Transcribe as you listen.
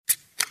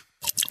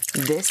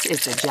This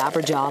is the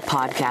Jabberjaw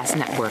Podcast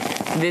Network.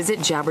 Visit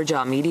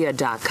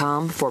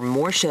jabberjawmedia.com for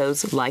more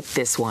shows like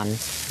this one.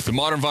 The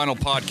Modern Vinyl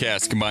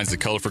Podcast combines the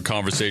colorful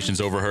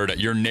conversations overheard at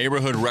your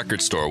neighborhood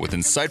record store with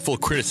insightful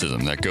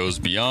criticism that goes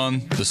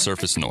beyond the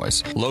surface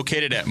noise.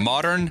 Located at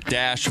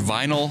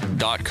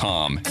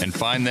modern-vinyl.com and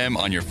find them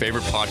on your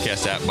favorite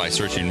podcast app by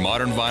searching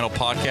Modern Vinyl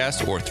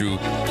Podcast or through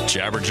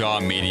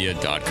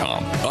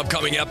jabberjawmedia.com.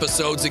 Upcoming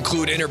episodes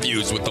include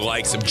interviews with the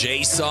likes of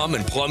Jay Sum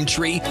and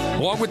Plumtree,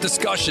 along with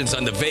discussions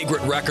on the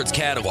Vagrant Records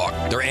catalog,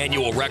 their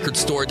annual Record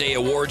Store Day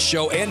Awards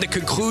show, and the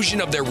conclusion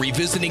of their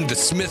Revisiting the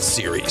Smiths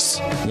series.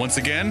 Once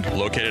again,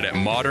 located at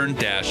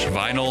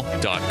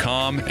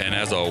modern-vinyl.com and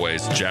as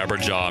always,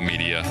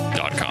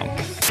 jabberjawmedia.com.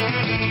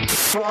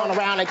 Throwing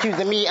around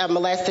accusing me of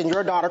molesting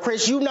your daughter,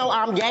 Chris. You know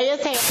I'm gay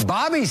as hell.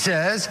 Bobby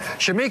says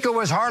Shamika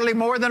was hardly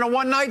more than a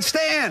one-night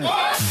stand.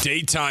 What?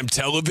 Daytime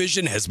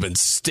television has been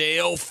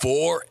stale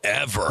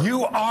forever.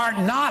 You are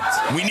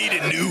not. We need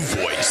a new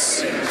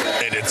voice,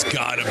 and it's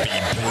gotta be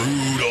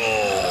brutal.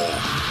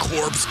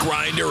 Corpse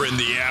Grinder in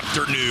the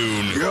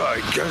afternoon. Yeah,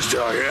 I guess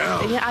I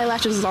am. And your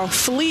eyelashes is on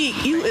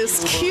fleek. You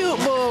is cute,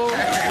 boo.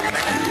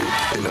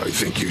 And I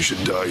think you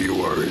should die.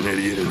 You are an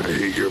idiot, and I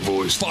hate your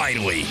voice.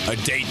 Finally, a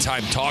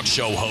daytime talk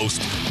show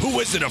host who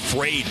isn't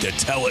afraid to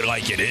tell it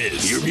like it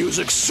is. Your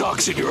music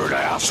sucks, and you're an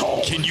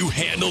asshole. Can you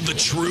handle the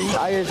truth?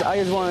 I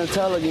just want to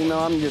tell her,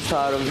 I'm just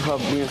tired of her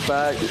being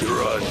fat.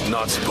 You're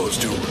not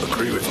supposed to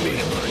agree with me,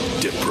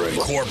 dip brain.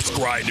 Corpse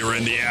Grinder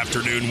in the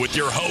afternoon with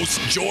your host,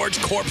 George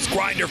Corpse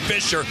Grinder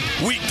Fisher,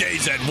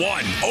 weekdays at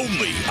 1,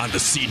 only on the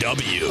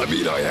CW. I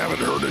mean, I haven't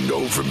heard a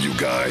no from you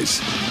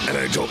guys, and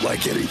I don't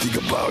like anything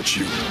about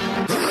you.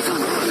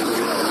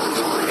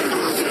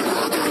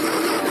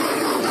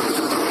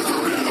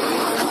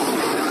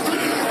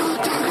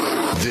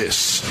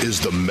 This is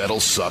the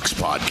MetalSucks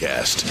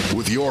podcast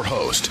with your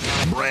host,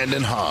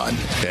 Brandon Hahn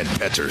and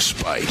Petter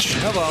Spych.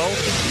 Hello.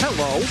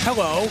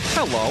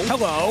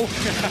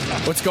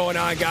 What's going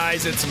on,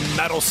 guys? It's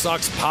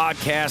MetalSucks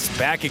podcast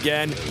back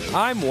again.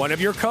 I'm one of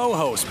your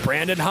co-hosts,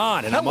 Brandon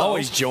Hahn, and I'm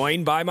always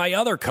joined by my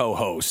other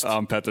co-host.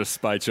 I'm Petter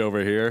Spych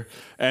over here.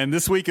 And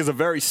this week is a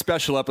very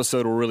special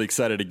episode. We're really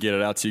excited to get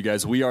it out to you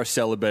guys. We are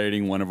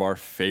celebrating one of our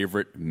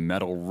favorite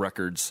metal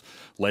records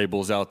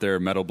labels out there,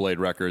 Metal Blade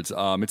Records.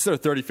 It's their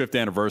 35th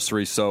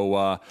anniversary,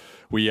 so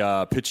we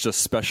pitched a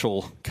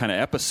special kind of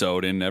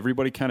episode, and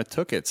everybody kind of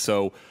took it.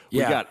 So we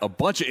got a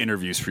bunch of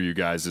interviews for you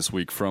guys this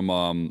week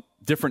from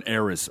different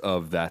eras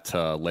of that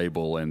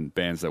label and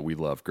bands that we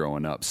loved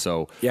growing up.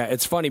 So yeah,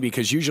 it's funny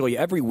because usually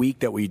every week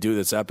that we do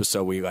this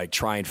episode, we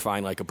try and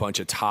find a bunch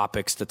of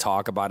topics to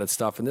talk about and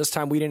stuff. And this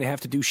time we didn't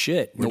have to do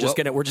shit. We're just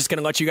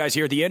gonna let you guys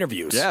hear the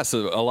interviews. Yeah,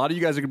 so a lot of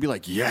you guys are gonna be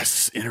like,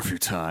 yes, interview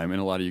time, and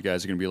a lot of you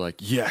guys are gonna be like,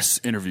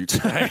 yes, interview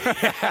time.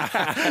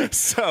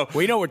 So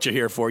we know what you're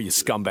here for, you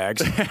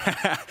scumbags.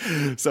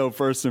 So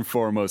first and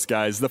foremost,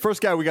 guys, the first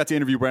guy we got to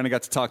interview, Brandon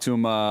got to talk to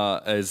him,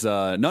 is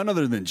none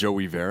other than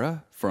Joey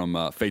Vera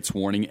from Fate's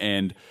Warning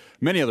and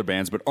many other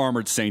bands, but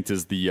Armored Saint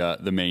is the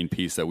main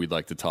piece that we'd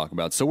like to talk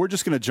about. So we're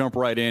just going to jump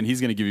right in.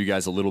 He's going to give you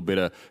guys a little bit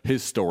of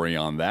his story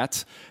on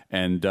that.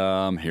 And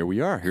here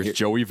we are. Here's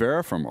Joey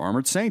Vera from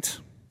Armored Saint.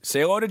 Say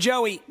hello to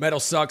Joey.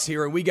 MetalSucks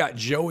here, and we got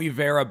Joey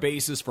Vera,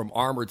 bassist from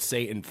Armored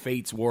Saint and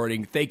Fate's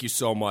Warning. Thank you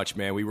so much,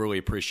 man. We really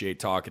appreciate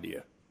talking to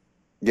you.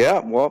 Yeah,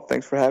 well,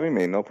 thanks for having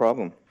me. No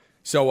problem.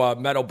 So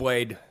Metal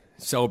Blade,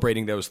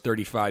 celebrating those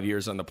 35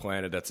 years on the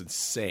planet. That's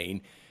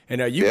insane. And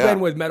you've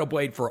been with Metal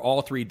Blade for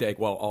all three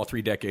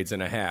decades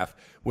and a half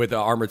with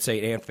Armored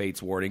Saint and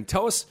Fate's Warning.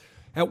 Tell us,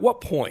 at what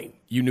point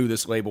you knew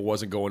this label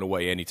wasn't going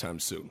away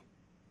anytime soon?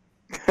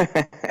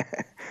 That's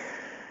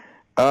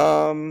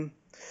a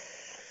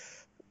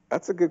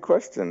good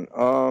question.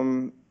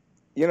 I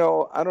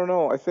don't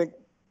know. I think,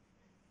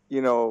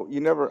 I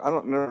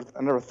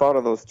never thought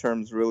of those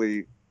terms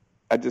really.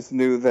 I just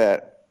knew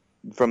that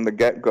from the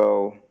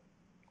get-go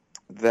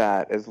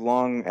that as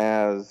long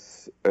as,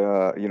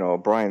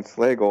 Brian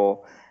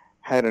Slagle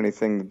had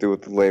anything to do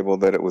with the label,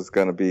 that it was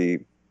going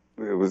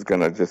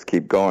to just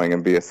keep going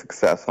and be a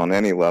success on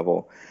any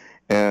level.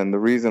 And the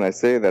reason I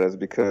say that is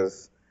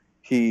because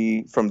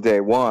he, from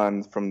day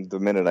one, from the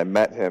minute I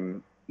met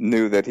him,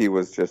 knew that he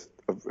was just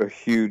a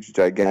huge,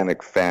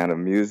 gigantic fan of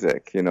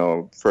music,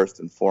 first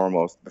and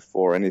foremost,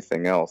 before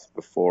anything else,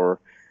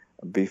 before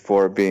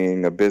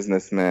being a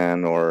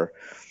businessman or,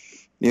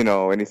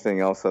 anything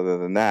else other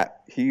than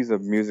that. He's a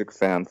music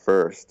fan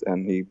first,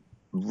 and he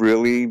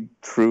really,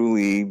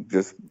 truly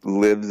just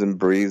lives and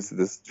breathes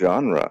this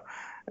genre.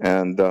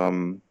 And,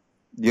 when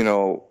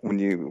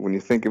you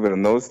think of it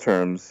in those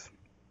terms,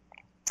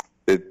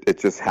 it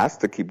just has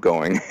to keep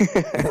going.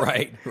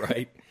 Right.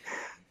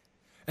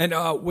 And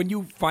when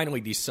you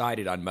finally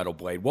decided on Metal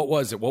Blade, what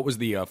was it? What was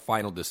the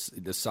final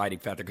deciding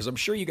factor? Because I'm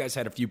sure you guys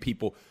had a few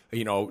people,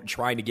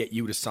 trying to get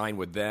you to sign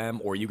with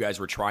them, or you guys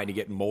were trying to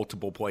get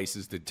multiple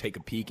places to take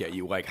a peek at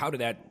you. How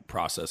did that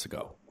process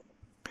go?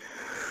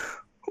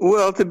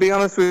 Well, to be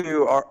honest with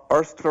you,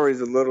 our story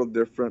is a little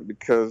different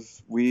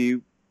because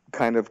we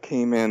kind of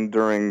came in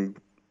during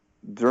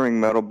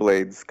Metal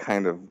Blade's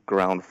kind of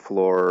ground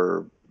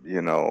floor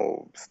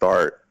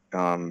start.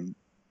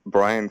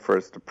 Brian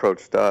first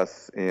approached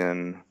us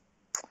in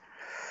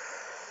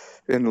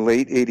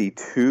late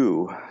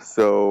 '82,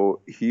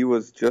 so he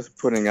was just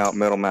putting out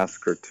Metal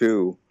Massacre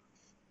 2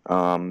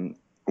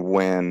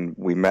 when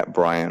we met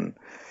Brian.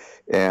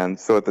 And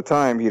so at the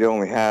time, he'd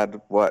only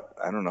had,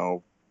 I don't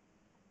know,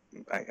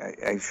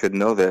 I should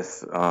know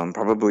this,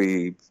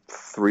 probably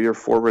 3 or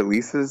 4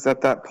 releases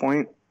at that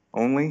point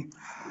only.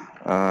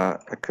 I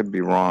could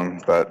be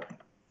wrong, but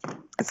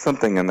it's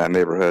something in that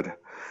neighborhood.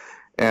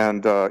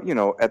 And,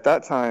 at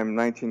that time,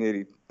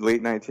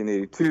 late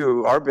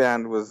 1982, our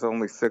band was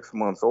only 6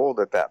 months old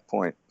at that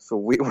point. So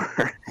we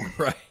were,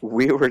 right.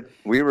 we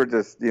were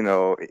just, 18,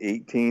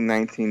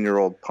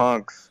 19-year-old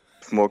punks,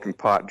 smoking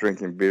pot,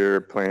 drinking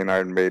beer, playing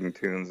Iron Maiden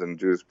tunes and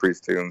Judas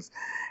Priest tunes,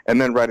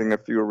 and then writing a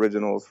few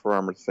originals for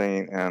Armored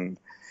Saint, and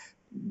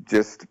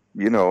just,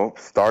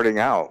 starting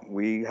out.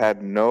 We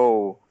had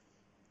no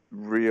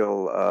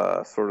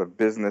real sort of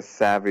business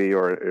savvy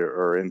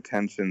or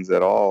intentions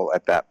at all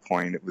at that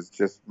point. It was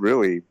just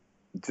really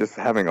just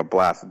having a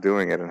blast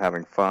doing it and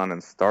having fun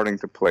and starting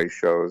to play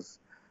shows,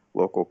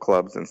 local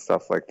clubs and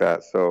stuff like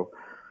that. So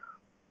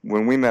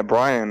when we met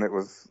Brian,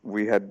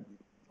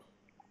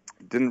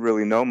 didn't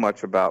really know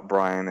much about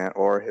Brian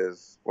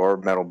or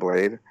Metal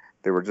Blade.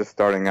 They were just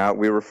starting out.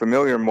 We were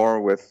familiar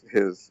more with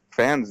his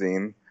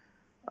fanzine,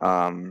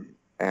 and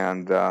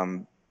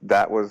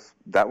that was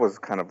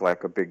kind of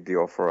like a big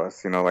deal for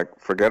us.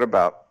 Forget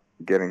about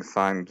getting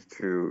signed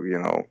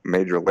to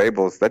major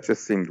labels. That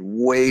just seemed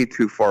way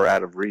too far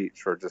out of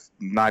reach, or just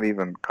not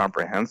even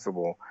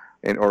comprehensible,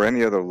 or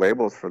any other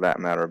labels for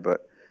that matter.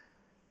 But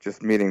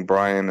just meeting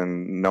Brian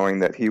and knowing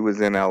that he was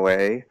in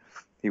LA,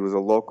 he was a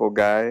local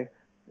guy,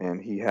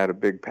 and he had a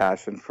big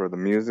passion for the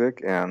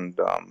music, and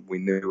we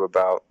knew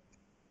about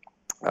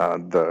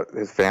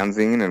his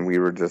fanzine, and we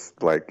were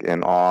just like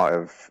in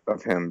awe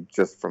of him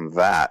just from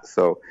that.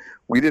 So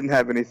we didn't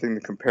have anything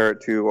to compare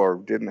it to, or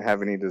didn't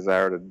have any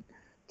desire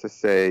to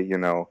say,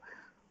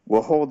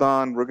 well, hold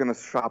on, we're going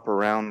to shop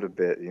around a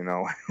bit. We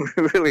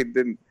really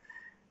didn't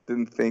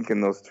think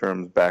in those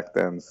terms back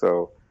then.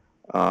 So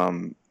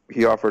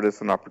he offered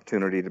us an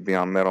opportunity to be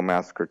on Metal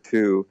Massacre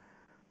 2.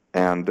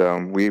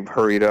 And we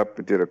hurried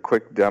up, did a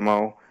quick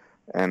demo,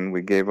 and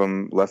we gave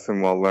him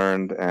Lesson Well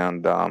Learned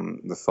and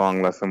the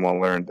song Lesson Well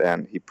Learned,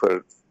 and he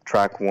put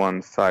track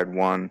 1, side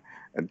 1.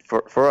 And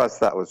for us,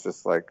 that was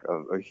just like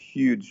a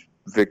huge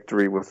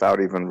victory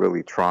without even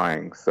really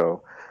trying.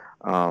 So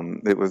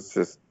it was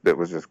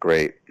just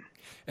great.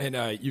 And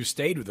you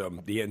stayed with them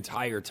the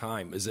entire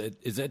time. Is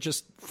that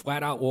just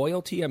flat out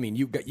loyalty? I mean,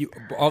 you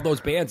all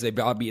those bands, they've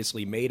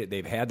obviously made it.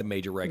 They've had the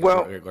major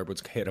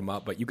records hit them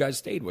up, but you guys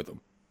stayed with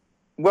them.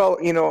 Well,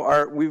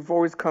 we've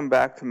always come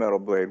back to Metal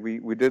Blade.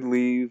 We did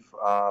leave.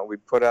 We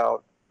put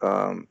out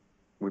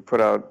we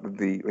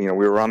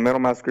were on Metal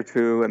Massacre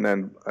 2, and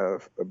then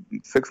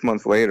 6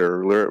 months later,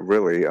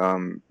 really,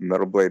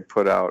 Metal Blade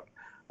put out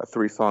a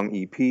 3-song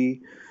EP,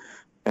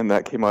 and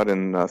that came out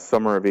in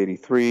summer of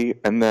 '83.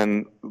 And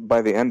then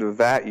by the end of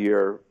that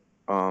year,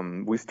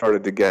 we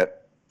started to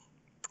get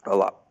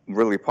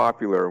really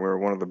popular. We were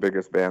one of the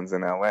biggest bands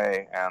in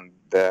LA, and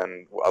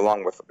then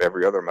along with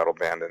every other metal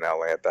band in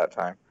LA at that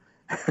time.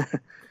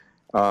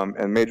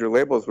 And major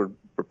labels were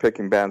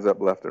picking bands up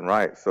left and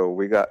right. So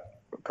we got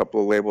a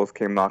couple of labels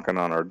came knocking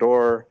on our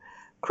door.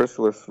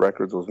 Chrysalis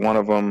Records was one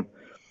of them.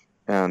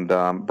 And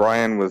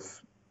Brian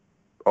was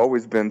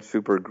always been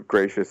super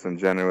gracious and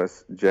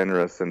generous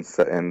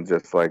and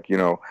just like,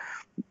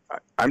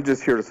 I'm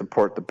just here to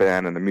support the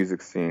band and the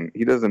music scene.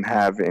 He doesn't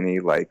have any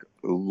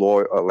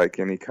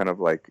any kind of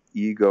like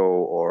ego,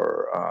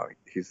 or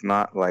he's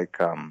not like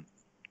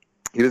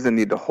he doesn't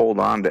need to hold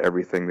on to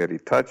everything that he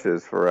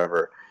touches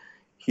forever.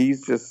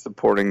 He's just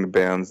supporting the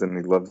bands, and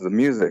he loves the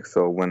music.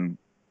 So when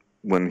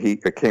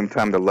it came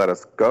time to let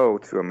us go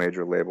to a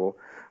major label,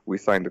 we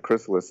signed to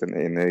Chrysalis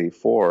in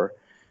 '84.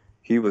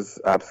 He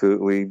was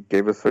absolutely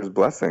gave us his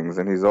blessings,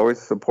 and he's always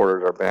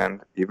supported our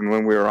band, even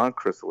when we were on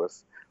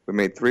Chrysalis. We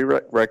made 3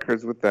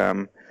 records with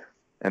them,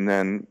 and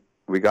then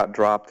we got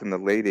dropped in the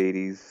late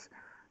 '80s,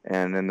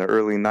 and in the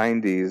early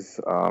 '90s,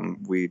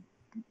 we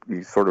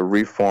sort of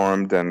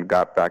reformed and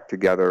got back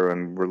together,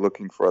 and we're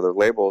looking for other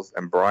labels.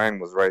 And Brian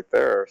was right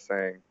there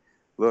saying,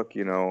 look,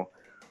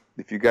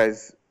 if you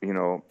guys,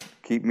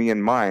 keep me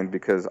in mind,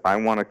 because I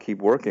want to keep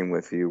working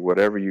with you,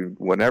 whenever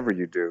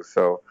you do.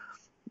 So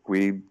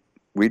we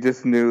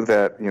just knew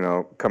that,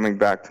 coming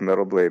back to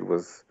Metal Blade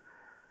was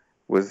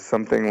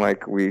something like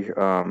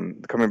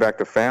coming back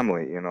to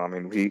family.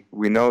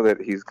 We know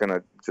that he's going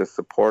to just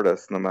support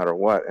us no matter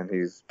what. And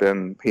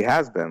he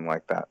has been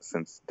like that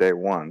since day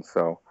one.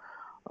 So,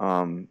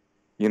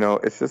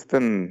 it's just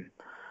been,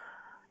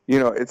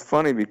 it's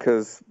funny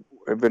because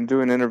I've been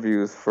doing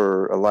interviews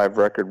for a live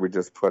record we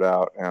just put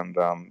out, and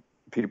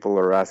people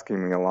are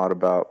asking me a lot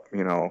about,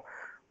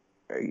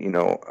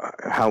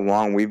 how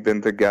long we've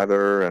been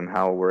together and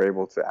how we're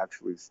able to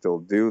actually still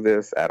do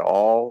this at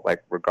all,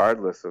 like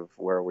regardless of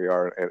where we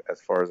are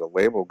as far as a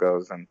label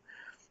goes. And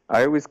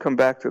I always come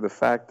back to the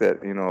fact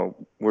that, you know,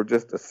 we're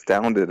just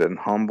astounded and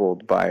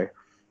humbled by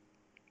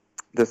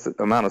this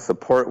amount of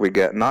support we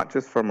get, not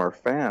just from our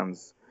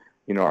fans.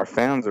 You know, our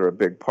fans are a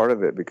big part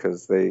of it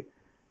because they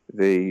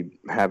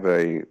have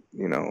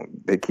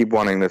they keep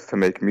wanting us to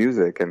make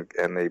music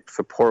and they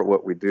support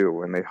what we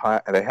do, and they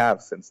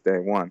have since day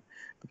one.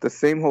 But the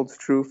same holds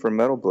true for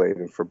Metal Blade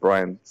and for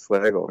Brian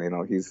Slagle. You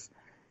know, he's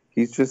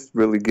just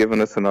really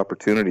given us an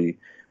opportunity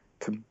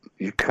to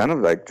kind of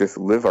like just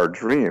live our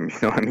dream. You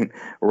know, I mean,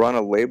 we're on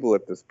a label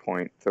at this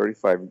point,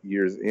 35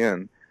 years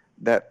in,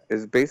 that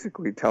is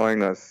basically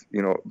telling us,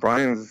 you know,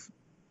 Brian's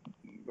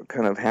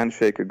kind of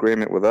handshake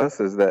agreement with us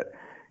is that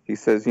he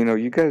says, you know,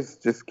 you guys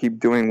just keep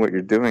doing what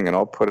you're doing and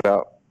I'll put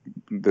out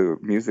the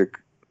music,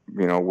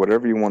 you know,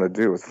 whatever you want to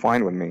do is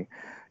fine with me.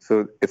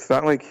 So it's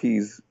not like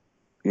he's,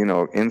 you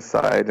know,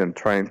 inside and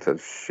trying to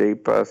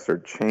shape us or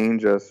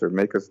change us or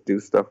make us do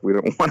stuff we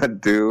don't want to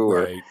do.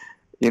 Right. Or,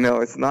 you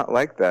know, it's not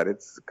like that.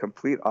 It's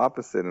complete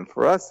opposite. And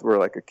for us, we're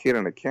like a kid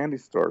in a candy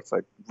store. It's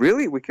like,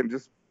 really? We can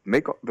just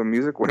make the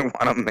music we want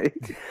to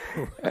make?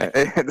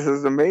 This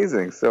is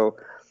amazing. So,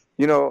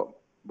 you know,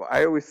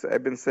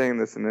 I've been saying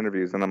this in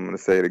interviews, and I'm going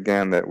to say it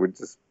again, that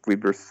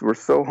we're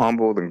so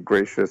humbled and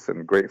gracious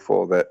and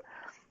grateful that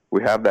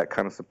we have that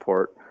kind of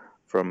support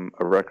from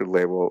a record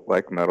label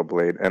like Metal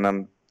Blade. And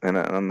on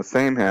the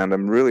same hand,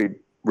 I'm really,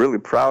 really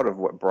proud of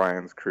what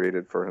Brian's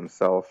created for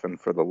himself and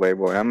for the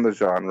label and the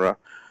genre.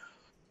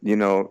 You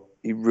know,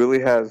 he really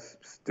has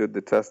stood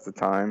the test of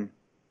time.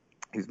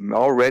 He's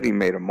already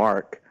made a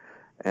mark,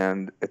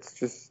 and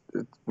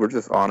we're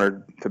just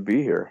honored to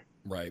be here.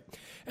 Right.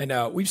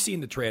 And we've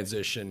seen the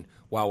transition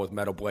with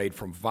Metal Blade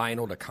from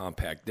vinyl to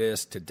compact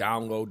disc to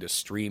download to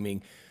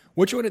streaming.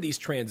 Which one of these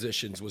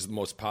transitions was the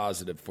most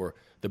positive for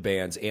the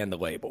bands and the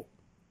label?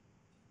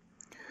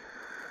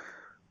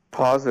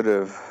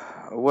 Positive.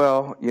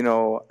 Well, you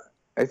know,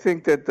 I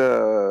think that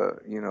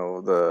the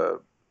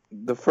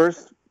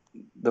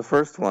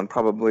first one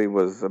probably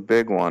was a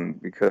big one,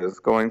 because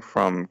going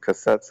from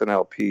cassettes and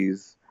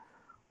LPs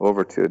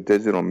over to a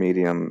digital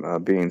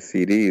medium, being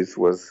CDs,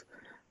 was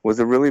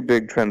a really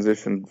big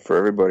transition for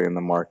everybody in the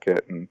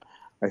market. And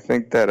I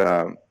think that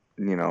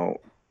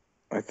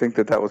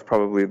that was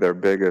probably their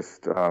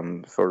biggest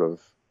sort of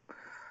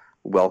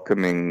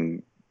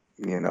welcoming,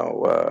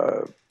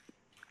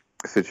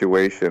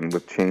 situation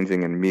with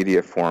changing in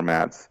media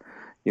formats.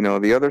 You know,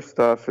 the other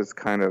stuff has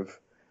kind of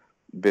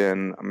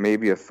been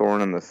maybe a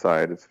thorn in the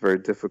side. It's a very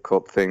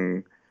difficult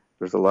thing.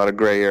 There's a lot of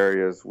gray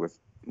areas with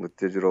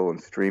digital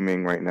and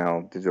streaming right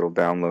now, digital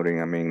downloading,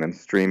 and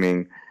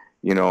streaming,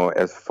 you know,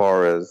 as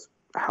far as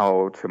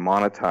how to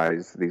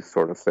monetize these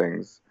sort of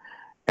things.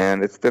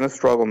 And it's been a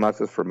struggle, not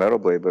just for Metal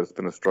Blade, but it's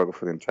been a struggle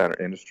for the entire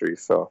industry.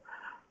 So,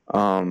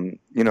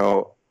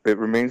 it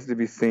remains to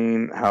be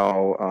seen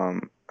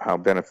how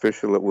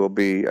beneficial it will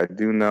be. I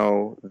do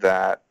know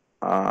that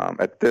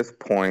at this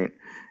point,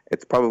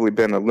 it's probably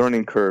been a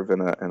learning curve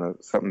and a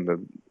something to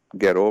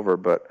get over,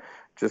 but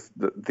just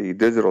the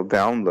digital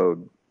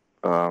download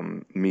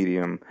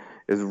medium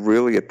is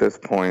really at this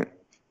point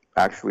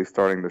actually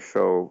starting to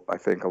show, I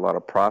think, a lot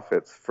of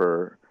profits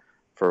for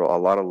a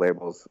lot of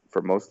labels,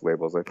 for most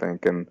labels, I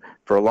think. And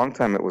for a long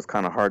time, it was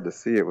kind of hard to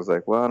see. It was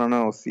like, well, I don't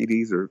know,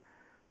 CDs are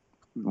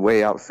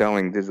way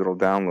outselling digital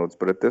downloads,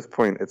 but at this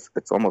point, it's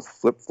almost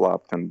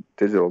flip-flopped, and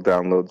digital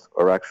downloads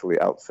are actually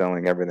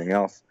outselling everything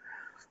else.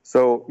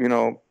 So, you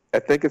know, I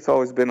think it's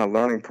always been a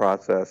learning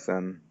process,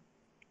 and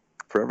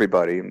for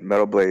everybody,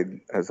 Metal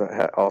Blade has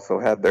also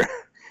had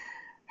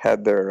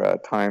their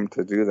time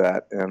to do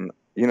that. And,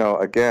 you know,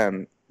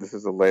 again, this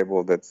is a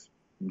label that's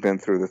been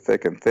through the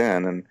thick and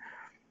thin, and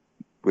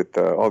with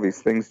all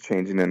these things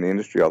changing in the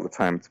industry all the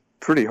time, it's a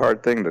pretty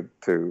hard thing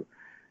to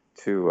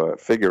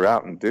figure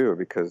out and do,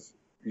 because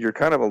you're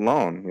kind of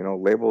alone. You know,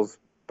 labels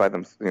by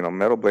them. You know,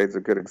 Metal Blade's a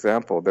good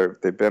example.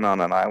 They've been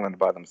on an island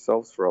by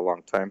themselves for a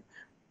long time.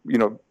 You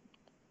know,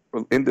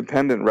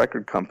 independent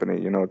record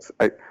company. You know,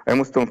 I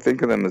almost don't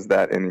think of them as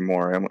that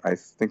anymore. I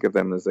think of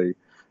them as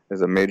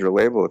a major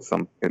label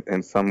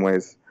in some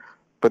ways.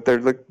 But they're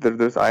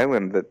this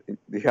island that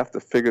you have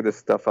to figure this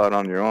stuff out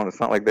on your own. It's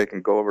not like they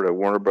can go over to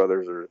Warner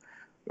Brothers or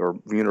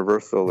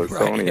Universal or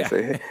Sony and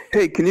say,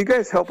 hey, can you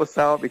guys help us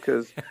out?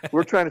 Because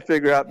we're trying to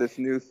figure out this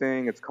new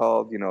thing. It's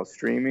called,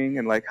 streaming.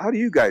 And, like, how do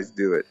you guys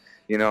do it?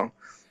 You know?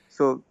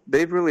 So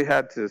they've really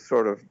had to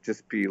sort of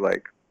just be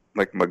like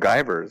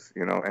MacGyvers,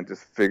 and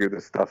just figure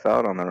this stuff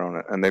out on their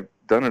own. And they've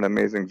done an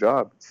amazing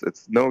job.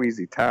 It's no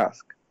easy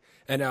task.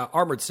 And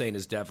Armored Saint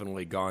has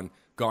definitely gone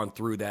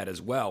through that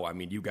as well. I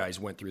mean, you guys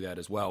went through that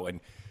as well.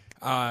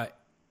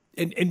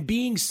 And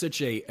being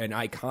such an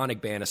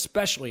iconic band,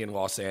 especially in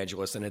Los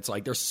Angeles, and it's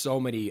like there's so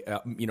many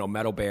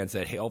metal bands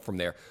that hail from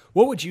there.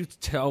 What would you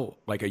tell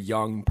like a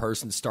young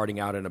person starting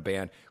out in a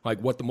band, like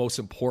what the most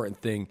important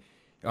thing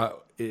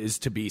is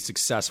to be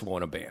successful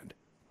in a band?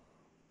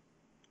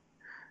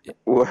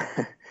 Well,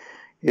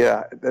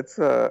 yeah, that's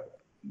a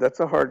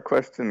hard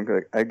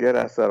question. I get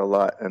asked that a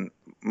lot, and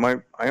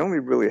I only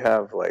really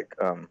have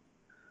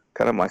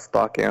kind of my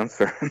stock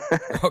answer.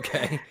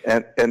 Okay.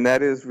 And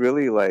that is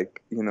really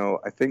like,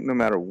 I think no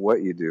matter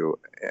what you do,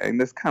 and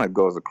this kind of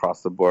goes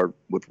across the board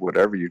with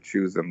whatever you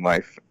choose in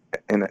life,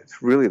 and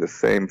it's really the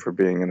same for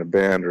being in a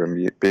band or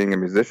being a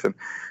musician,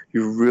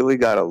 you really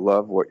got to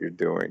love what you're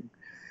doing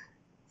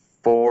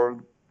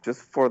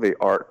just for the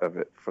art of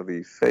it, for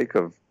the sake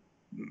of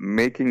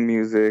making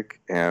music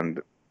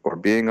or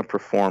being a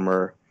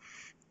performer,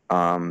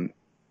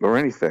 or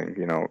anything.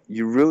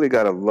 You really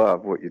got to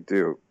love what you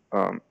do.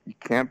 You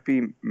can't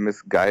be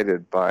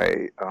misguided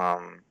by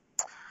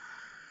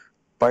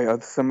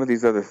some of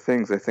these other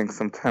things. I think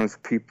sometimes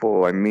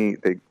people I meet,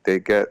 they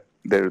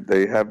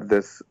have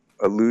this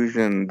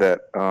illusion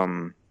that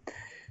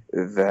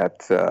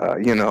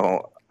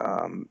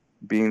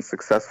being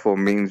successful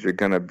means you're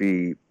going to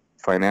be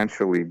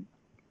financially,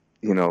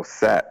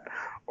 set,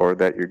 or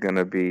that you're going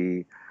to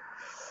be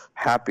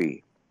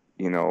happy,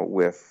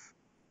 with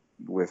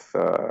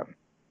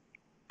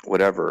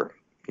whatever,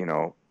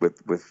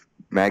 with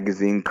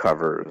magazine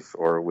covers,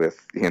 or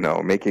with,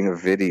 making a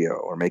video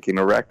or making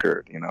a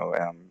record,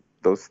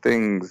 those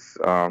things,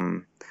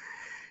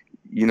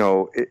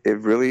 it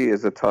really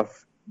is a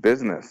tough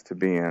business to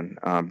be in.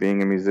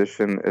 Being a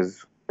musician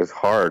is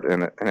hard,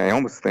 and I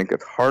almost think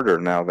it's harder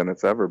now than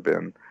it's ever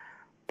been.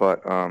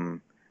 But,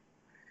 so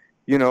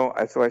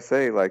I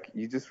say, like,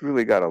 you just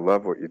really got to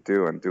love what you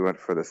do and do it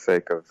for the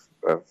sake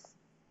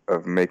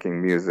of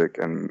making music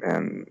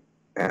and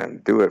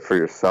do it for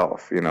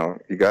yourself. You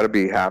got to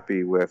be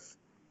happy with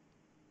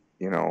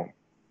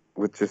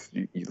just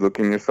you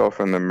looking yourself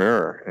in the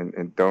mirror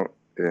and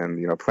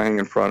playing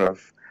in front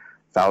of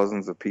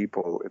thousands of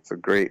people. It's a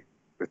great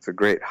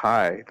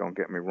high. Don't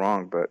get me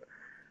wrong, but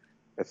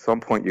at some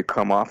point you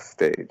come off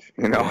stage,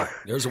 Yeah,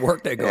 there's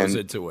work that goes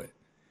into it.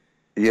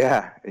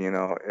 Yeah.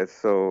 It's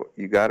so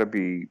you gotta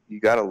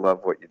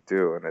love what you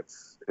do. And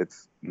it's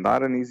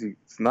not an easy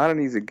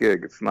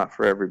gig. It's not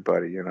for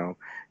everybody.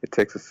 It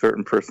takes a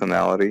certain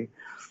personality.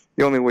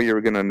 The only way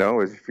you're going to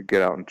know is if you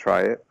get out and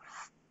try it.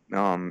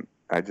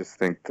 I just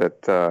think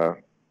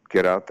that,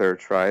 get out there,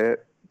 try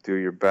it, do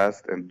your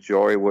best,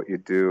 enjoy what you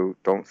do.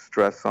 Don't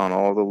stress on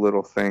all the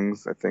little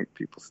things. I think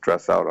people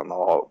stress out on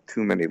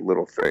too many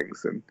little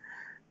things, and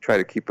try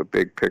to keep a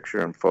big picture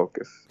and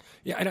focus.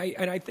 Yeah,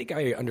 and I think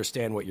I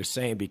understand what you're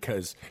saying,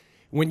 because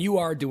when you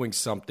are doing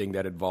something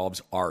that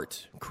involves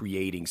art,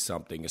 creating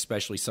something,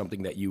 especially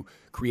something that you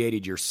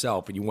created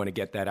yourself, and you want to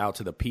get that out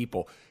to the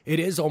people, it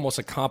is almost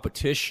a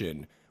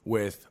competition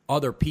with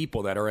other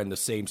people that are in the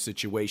same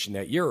situation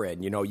that you're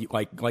in.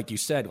 Like you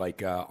said,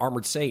 like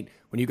Armored Saint,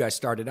 when you guys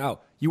started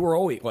out, you were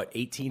only,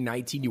 18,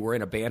 19? You were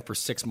in a band for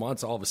 6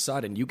 months. All of a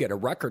sudden, you get a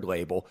record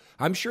label.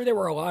 I'm sure there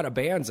were a lot of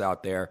bands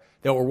out there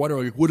that were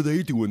wondering, what are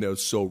they doing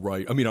that's so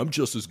right? I mean, I'm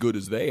just as good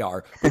as they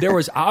are. But there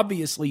was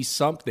obviously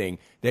something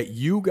that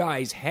you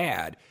guys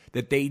had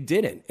that they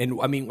didn't. And,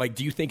 I mean,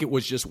 do you think it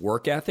was just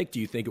work ethic? Do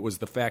you think it was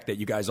the fact that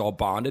you guys all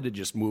bonded and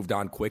just moved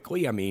on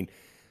quickly? I mean,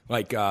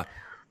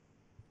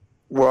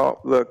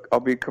 Well, look, I'll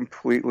be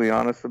completely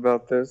honest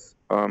about this.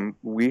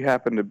 We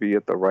happen to be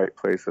at the right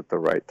place at the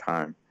right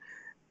time.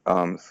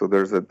 So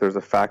there's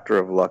a factor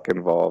of luck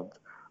involved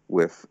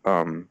with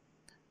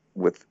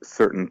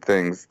certain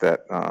things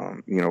that,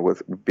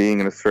 with being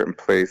in a certain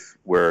place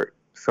where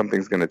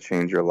something's going to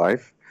change your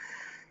life.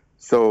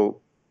 So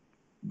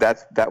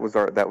that was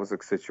a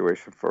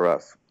situation for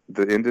us.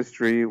 The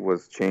industry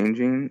was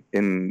changing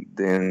in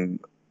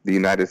the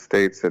United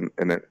States, and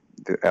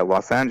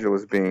Los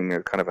Angeles being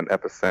a kind of an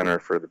epicenter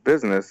for the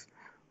business.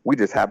 We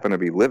just happen to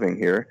be living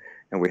here,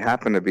 and we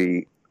happen to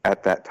be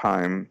at that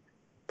time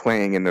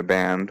playing in the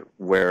band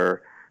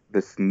where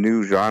this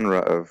new genre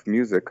of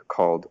music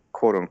called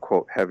quote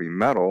unquote heavy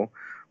metal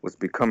was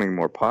becoming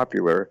more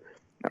popular.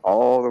 And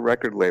all the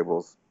record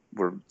labels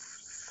were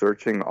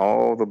searching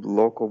all the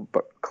local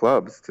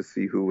clubs to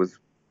see who was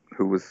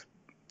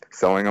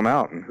selling them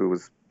out and who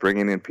was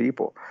bringing in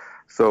people.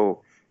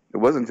 So it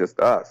wasn't just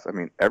us. I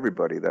mean,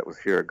 everybody that was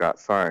here got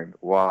signed.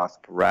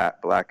 Wasp,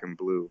 Rat, Black and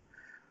Blue.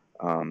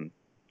 The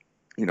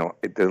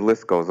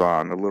list goes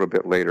on. A little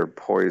bit later,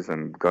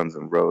 Poison, Guns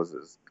N'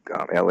 Roses,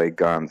 L.A.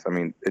 Guns. I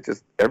mean,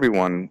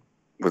 everyone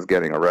was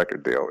getting a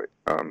record deal.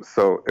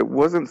 So it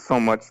wasn't so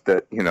much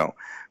that,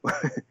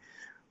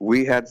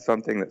 we had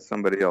something that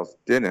somebody else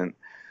didn't.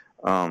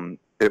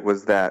 It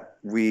was that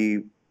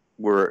we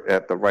were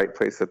at the right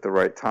place at the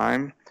right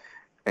time,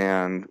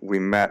 and we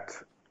met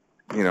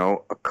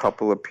a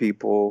couple of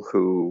people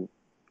who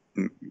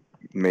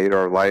made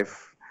our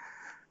life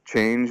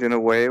change in a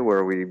way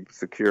where we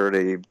secured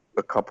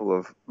a couple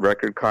of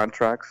record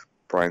contracts,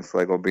 Brian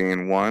Slagle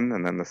being one,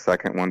 and then the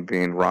second one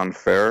being Ron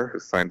Fair, who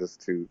signed us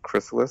to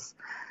Chrysalis.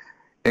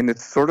 And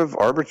it's sort of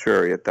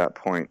arbitrary at that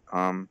point.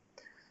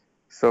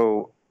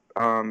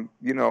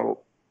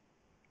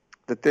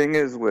 The thing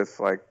is with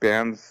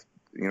bands,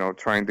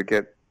 trying to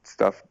get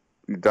stuff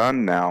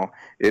done now,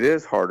 it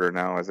is harder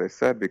now, as I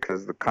said,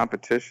 because the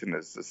competition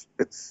is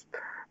just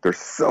there's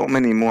so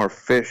many more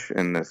fish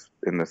in this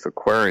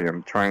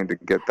aquarium trying to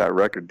get that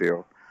record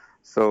deal.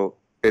 So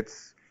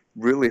it's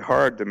really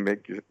hard to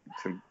make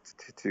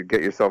to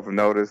get yourself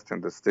noticed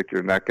and to stick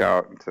your neck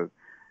out and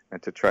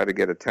to try to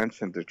get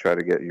attention, to try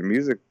to get your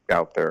music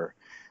out there.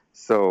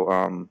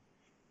 So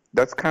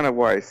that's kind of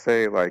why I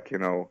say, like,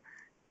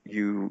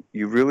 you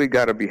really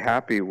got to be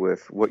happy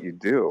with what you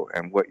do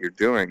and what you're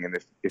doing. And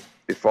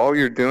if all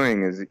you're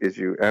doing is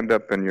you end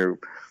up and you're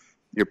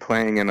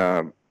playing in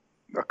a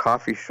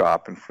coffee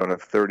shop in front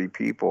of 30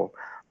 people,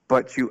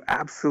 but you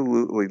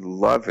absolutely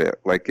love it,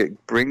 like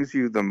it brings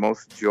you the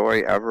most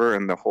joy ever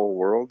in the whole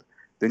world,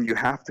 then you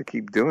have to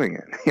keep doing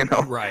it.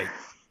 Right.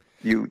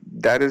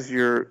 This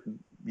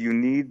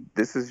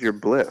is your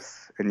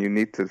bliss, and you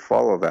need to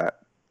follow that.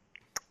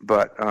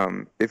 But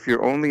if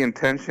your only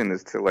intention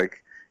is to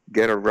like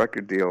get a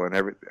record deal and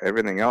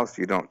everything else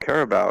you don't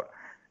care about,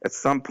 at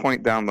some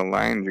point down the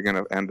line you're going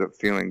to end up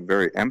feeling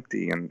very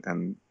empty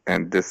and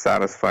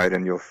dissatisfied,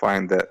 and you'll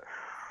find that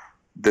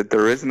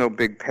there is no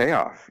big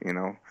payoff.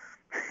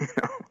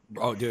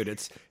 Oh, dude,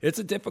 it's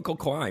a difficult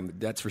climb,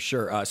 that's for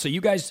sure. So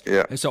you guys,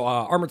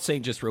 Armored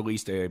Saint just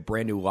released a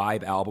brand new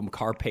live album,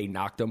 Carpe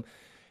Noctem,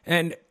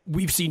 and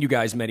we've seen you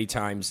guys many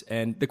times.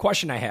 And the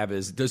question I have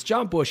is, does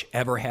John Bush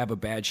ever have a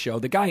bad show?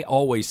 The guy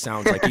always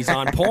sounds like he's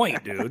on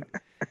point, dude.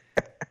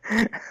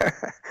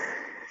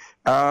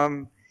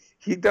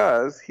 He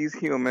does. He's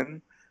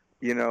human,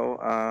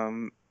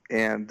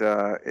 and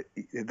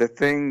the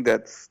thing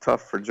that's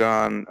tough for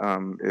John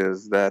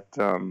is that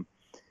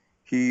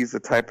he's the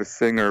type of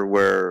singer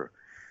where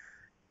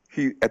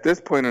he, at this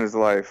point in his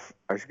life,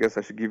 I guess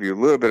I should give you a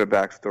little bit of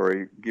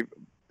backstory.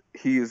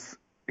 He's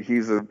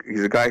a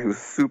guy who's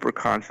super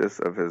conscious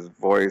of his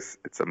voice.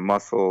 It's a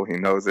muscle. He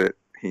knows it.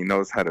 He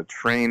knows how to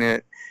train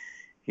it.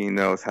 He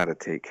knows how to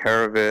take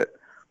care of it.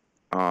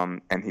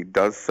 And he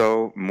does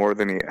so more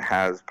than he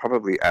has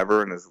probably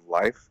ever in his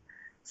life.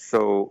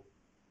 So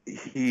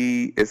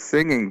he is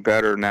singing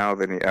better now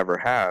than he ever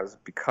has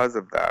because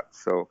of that.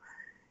 So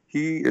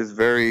he is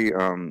very,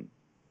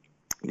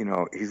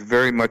 he's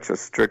very much a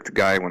strict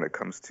guy when it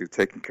comes to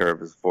taking care of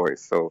his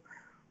voice. So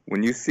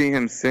when you see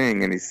him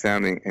sing and he's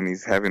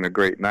having a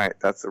great night,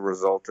 that's a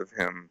result of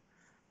him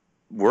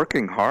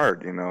working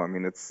hard.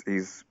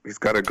 He's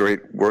got a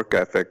great work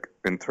ethic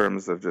in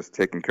terms of just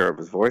taking care of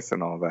his voice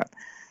and all that.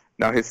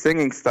 Now his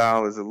singing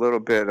style is a little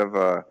bit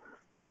of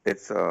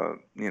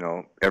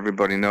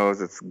everybody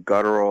knows it's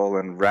guttural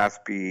and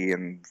raspy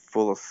and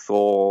full of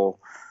soul.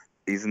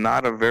 He's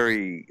not a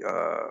very,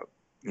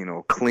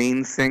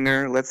 clean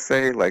singer, let's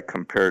say, like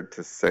compared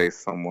to, say,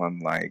 someone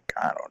like,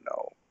 I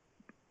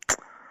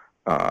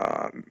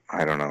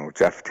don't know,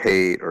 Jeff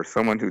Tate, or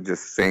someone who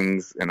just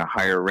sings in a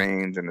higher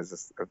range and is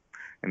just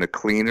in a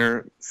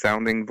cleaner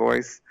sounding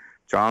voice.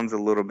 John's a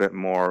little bit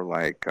more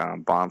like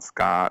Bon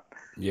Scott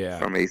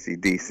from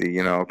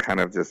AC/DC, kind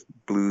of just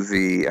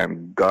bluesy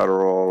and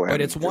guttural.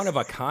 But it's one of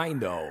a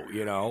kind,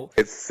 though,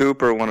 It's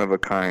super one of a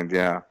kind,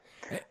 yeah.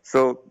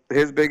 So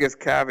his biggest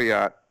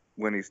caveat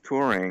when he's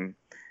touring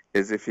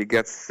is if he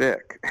gets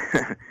sick.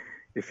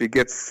 If he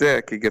gets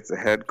sick, he gets a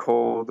head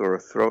cold or a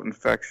throat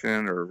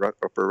infection or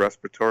upper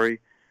respiratory,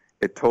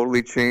 it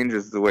totally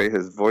changes the way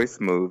his voice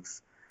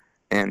moves.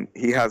 And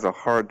he has a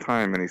hard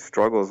time, and he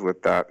struggles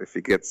with that if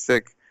he gets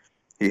sick.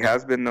 He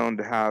has been known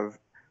to have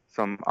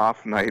some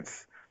off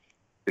nights.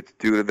 It's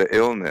due to the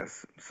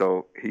illness.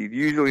 So he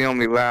usually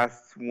only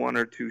lasts 1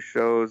 or 2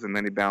 shows, and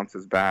then he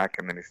bounces back,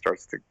 and then he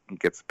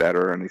gets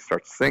better, and he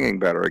starts singing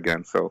better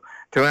again. So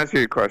to answer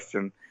your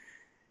question,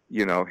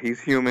 he's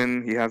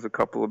human. He has a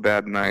couple of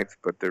bad nights,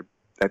 but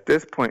at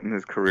this point in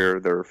his career,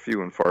 they're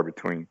few and far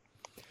between.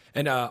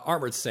 And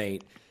Armored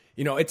Saint,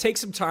 it takes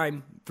some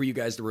time for you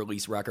guys to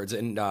release records,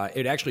 and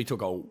it actually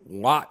took a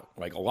lot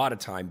of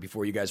time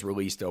before you guys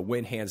released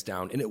Win Hands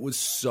Down, and it was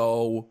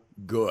so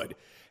good,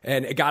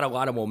 and it got a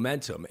lot of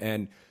momentum.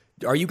 And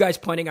are you guys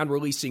planning on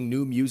releasing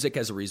new music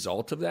as a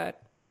result of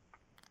that?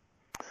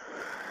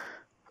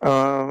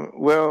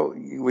 Well,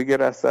 we get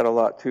asked that a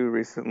lot too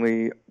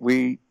recently.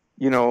 We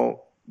don't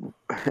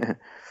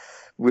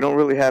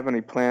really have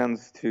any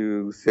plans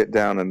to sit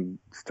down and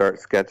start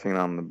sketching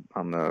on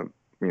the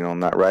on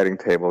that writing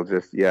table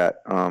just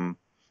yet.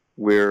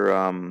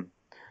 We're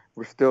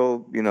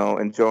still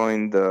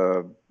enjoying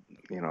the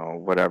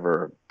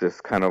whatever,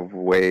 this kind of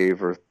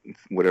wave or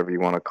whatever you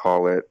want to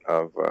call it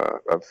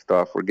of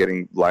stuff. We're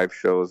getting live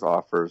shows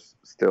offers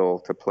still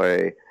to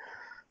play,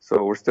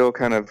 so we're still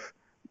kind of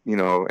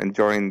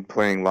enjoying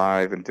playing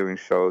live and doing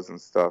shows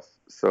and stuff.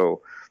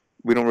 So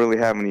we don't really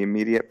have any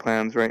immediate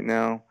plans right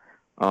now.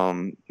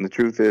 The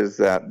truth is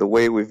that the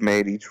way we've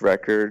made each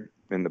record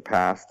in the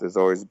past has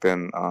always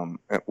been,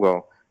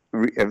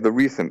 the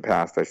recent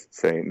past, I should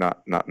say,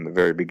 not in the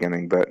very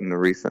beginning, but in the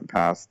recent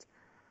past,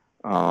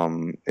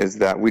 is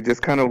that we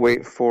just kind of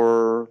wait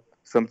for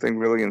something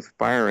really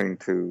inspiring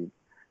to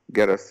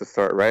get us to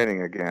start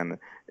writing again.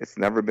 It's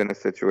never been a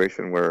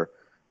situation where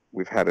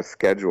we've had a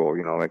schedule,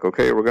 like,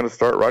 okay, we're going to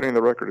start writing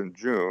the record in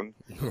June,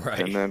 right,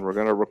 and then we're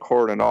going to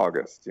record in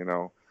August,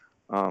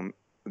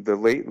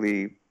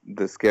 Lately,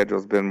 the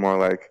schedule's been more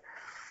like,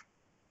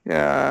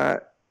 yeah,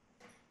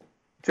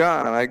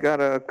 John, I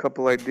got a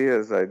couple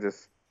ideas. I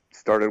just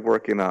started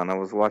working on. I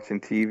was watching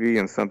TV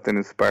and something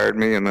inspired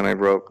me, and then I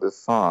wrote this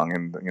song.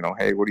 And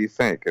hey, what do you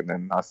think? And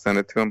then I'll send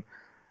it to him,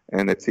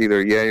 and it's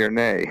either yay or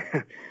nay.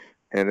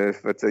 And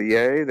if it's a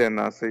yay, then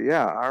I'll say,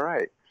 yeah, all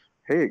right.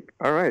 Hey,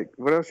 all right,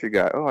 what else you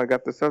got? Oh, I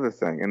got this other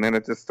thing. And then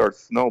it just starts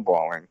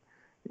snowballing.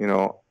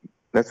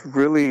 That's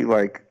really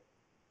like,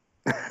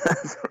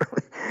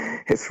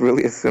 it's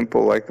really as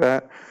simple like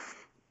that.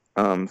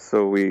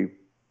 So we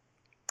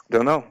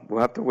don't know.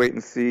 We'll have to wait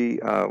and see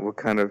what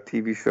kind of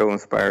TV show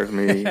inspires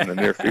me in the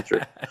near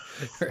future.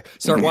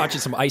 Start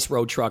watching some Ice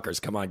Road Truckers.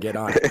 Come on, get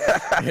on it.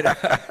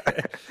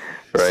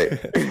 Right.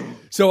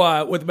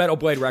 So with Metal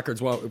Blade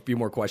Records, well, a few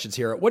more questions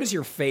here. What is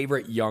your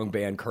favorite young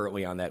band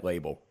currently on that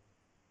label?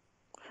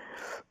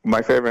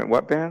 My favorite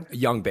what band?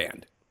 Young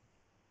band.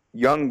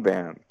 Young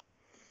band.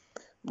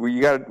 Well,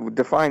 you got to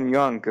define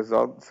young, because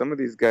some of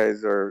these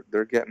guys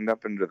they're getting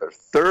up into their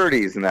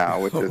 30s now,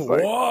 which is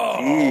like,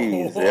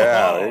 geez,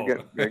 yeah,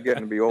 they're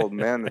getting to be old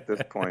men at this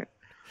point.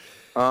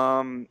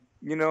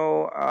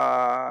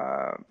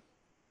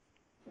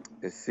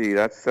 Let's see,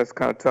 that's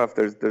kind of tough.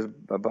 There's a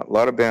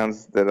lot of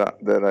bands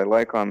that I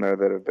like on there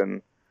that have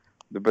been,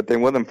 but they've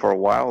been with them for a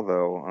while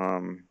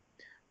though.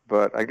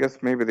 But I guess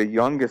maybe the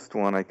youngest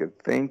one I could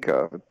think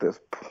of at this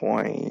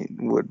point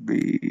would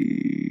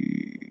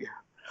be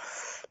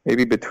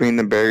maybe Between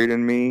the Buried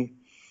and Me.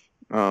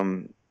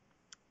 But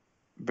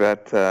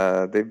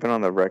they've been on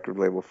the record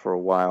label for a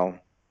while.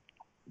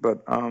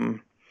 But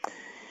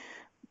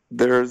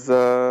there's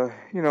like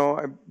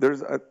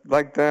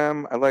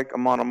them. I like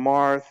Amon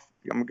Amarth.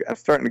 I'm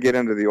starting to get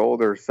into the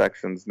older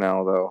sections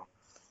now, though.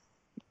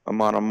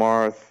 Amon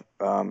Amarth,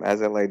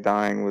 As I Lay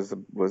Dying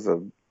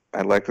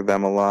I liked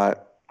them a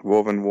lot.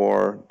 Woven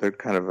War, they're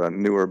kind of a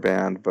newer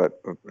band,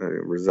 but a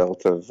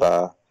result of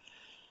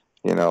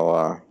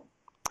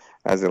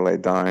As I Lay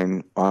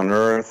Dying. On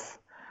Earth.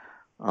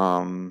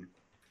 Who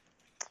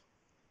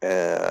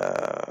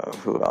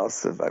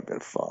else have I been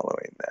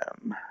following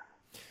them?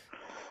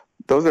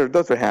 Those are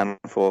a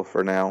handful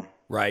for now.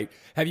 Right.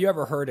 Have you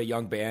ever heard a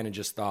young band and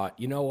just thought,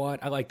 you know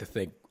what? I like to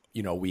think,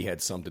 we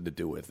had something to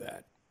do with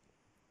that.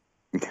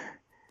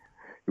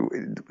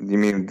 You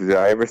mean, did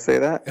I ever say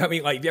that? I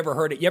mean, like, you ever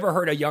heard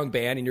a young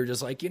band and you're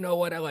just like, you know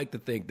what? I like to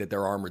think that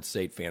they're Armored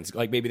Saint fans.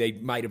 Like maybe they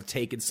might have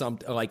taken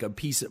like a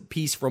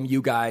piece from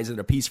you guys and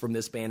a piece from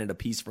this band and a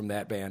piece from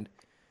that band.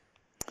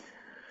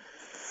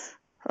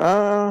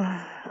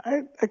 I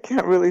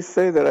can't really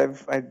say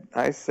that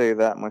I say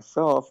that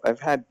myself. I've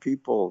had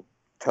people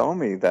tell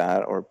me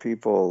that, or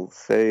people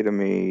say to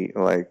me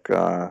like,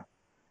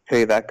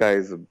 hey, that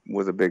guy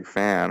was a big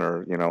fan,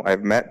 or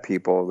I've met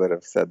people that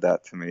have said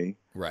that to me.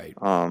 Right.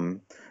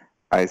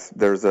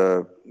 There's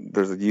a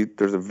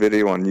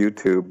video on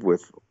YouTube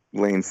with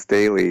Lane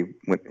Staley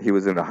when he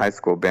was in a high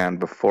school band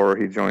before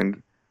he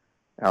joined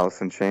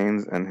Alice in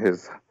Chains, and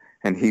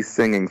he's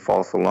singing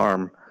False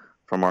Alarm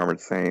from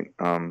Armored Saint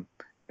in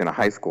a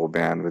high school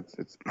band.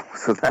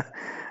 So that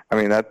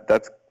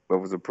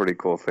was a pretty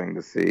cool thing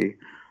to see.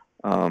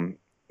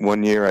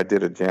 One year I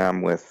did a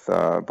jam with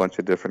a bunch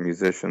of different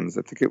musicians.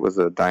 I think it was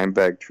a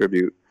Dimebag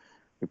tribute.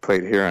 We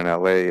played here in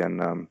LA,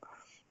 and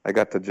I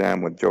got to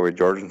jam with Joey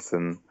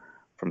Jordison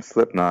from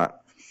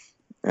Slipknot.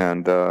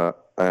 And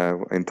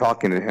in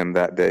talking to him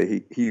that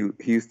day, he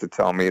used to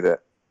tell me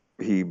that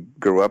he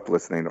grew up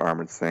listening to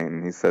Armored Saint,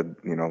 and he said,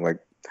 like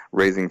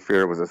Raising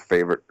Fear was his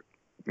favorite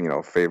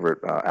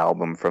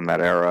album from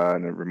that era,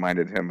 and it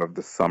reminded him of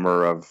the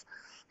summer of,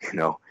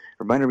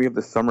 reminded me of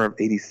the summer of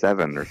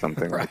 '87 or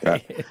something like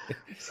that.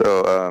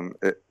 So,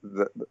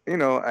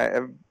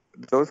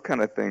 those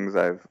kind of things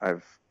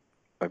I've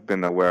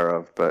been aware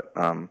of, but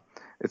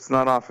it's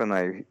not often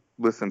I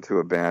listen to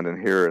a band and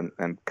hear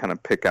and kind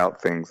of pick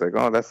out things like,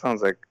 oh, that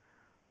sounds like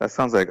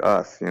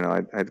us.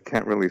 I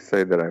can't really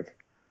say that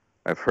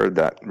I've heard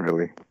that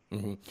really.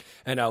 Mm-hmm.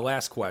 And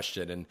last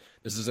question, and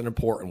this is an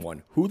important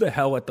one. Who the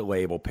hell at the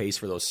label pays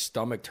for those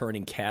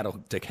stomach-turning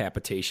cattle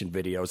decapitation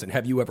videos, and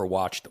have you ever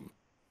watched them?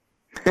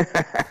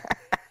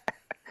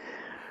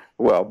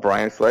 Well,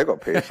 Brian Slagle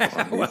pays for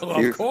them. Well,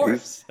 of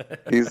course.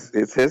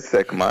 It's his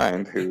sick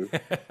mind who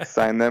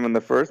signed them in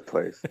the first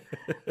place.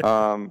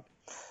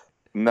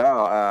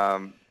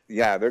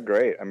 Yeah, they're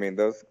great. I mean,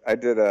 I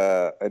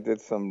did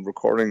some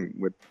recording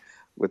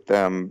with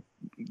them,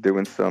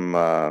 doing some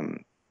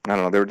I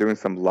don't know, they were doing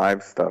some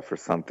live stuff or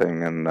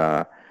something, and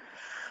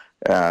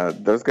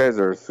those guys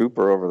are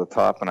super over the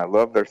top, and I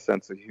love their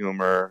sense of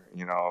humor.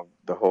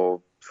 The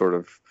whole sort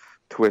of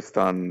twist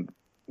on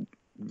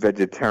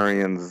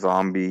vegetarian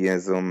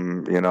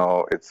zombieism.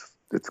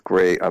 It's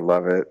great. I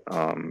love it.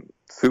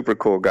 Super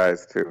cool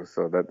guys too.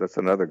 So that's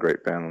another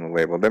great band on the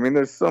label. I mean,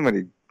 there's so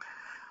many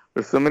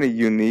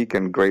unique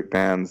and great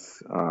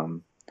bands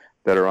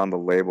that are on the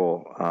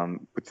label,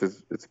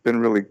 it's been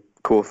really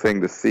cool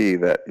thing to see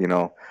that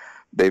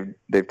they've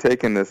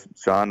taken this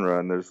genre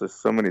and there's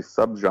just so many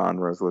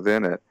subgenres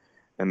within it,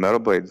 and Metal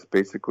Blade's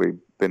basically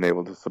been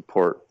able to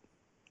support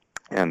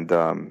and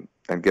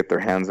get their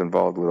hands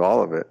involved with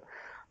all of it.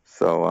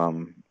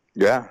 So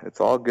Yeah, it's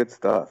all good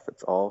stuff.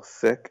 It's all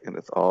sick, and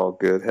it's all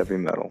good heavy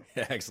metal.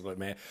 Excellent,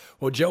 man.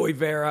 Well, Joey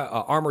Vera,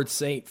 Armored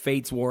Saint,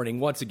 Fates Warning,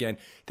 once again,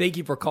 thank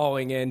you for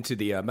calling in to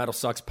the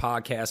MetalSucks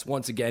podcast.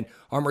 Once again,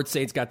 Armored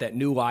Saint's got that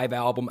new live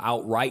album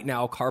out right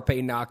now, Carpe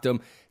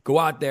Noctem. Go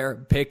out there,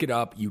 pick it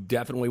up. You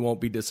definitely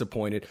won't be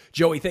disappointed.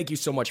 Joey, thank you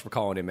so much for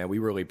calling in, man. We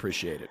really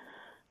appreciate it.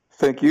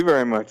 Thank you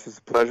very much. This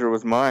pleasure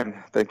was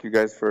mine. Thank you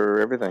guys for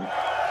everything.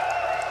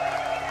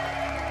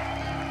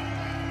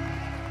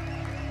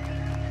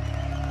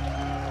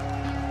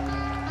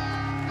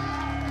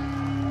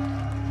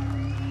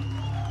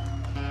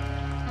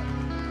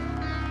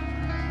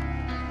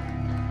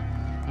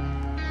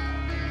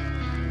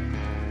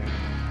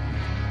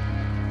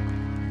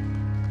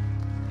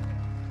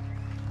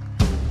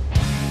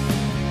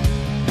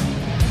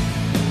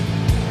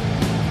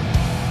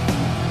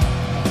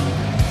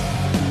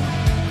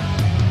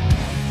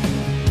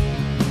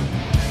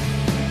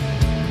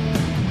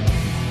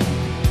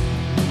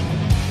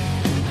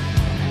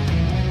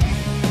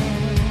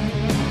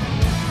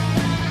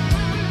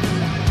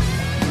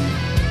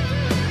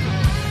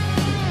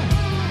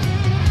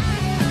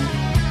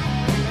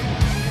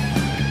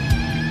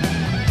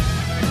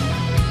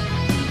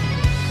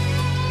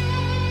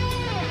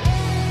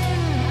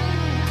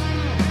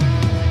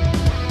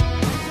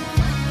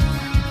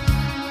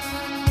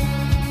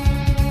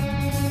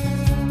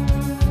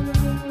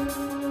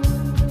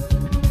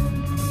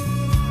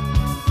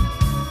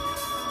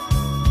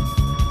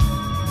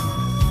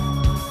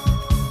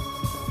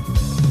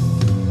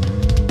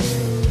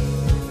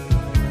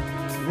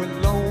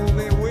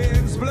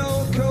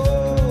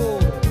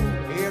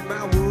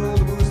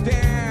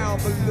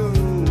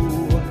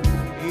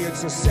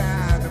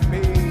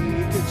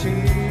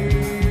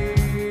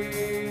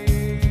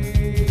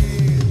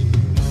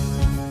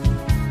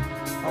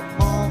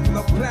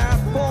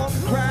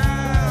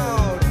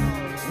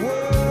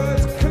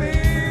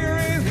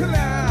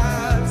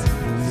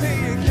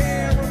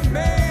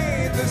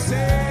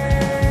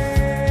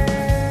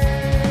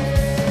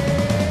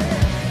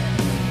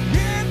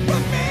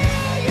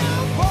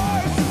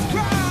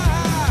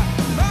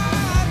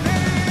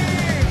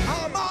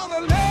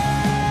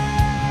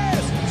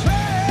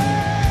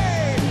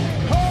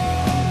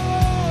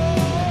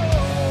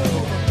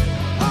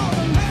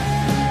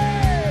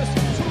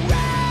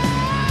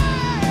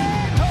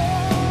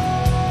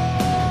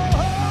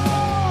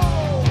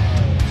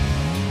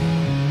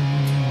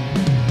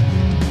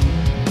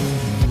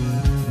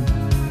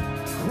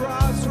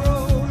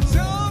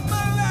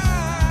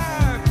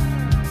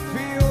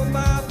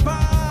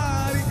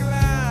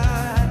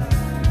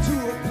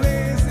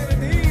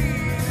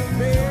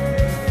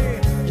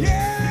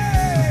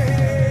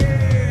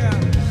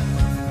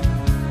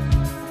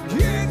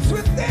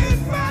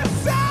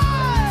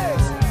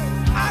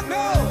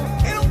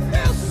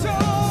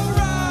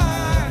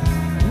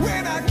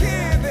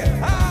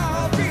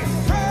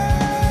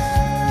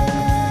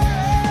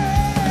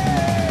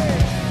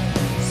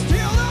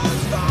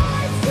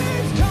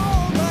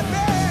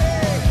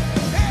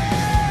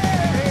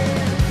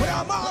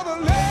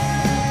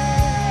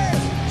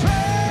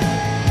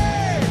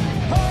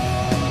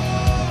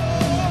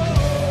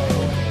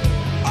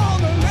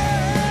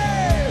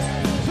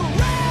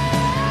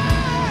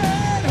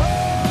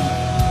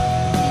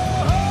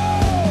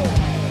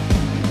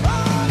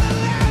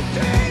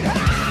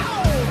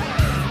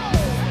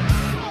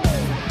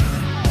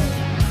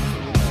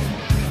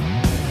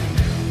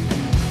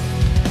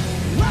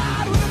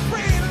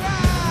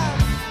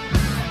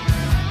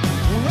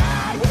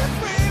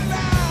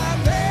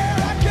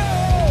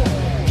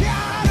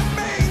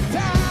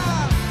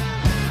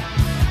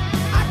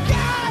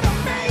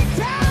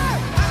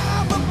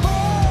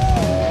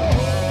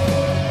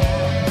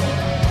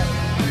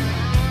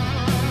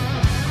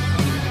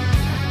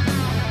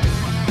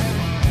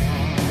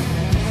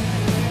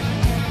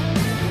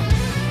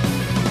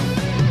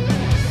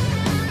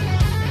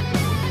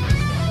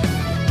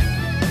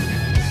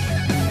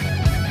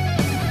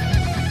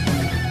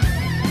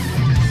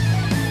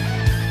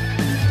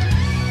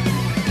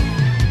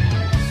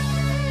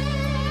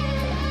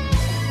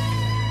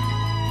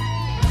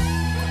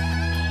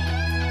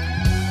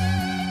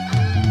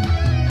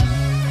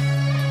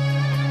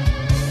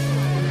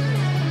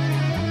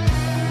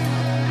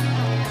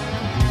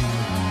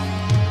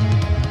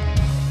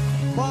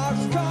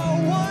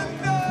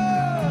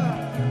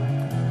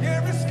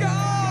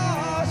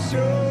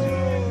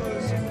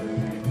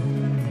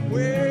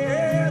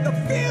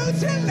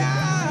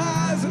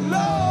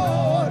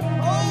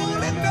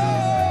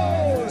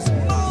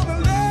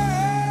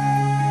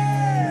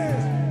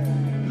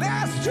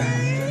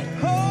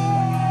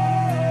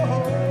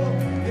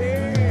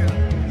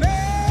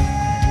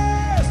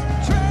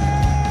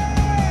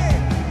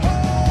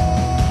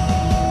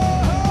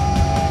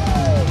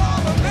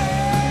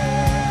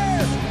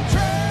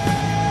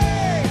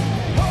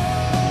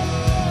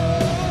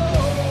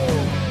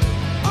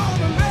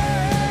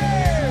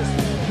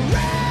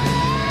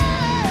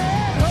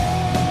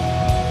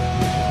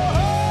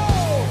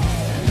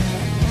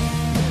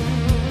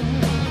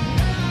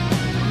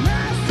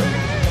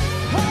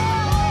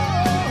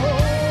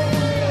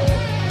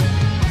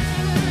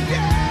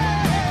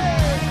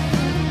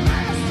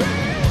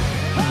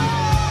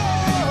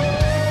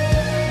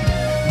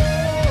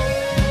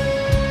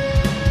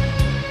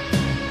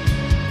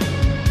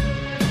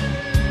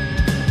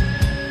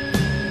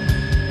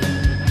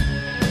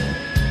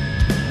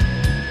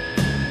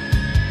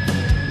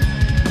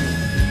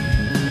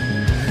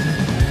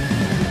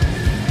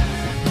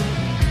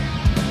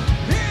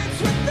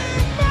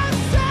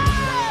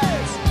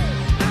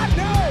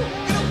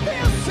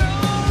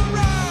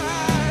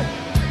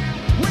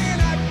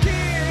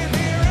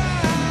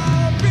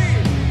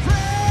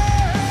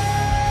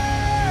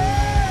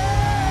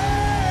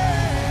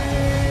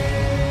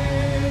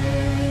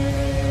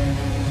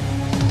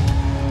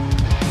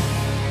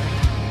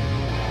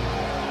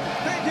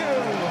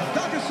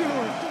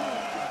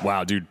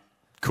 Wow, dude.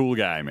 Cool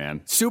guy,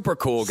 man. Super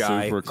cool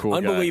guy. Super cool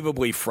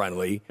Unbelievably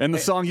friendly. And the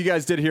song you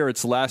guys did here,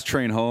 it's Last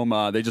Train Home.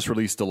 They just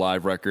released a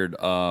live record,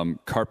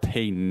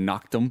 Carpe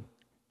Noctem,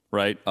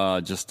 right?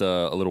 Just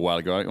a little while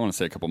ago. I want to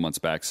say a couple months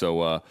back.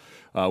 So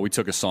we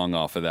took a song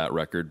off of that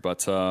record.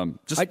 But I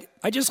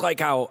just like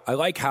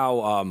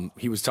how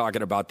he was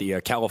talking about the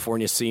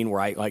California scene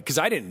where because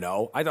I didn't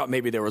know. I thought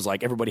maybe there was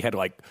everybody had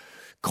to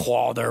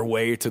claw their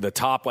way to the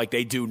top like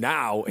they do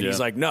now. And he's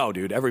like, no,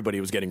 dude, everybody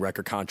was getting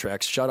record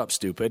contracts. Shut up,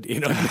 stupid. You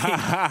know what I mean?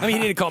 I mean,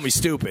 he didn't call me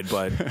stupid,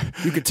 but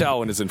you could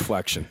tell in his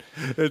inflection.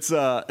 It's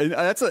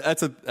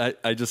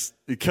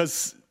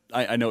because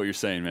I know what you're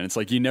saying, man. It's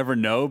like you never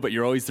know, but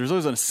there's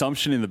always an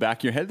assumption in the back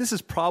of your head. This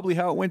is probably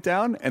how it went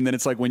down. And then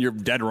it's like when you're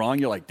dead wrong,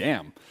 you're like,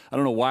 damn, I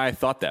don't know why I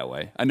thought that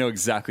way. I know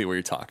exactly what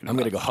you're talking about. I'm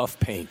going to go huff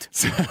paint.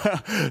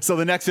 So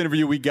the next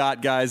interview we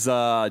got, guys,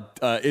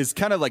 is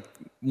kind of like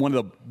one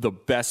of the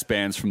best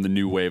bands from the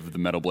new wave of the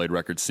Metal Blade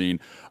record scene.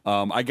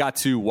 I got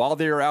to, while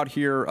they were out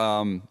here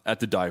at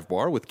the dive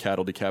bar with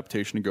Cattle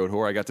Decapitation and Goat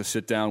Whore, I got to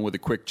sit down with a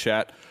quick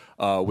chat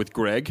with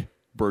Greg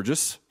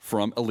Burgess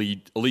from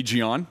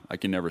Allegion. I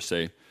can never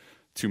say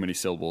too many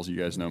syllables. You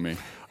guys know me.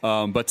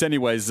 But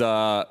anyways,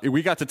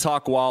 we got to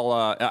talk while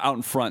out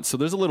in front. So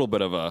there's a little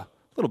bit of a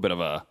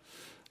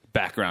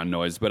background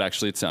noise, but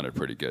actually it sounded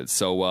pretty good.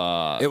 So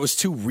it was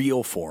too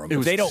real for them.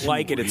 If they don't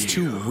like it, it's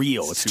too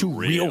real. It's too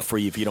real for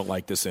you if you don't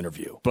like this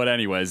interview. But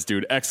anyways,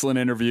 dude, excellent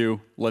interview.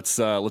 Let's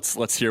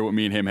hear what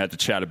me and him had to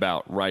chat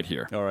about right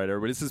here. All right,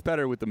 everybody, this is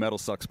Petter with the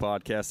MetalSucks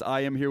podcast.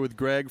 I am here with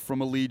Greg from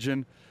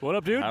Allegion. What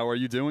up, dude? How are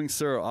you doing,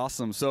 sir?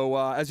 Awesome. So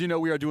as you know,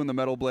 we are doing the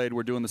Metal Blade.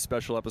 We're doing the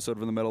special episode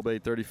of the Metal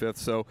Blade 35th.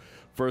 So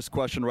first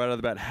question right out of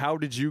the bat, how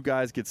did you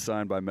guys get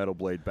signed by Metal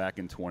Blade back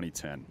in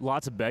 2010?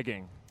 Lots of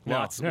begging.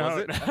 Was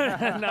it?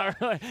 Not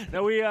really.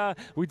 No,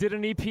 we did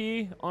an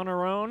EP on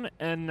our own,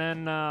 and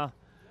then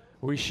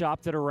we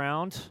shopped it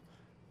around,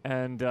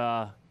 and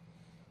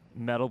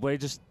Metal Blade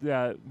just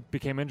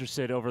became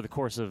interested over the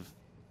course of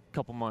a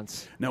couple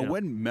months. Now,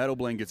 when Metal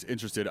Blade gets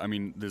interested, I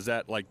mean, is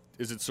it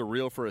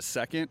surreal for a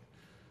second?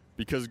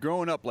 Because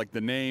growing up, the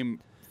name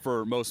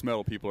for most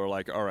metal people are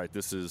like, all right,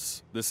 this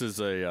is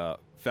a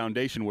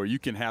foundation where you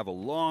can have a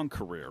long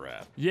career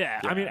at.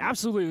 Yeah, I mean,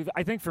 absolutely.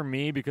 I think for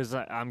me, because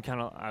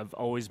I've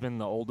always been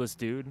the oldest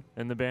dude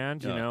in the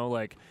band. You know,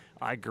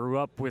 I grew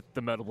up with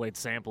the Metal Blade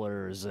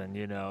samplers, and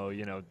you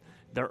know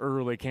the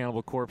early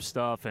Cannibal Corpse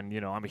stuff, and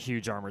I'm a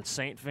huge Armored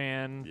Saint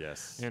fan.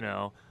 Yes.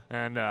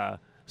 And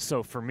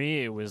so for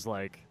me, it was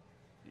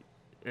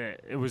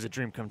it was a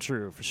dream come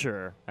true for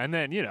sure. And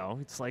then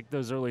it's like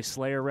those early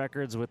Slayer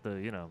records with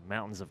the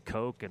mountains of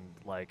coke, and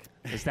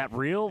is that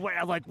real?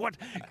 What?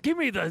 Give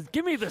me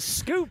the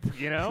scoop.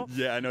 Yeah,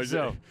 I know.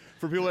 So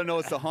for people that know,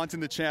 it's the Haunting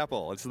the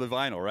Chapel. It's the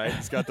vinyl, right?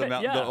 It's got the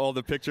mountain, all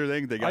the picture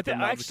thing. They got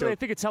I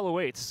think it's Hell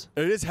Awaits.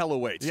 It is Hell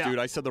Awaits, dude.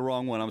 I said the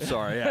wrong one. I'm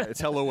sorry. Yeah,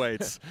 it's Hell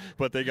Awaits,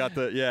 but they got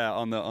the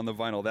on the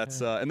vinyl. That's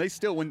and they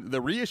still, when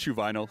the reissue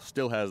vinyl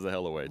still has the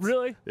Hell Awaits.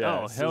 Really? Yeah.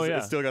 Oh, hell yeah.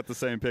 It's still got the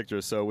same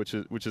picture. So which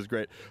is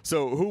great.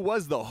 So who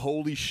was the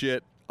holy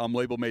shit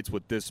label mates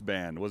with this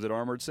band? Was it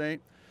Armored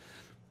Saint?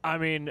 I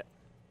mean,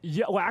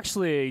 yeah. Well,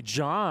 actually,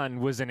 John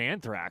was in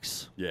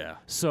Anthrax. Yeah.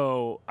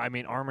 So I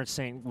mean, Armored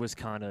Saint was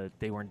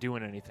they weren't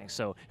doing anything.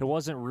 So it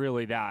wasn't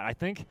really that. I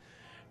think,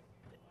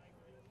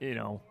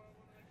 I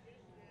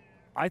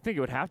think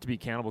it would have to be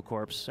Cannibal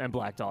Corpse and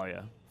Black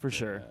Dahlia for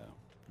sure.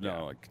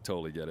 No, I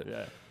totally get it.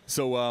 Yeah.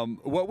 So,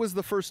 what was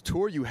the first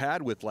tour you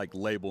had with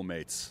label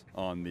mates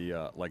on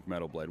the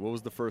Metal Blade? What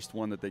was the first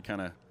one that they kind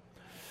of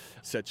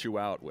set you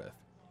out with?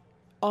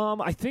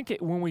 I think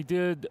when we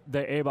did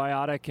the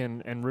Abiotic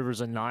and Rivers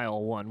of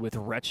Nile one with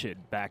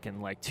Wretched back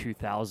in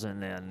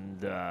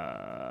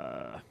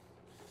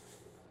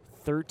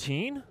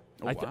 2013.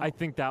 I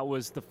think that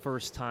was the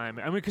first time.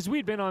 I mean, because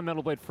we'd been on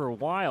Metal Blade for a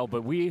while,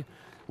 but we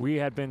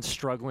had been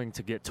struggling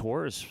to get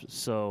tours.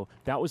 So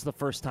that was the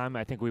first time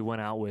I think we went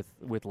out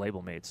with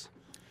label mates.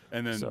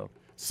 And then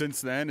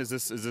since then, is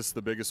this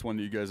the biggest one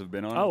that you guys have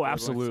been on? Oh,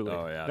 absolutely.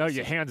 Oh, yeah. No,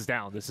 hands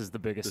down, this is the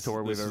biggest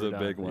tour we've ever done. This is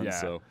a big one. Yeah.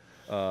 So,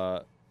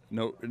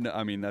 no,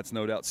 I mean, that's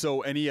no doubt.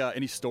 So,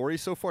 any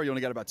stories so far? You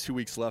only got about 2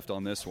 weeks left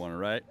on this one,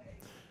 right?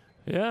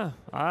 Yeah.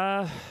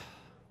 I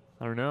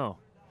don't know.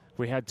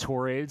 We had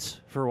tour aids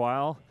for a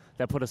while.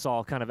 That put us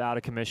all kind of out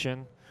of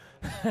commission.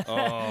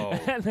 Oh.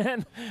 And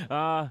then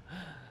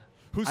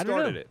who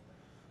started it?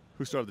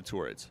 Who started the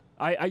tour aids?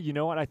 You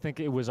know what? I think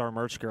it was our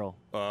merch girl.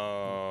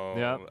 Oh.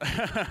 Yeah.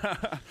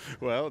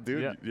 Well,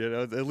 dude,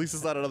 at least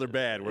it's not another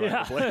band. We're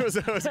not gonna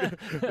play.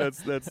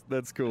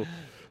 That's cool.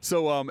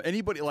 So,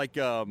 anybody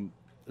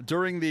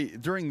during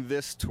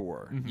this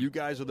tour, you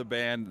guys are the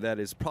band that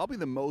is probably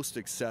the most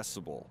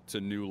accessible to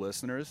new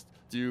listeners.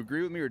 Do you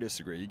agree with me or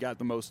disagree? You got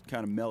the most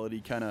kind of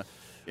melody kind of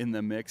in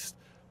the mix.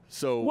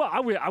 So, well,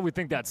 I would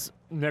think that's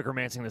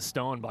Necromancing the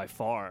Stone by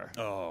far.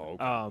 Oh.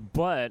 Okay.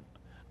 But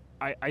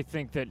I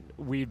think that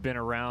we've been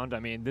around. I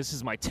mean, this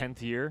is my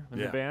 10th year in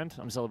the band.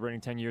 I'm celebrating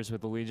 10 years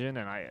with the Legion,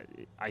 and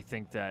I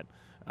think that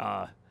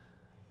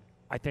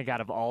I think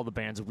out of all the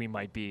bands, we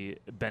might be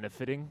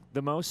benefiting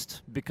the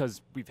most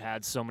because we've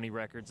had so many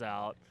records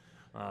out.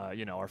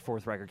 Our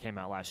 4th record came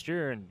out last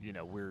year, and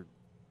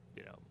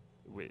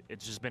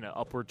it's just been an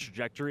upward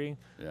trajectory.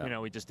 Yeah.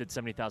 We just did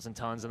 70,000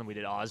 tons, and then we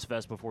did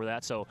Ozfest before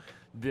that. So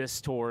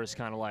this tour is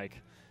kind of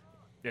like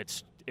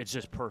it's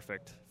just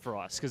perfect for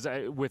us because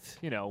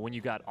when you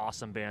got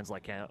awesome bands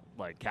like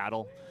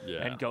Cattle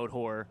and Goat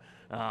Whore,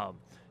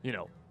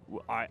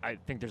 I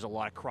think there's a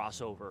lot of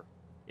crossover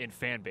in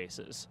fan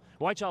bases.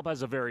 Whitechapel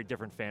has a very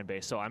different fan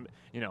base, so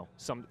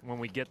when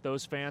we get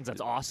those fans,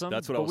 that's awesome.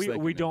 That's what I was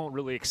thinking. We don't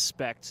really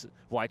expect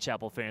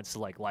Whitechapel fans to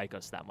like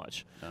us that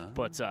much.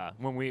 But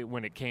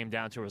when it came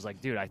down to it, it was like,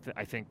 dude,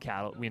 I think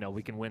Cattle,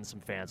 we can win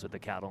some fans with the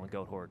Cattle and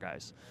Goat Whore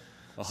guys.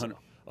 100%.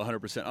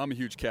 I'm a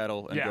huge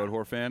Cattle and Goat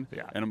Whore fan,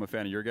 and I'm a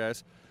fan of your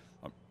guys.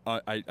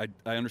 I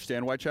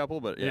understand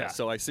Whitechapel, but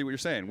so I see what you're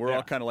saying. We're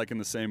all kind of like in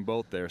the same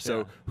boat there.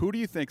 So who do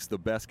you think's the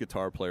best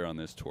guitar player on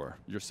this tour,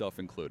 yourself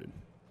included?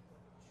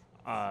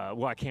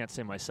 Well, I can't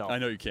say myself. I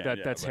know you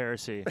can't. That's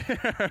heresy.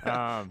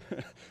 But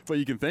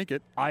you can think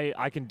it.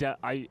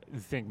 I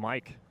think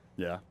Mike.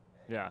 Yeah.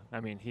 Yeah.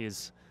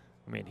 He's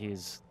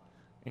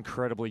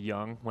incredibly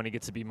young. When he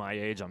gets to be my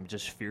age, I'm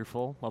just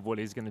fearful of what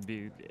he's going to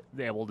be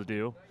able to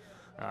do.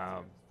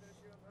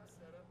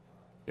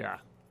 Yeah,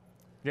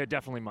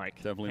 definitely Mike.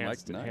 Definitely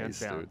Mike. Nice,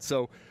 down. dude.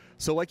 So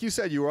like you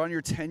said, you were on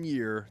your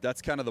 10-year.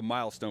 That's kind of the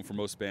milestone for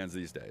most bands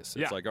these days.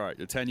 It's like, all right,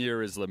 your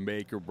 10-year is the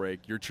make or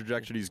break. Your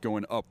trajectory is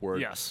going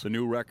upward. Yes. The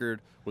new record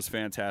was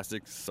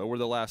fantastic. So were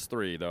the last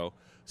 3, though.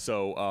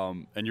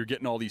 So, and you're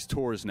getting all these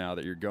tours now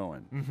that you're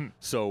going. Mm-hmm.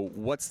 So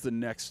what's the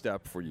next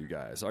step for you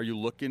guys? Are you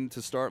looking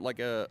to start like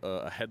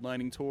a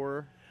headlining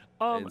tour?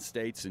 In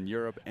States and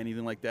Europe,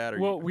 anything like that?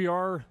 We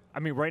are.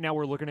 Right now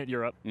we're looking at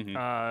Europe. Mm-hmm.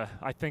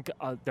 I think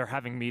they're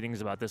having meetings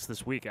about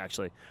this week,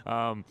 actually.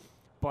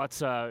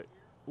 But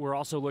we're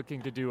also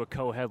looking to do a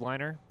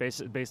co-headliner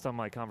based on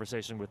my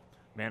conversation with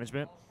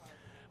management.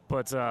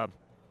 But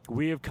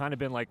we have kind of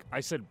been, like I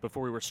said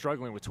before, we were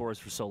struggling with tours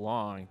for so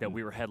long that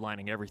we were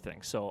headlining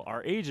everything. So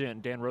our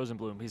agent, Dan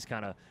Rosenblum, he's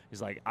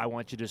like, I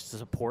want you just to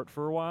support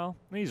for a while.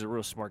 And he's a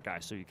real smart guy,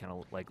 so you kind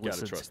of like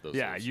listen. Trust those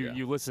yeah, things,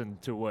 you listen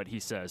to what he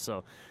says.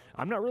 So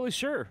I'm not really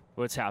sure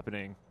what's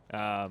happening.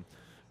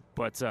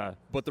 But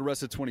the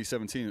rest of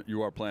 2017,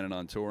 you are planning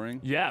on touring?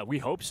 Yeah, we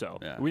hope so.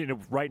 Yeah.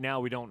 Right now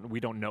we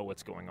don't know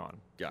what's going on.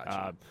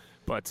 Gotcha.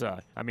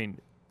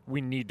 We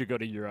need to go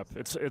to Europe.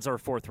 It's our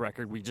 4th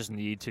record. We just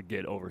need to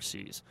get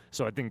overseas.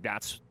 So I think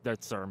that's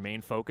our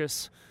main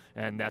focus,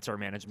 and that's our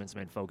management's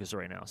main focus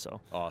right now.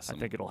 So awesome. I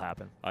think it'll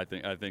happen. I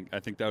think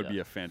that would be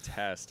a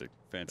fantastic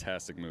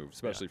move,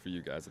 especially for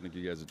you guys. I think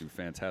you guys would do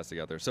fantastic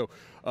out there. So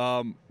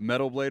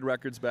Metal Blade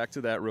Records, back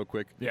to that real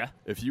quick. Yeah.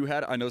 If you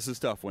had, I know this is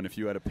a tough one. If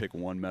you had to pick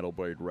one Metal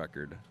Blade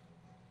record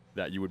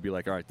that you would be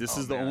like, all right, this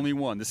is the only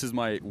one. This is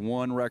my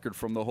one record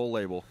from the whole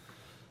label.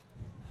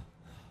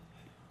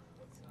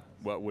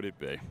 What would it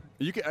be?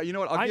 You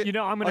know what? I'll give you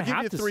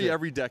 3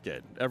 every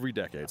decade.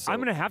 So. I'm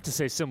going to have to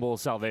say Symbol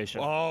of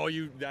Salvation. Oh,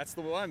 that's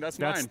the one. That's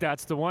mine.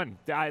 That's the one.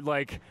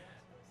 That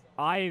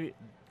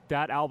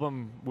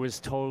album was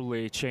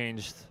totally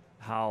changed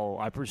how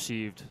I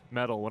perceived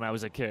metal when I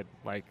was a kid.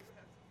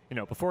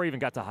 Before I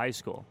even got to high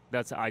school,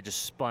 I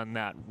just spun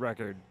that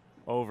record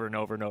over and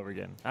over and over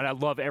again. And I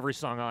love every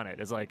song on it.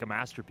 It's like a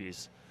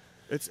masterpiece.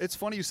 It's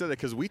funny you said that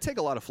because we take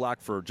a lot of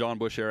flack for John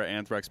Bush era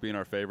Anthrax being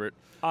our favorite.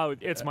 Oh,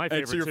 it's my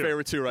favorite. It's your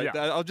favorite too, right?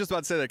 Yeah. I was just about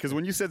to say that because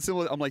when you said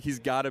ssymbol, I'm like, he's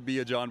got to be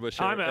a John Bush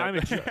era.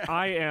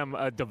 I am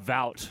a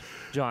devout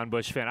John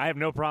Bush fan. I have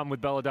no problem with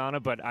Belladonna,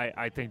 but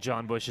I think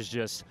John Bush is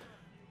just.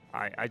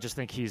 I just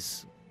think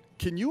he's.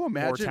 Can you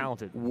imagine more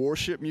talented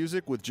worship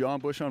music with John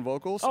Bush on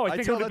vocals? Oh, I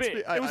think it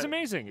was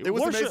amazing. It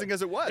was amazing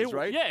as it was,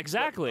 right? Yeah,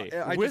 exactly.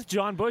 With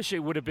John Bush, it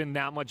would have been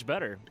that much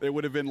better. It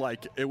would have been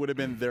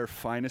their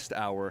finest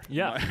hour.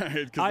 Yeah,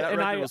 because that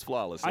record was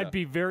flawless. I'd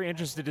be very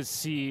interested to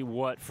see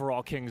what For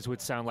All Kings would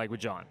sound like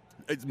with John.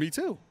 Me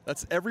too.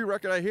 That's every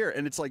record I hear,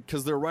 and it's like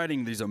because they're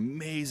writing these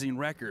amazing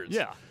records.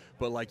 Yeah,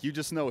 but you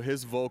just know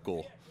his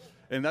vocal,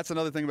 and that's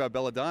another thing about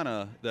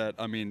Belladonna that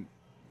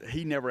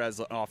he never has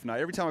an off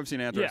night. Every time I've seen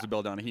Anthrax with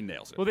Belladonna, he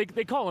nails it. Well,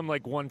 they call him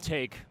one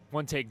take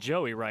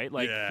Joey, right?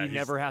 He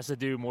never has to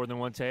do more than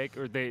one take.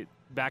 Or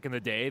back in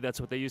the day,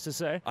 that's what they used to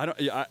say.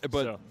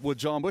 With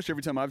John Bush,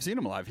 every time I've seen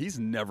him live, he's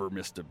never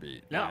missed a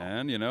beat. No,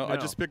 and I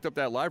just picked up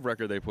that live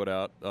record they put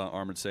out,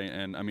 Armored Saint,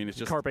 and it's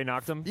just Carpe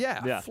Noctem.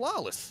 Yeah,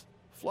 flawless.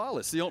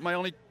 My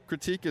only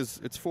critique is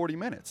it's 40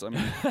 minutes.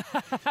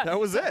 That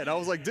was it. I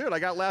was like, dude, I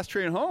got Last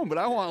Train Home, but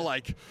I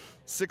want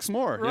 6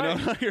 more.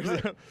 Right.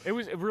 Right. It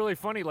was really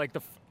funny.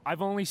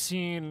 I've only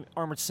seen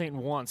Armored Saint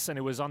once, and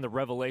it was on the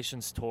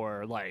Revelations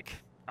tour.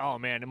 Oh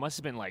man, it must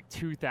have been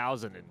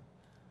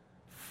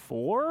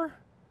 2004,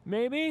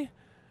 maybe.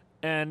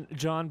 And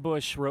John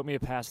Bush wrote me a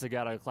pass to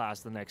get out of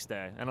class the next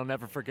day, and I'll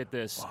never forget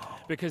this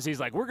because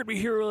he's like, "We're gonna be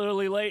here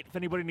really late. If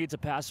anybody needs a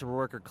pass for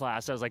work or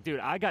class," I was like,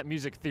 "Dude, I got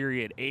music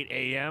theory at 8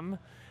 a.m.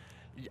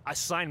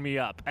 Sign me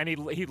up." And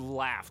he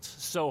laughed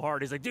so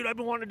hard. He's like, "Dude, I've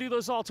been wanting to do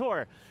this all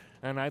tour."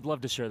 And I'd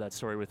love to share that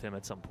story with him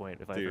at some point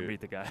if I ever meet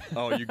the guy.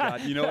 Oh,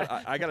 you know what?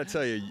 I got to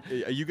tell you,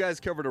 you guys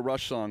covered a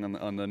Rush song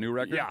on the new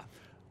record. Yeah.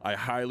 I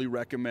highly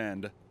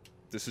recommend.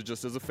 This is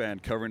just as a fan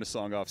covering a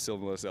song off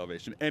Silver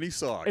Salvation. Any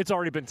song. It's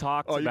already been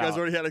talked about. Oh, you guys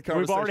already had a conversation?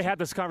 We've already had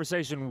this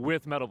conversation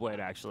with Metal Blade,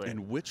 actually.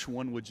 And which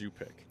one would you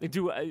pick?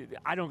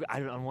 I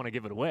don't want to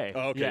give it away.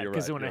 Oh, okay, you're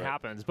because right. when it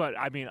happens. But,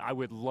 I mean, I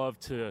would love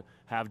to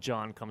have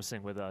John come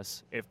sing with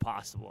us, if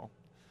possible.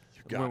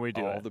 Got when we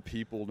do all the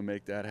people to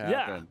make that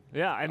happen.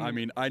 Yeah. And I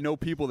mean, I know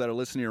people that are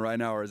listening right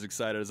now are as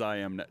excited as I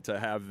am to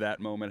have that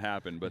moment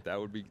happen. But that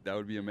would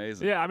be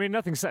amazing. Yeah, I mean,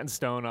 nothing's set in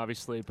stone,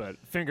 obviously, but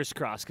fingers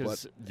crossed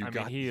because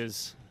he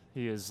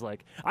is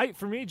like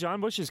for me, John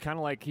Bush is kind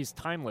of like he's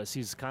timeless.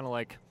 He's kind of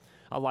like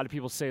a lot of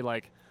people say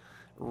like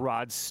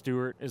Rod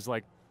Stewart is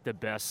like the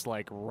best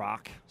like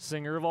rock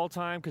singer of all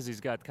time because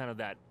he's got kind of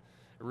that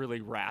really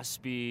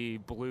raspy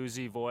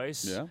bluesy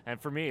voice. Yeah. And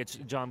for me, it's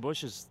John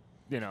Bush is.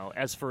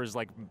 As for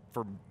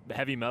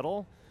heavy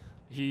metal,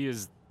 he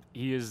is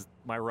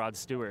my Rod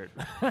Stewart.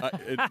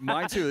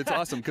 Mine too. It's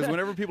awesome because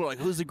whenever people are like,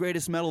 "Who's the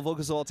greatest metal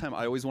vocalist of all time?"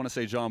 I always want to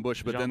say John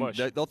Bush, but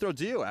they'll throw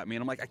Dio at me,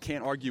 and I'm like, I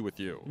can't argue with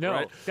you. No,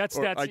 right?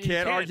 I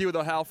can't argue with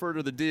the Halford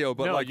or the Dio,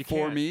 but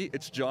for me,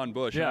 it's John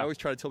Bush. Yeah. And I always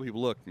try to tell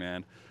people, look,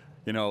 man.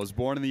 I was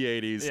born in the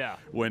 80s. Yeah.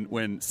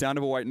 When Sound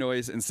of a White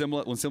Noise and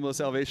when Symbol of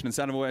Salvation and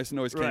Sound of a White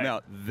Noise came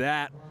out,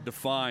 that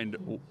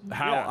defined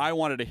how I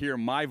wanted to hear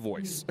my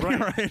voice. Right.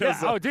 Right? Yeah.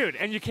 So, dude,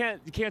 and you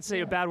can't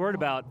say a bad word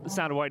about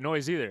Sound of White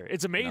Noise either.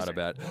 It's amazing. Not a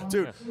bad.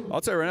 Dude,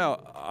 I'll tell you right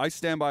now, I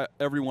stand by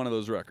every one of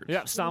those records.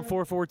 Yeah, Stomp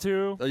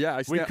 442.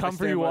 We Come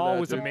For You All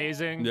was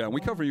amazing. Yeah, We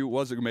Come For You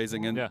was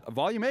amazing, and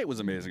Volume 8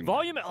 was amazing.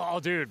 Volume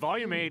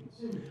 8,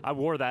 I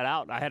wore that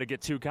out. I had to get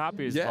 2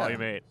 copies of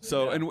Volume 8.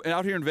 So, and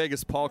out here in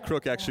Vegas, Paul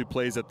Crook actually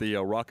plays at the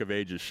Rock of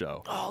Ages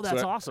show. Oh,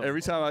 that's awesome. Every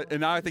time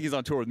and now I think he's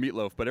on tour with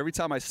Meatloaf, but every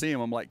time I see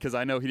him, I'm like, because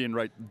I know he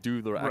didn't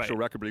do the actual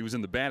record, but he was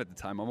in the band at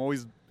the time. I'm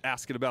always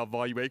asking about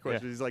Volume 8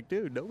 questions. He's like,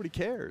 dude, nobody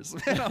cares.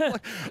 And I'm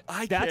like,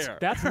 I care.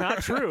 That's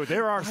not true.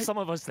 There are some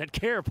of us that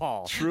care,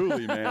 Paul.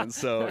 Truly, man.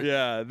 So,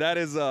 yeah, that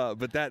is,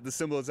 but the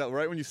symbol is out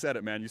right when you said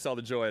it, man. You saw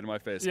the joy in my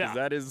face. Yeah.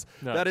 That is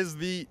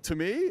the, to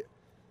me,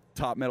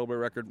 top Metal Blade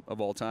record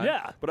of all time.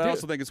 Yeah. But I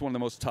also think it's one of the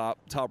most top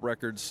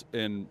records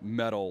in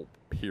metal,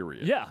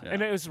 period. Yeah.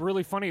 And it was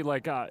really funny.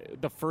 Like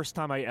the first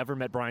time I ever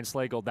met Brian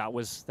Slagle, that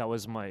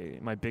was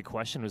my big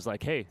question. Was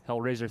like, hey,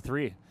 Hellraiser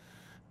 3,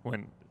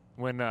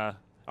 when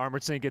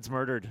Armored Saint gets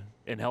murdered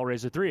in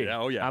Hellraiser 3. Yeah,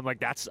 oh yeah. I'm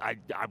like,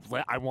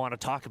 I want to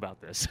talk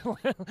about this.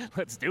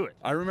 Let's do it.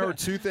 I remember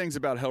 2 things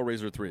about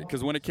Hellraiser 3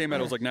 because when it came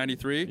out, it was like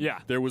 93. Yeah.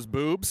 There was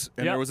boobs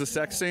and there was a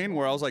sex scene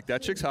where I was like,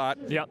 that chick's hot.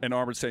 Yep. And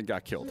Armored Saint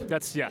got killed.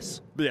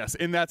 Yes.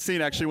 In that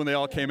scene, actually, when they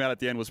all came out at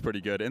the end, was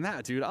pretty good. And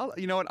that, dude,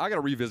 you know what? I got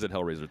to revisit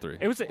Hellraiser 3.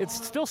 It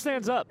still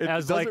stands up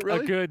as like a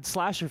good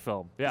slasher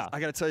film. Yeah. I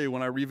got to tell you,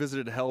 when I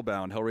revisited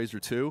Hellbound,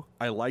 Hellraiser 2,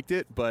 I liked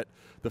it, but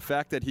the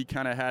fact that he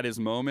kind of had his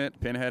moment,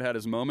 Pinhead had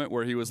his moment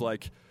where he was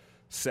like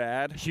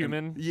sad,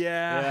 human.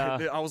 Yeah.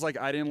 I was like,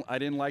 I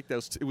didn't like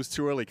those. It was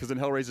too early because in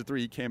Hellraiser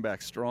 3 he came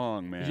back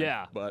strong, man.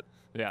 Yeah. But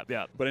yeah.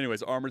 But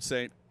anyways, Armored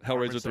Saint,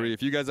 Hellraiser 3.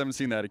 If you guys haven't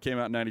seen that, it came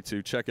out in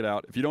 '92. Check it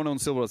out. If you don't own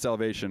Silver of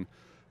Salvation,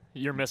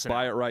 you're missing.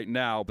 Buy it right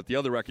now. But the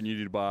other record you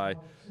need to buy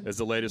is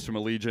the latest from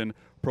Allegiant,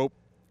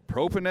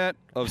 Proponent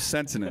of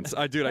Sentience.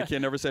 I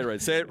can never say it right.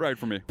 Say it right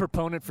for me.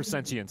 Proponent for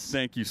Sentience.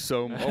 Thank you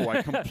so much. Oh,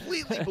 I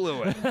completely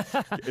blew it.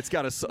 It's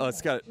got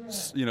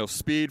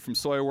Speed from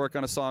Soilwork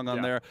on a song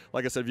on there.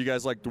 Like I said, if you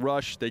guys like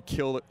Rush, they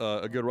killed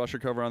a good Rusher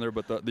cover on there.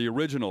 But the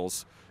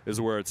originals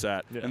is where it's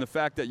at. Yeah. And the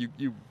fact that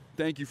you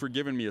thank you for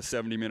giving me a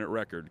 70-minute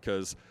record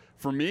because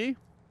for me,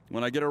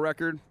 when I get a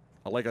record.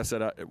 Like I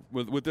said,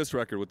 with this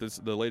record,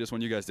 the latest one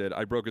you guys did,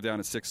 I broke it down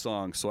to 6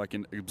 songs so I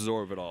can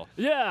absorb it all.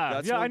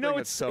 Yeah, I know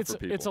it's tough for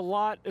people. It's a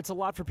lot. It's a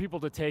lot for people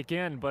to take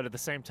in, but at the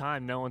same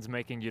time, no one's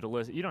making you to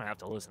listen. You don't have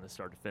to listen to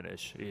start to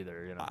finish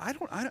either. You know. I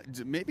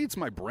don't. Maybe it's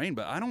my brain,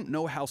 but I don't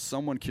know how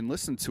someone can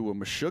listen to a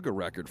Meshuggah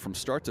record from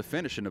start to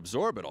finish and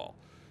absorb it all.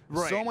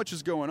 Right. So much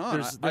is going on.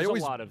 There's I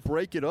always a lot of,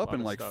 break it up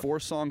in like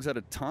 4 songs at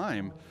a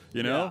time,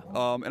 you know?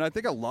 Yeah. And I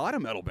think a lot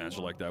of metal bands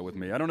are like that with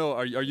me. I don't know.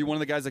 Are you one of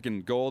the guys that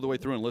can go all the way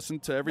through and listen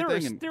to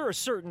everything? There are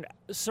certain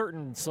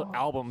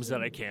albums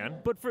that I can,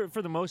 but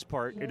for the most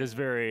part, it is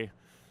very...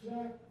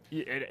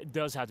 It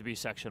does have to be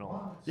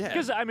sectional. Yeah.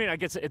 Because, I mean, I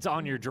guess it's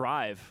on your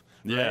drive.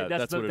 Right? Yeah,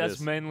 that's what it is.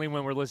 That's mainly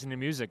when we're listening to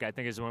music, I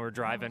think, is when we're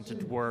driving to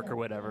work or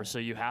whatever. So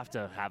you have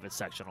to have it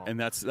sectional. And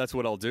that's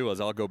what I'll do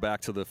is I'll go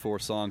back to the 4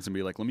 songs and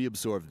be like, let me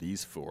absorb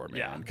these 4, man.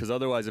 Yeah. Because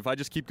otherwise, if I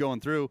just keep going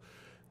through,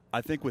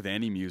 I think with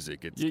any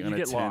music, it's going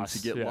to tend to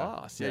get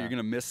lost. Yeah, you're going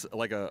to miss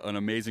like an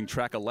amazing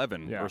track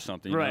 11 or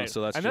something. Right.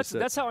 You know? So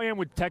that's how I am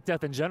with Tech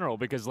Death in general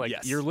because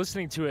you're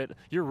listening to it,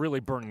 you're really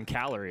burning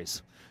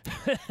calories,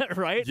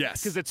 right?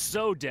 Yes. Because it's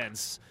so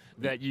dense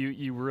that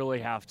you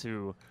really have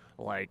to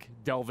like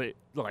delve it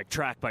like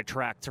track by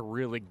track to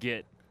really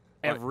get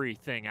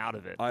everything out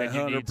of it. I that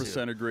you need 100%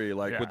 to. agree.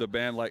 Like with a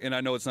band like, and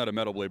I know it's not a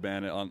Metal Blade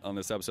band on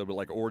this episode, but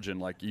like Origin,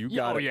 like you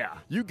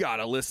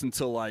gotta listen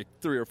to like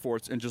 3 or 4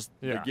 and just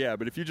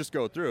but if you just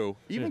go through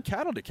even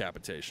Cattle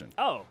Decapitation.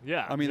 Oh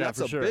yeah, I mean that's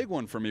a big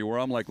one for me where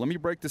I'm like, let me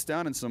break this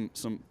down in some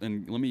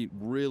and let me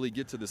really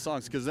get to the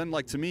songs, because then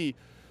like to me.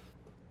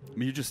 I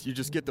mean, you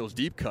just get those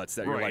deep cuts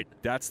that you're like,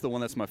 that's the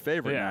one that's my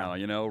favorite now,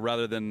 you know,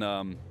 rather than,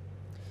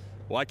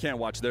 well, I can't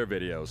watch their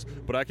videos,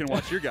 but I can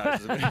watch your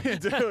guys'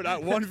 dude.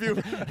 One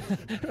view.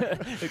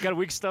 You got a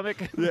weak stomach?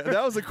 Yeah,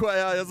 that was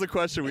a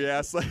question we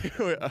asked. Like,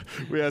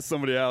 we asked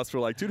somebody else. We're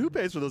like, dude, who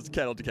pays for those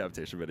Cattle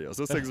Decapitation videos?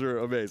 Those things are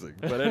amazing.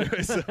 But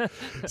anyway,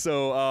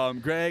 so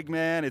Greg,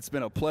 man, it's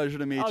been a pleasure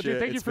to meet you. Dude,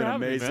 thank you for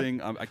having me, amazing.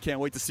 man. I can't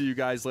wait to see you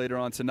guys later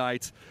on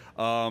tonight.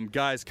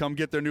 Guys, come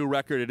get their new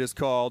record. It is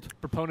called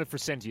Proponent for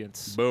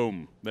Sentience.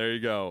 Boom. There you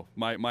go.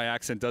 My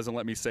accent doesn't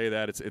let me say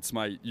that. It's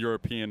my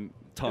European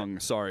tongue.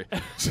 Sorry.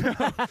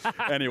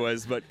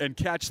 Anyways, and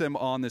catch them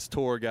on this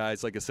tour,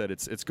 guys. Like I said,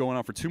 it's going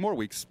on for 2 more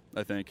weeks,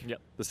 I think. Yep.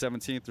 The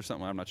 17th or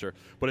something. I'm not sure.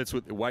 But it's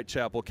with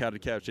Whitechapel, Cattle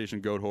Decapitation,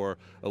 Goat Whore,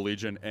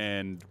 Allegiant,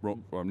 and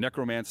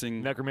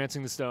Necromancing.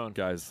 Necromancing the Stone.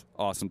 Guys,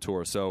 awesome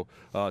tour. So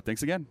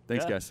thanks again.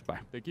 Thanks, guys. Bye.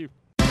 Thank you.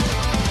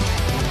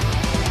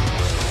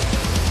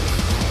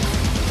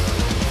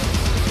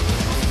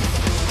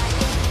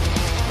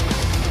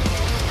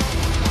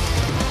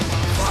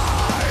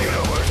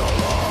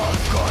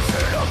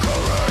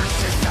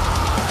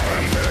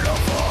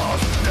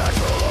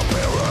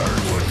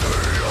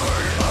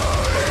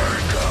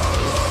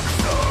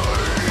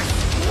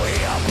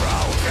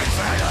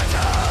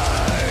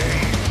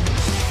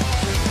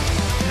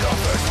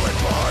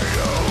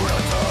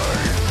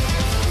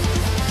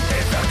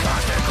 It's a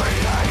constant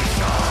creation.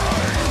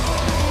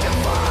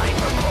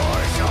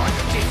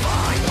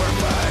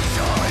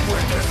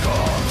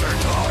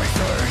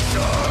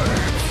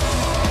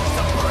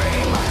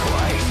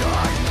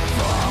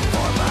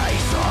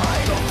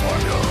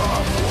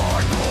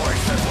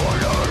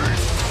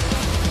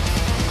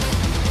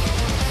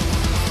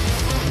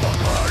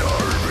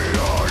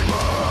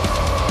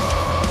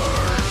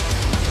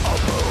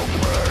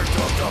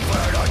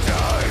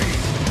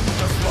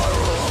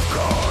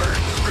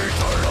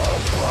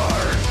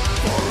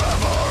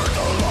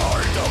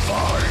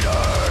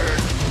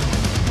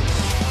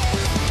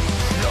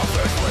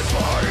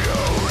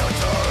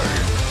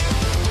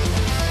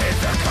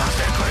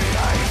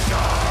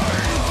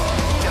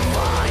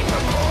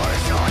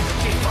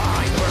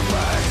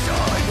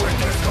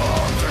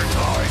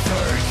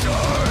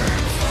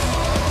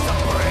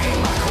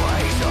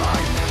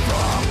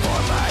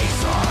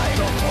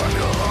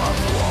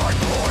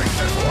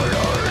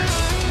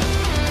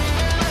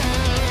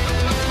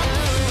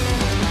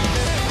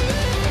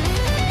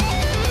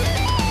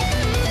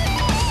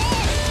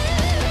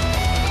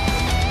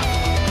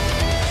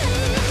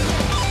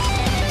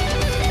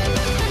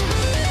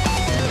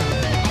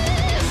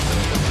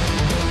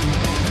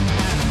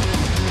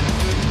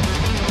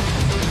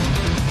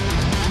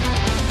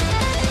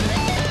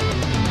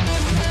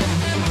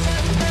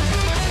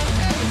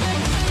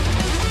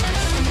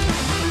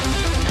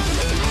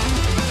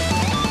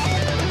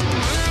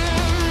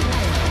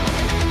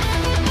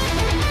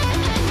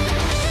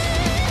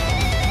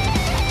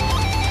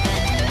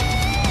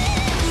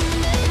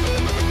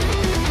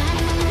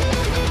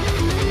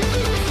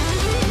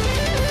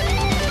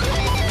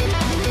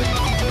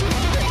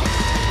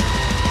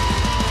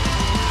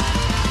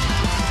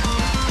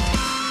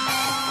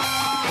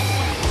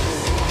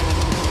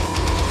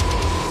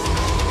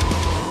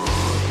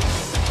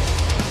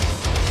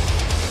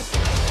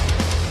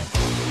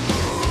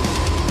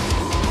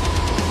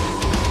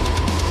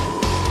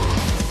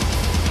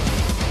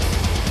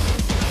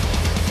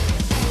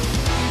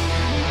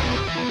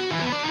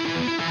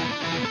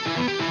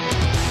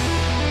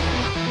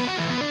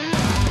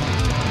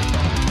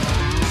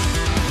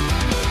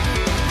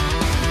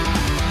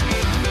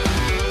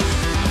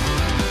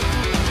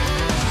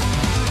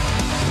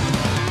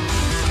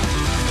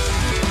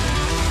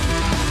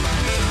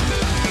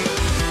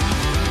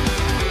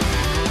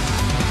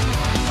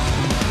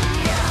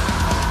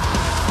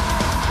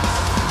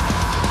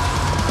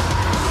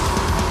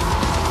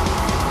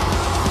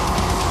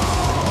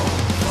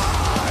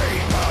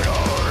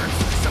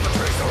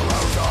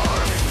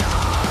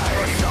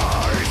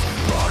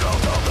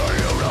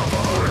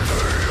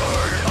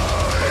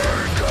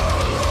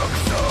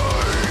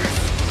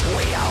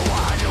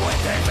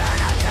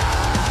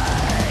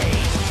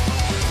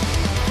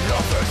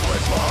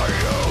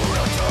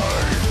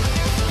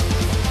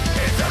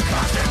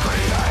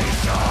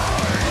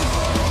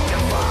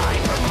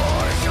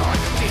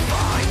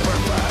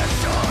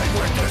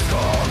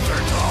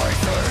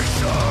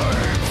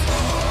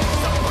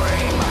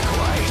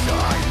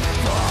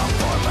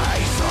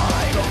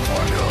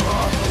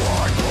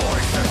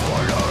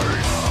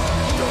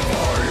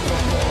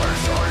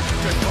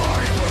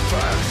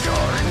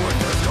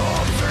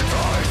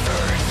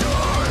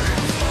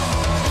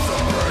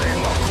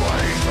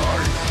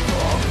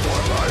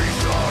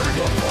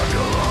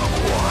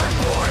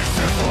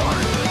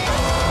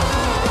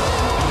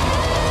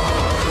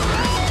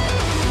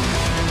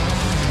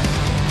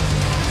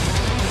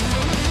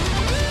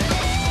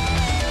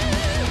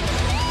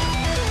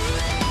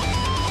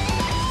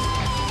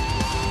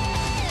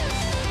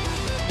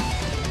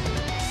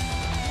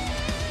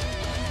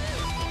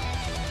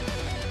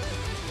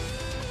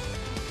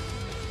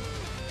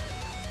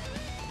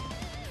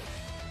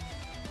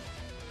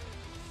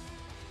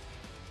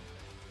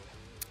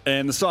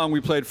 And the song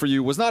we played for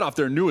you was not off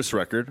their newest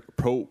record,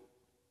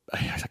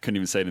 I couldn't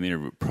even say it in the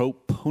interview.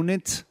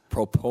 Proponent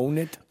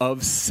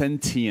of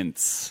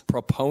Sentience.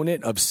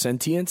 Proponent of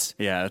Sentience?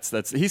 Yeah,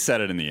 that's he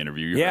said it in the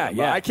interview.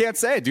 Yeah. I can't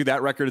say it, dude.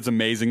 That record is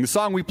amazing. The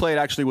song we played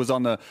actually was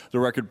on the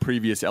record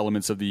previous,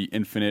 Elements of the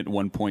Infinite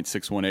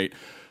 1.618.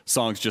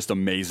 Song's just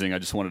amazing. I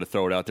just wanted to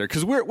throw it out there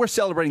because we're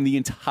celebrating the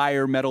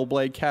entire Metal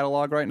Blade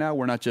catalog right now.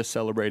 We're not just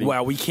celebrating.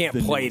 Well, we can't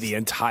play the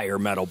entire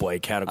Metal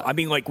Blade catalog. I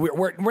mean, like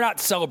we're not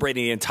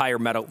celebrating the entire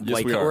Metal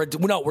Blade.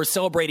 We're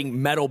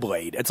celebrating Metal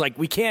Blade. It's like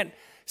we can't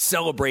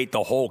celebrate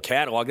the whole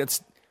catalog.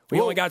 We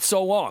only got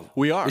so long.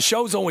 We are. The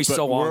show's only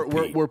so long.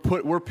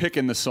 We're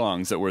picking the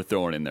songs that we're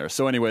throwing in there.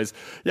 So, anyways,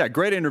 yeah,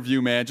 great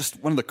interview, man.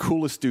 Just one of the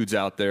coolest dudes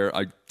out there.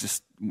 I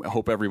just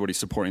hope everybody's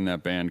supporting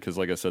that band because,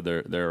 like I said,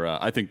 they're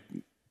I think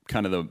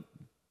kind of the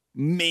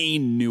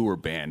main newer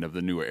band of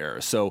the newer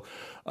era. So,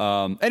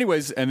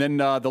 anyways, and then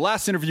the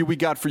last interview we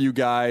got for you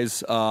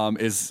guys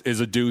is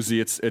a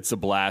doozy. It's a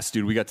blast,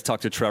 dude. We got to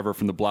talk to Trevor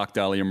from the Block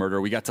Dahlia Murder.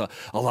 We got to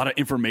a lot of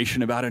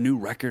information about a new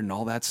record and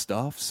all that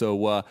stuff.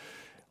 So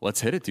let's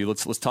hit it, dude.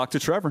 Let's talk to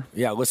Trevor.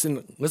 Yeah,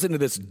 listen to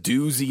this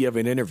doozy of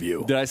an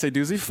interview. Did I say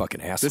doozy?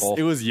 Fucking asshole.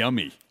 It was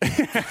yummy. All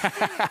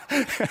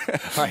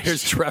right,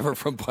 here's Trevor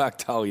from Black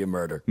Dahlia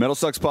Murder.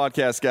 MetalSucks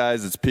podcast,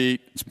 guys. It's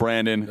Pete. It's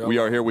Brandon. We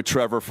are here with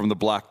Trevor from the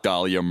Black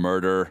Dahlia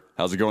Murder.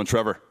 How's it going,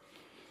 Trevor?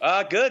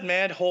 Good,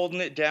 man.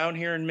 Holding it down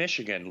here in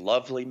Michigan.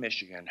 Lovely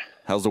Michigan.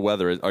 How's the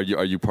weather? Are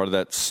you part of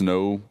that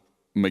snow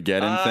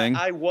Mageddon thing?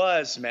 I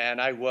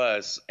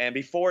was. And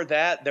before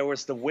that, there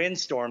was the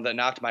windstorm that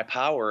knocked my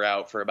power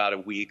out for about a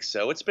week.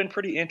 So it's been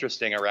pretty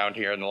interesting around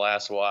here in the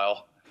last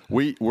while.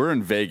 We're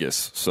in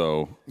Vegas,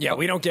 so yeah,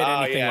 we don't get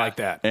anything like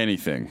that.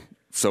 Anything.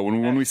 So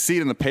when we see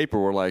it in the paper,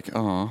 we're like,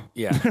 oh.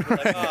 Yeah. We're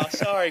like, oh,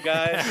 sorry,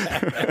 guys.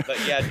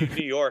 But yeah, dude,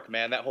 New York,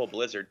 man, that whole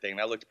blizzard thing,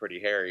 that looked pretty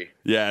hairy.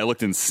 Yeah, it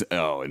looked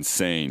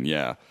insane.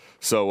 Yeah.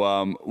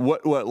 So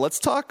let's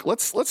talk.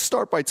 Let's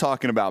start by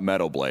talking about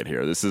Metal Blade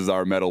here. This is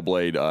our Metal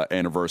Blade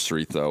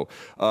anniversary, though.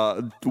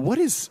 What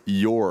is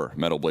your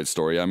Metal Blade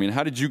story? I mean,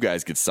 how did you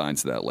guys get signed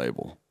to that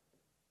label?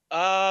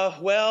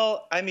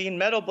 Well, I mean,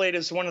 Metal Blade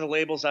is one of the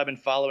labels I've been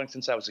following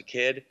since I was a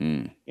kid.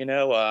 You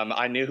know,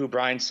 I knew who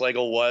Brian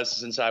Slagle was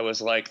since I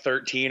was like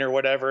 13 or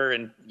whatever,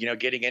 and you know,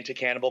 getting into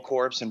Cannibal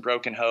Corpse and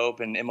Broken Hope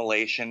and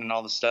Immolation and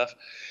all the stuff.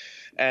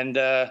 And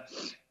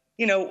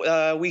you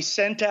know, we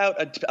sent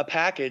out a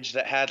package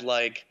that had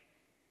like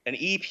an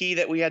EP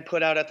that we had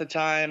put out at the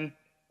time.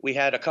 We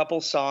had a couple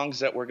songs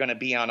that were going to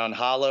be on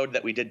Unhallowed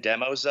that we did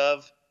demos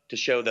of to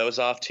show those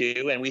off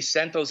too, and we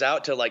sent those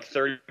out to like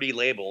 30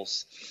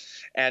 labels.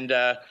 And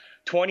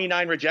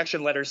 29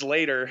 rejection letters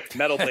later,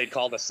 Metal Blade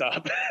called us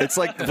up. It's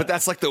like, but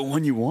that's like the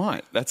one you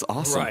want. That's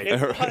awesome. Right.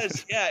 It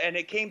was, yeah. And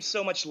it came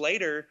so much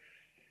later,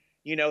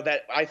 you know,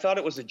 that I thought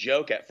it was a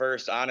joke at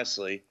first,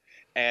 honestly.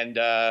 And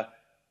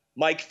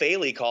Mike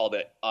Faley called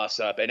us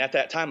up. And at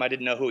that time, I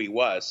didn't know who he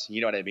was.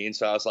 You know what I mean?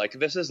 So I was like,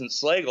 this isn't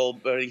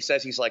Slagle, but he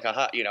says he's like a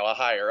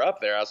higher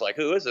up there. I was like,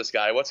 who is this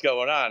guy? What's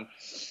going on?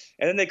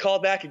 And then they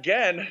called back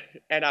again,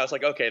 and I was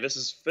like, okay, this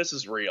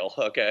is real.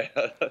 Okay.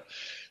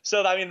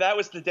 So, I mean, that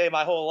was the day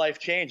my whole life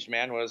changed,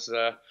 man, was,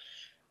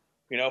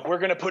 you know, we're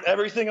going to put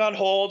everything on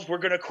hold. We're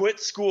going to quit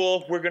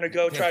school. We're going to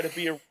go try to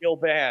be a real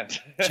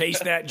band. Chase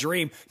that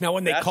dream. Now,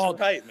 when they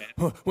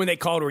when they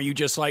called, were you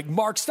just like,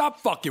 Mark, stop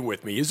fucking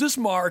with me? Is this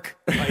Mark?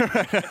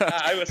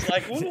 I was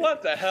like,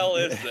 what the hell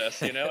is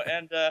this, you know?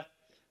 And,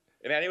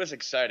 man, it was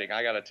exciting,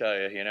 I got to tell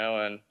you, you know,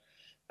 and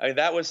I mean,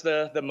 that was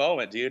the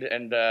moment, dude.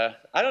 And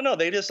I don't know,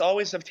 they just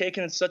always have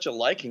taken such a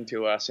liking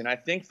to us. And I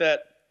think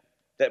that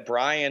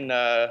Brian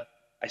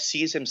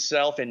sees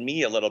himself in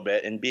me a little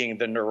bit in being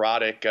the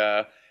neurotic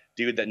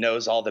dude that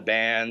knows all the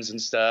bands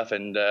and stuff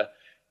and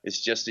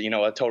is just, you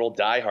know, a total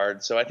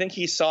diehard. So I think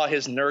he saw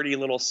his nerdy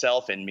little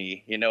self in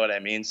me. You know what I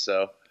mean?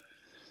 So.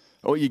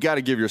 Oh, you got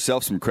to give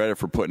yourself some credit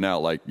for putting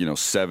out, like, you know,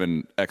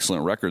 7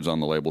 excellent records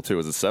on the label, too.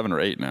 Is it 7 or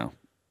 8 now?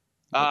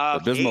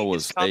 Abysmal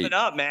was coming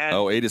up, man.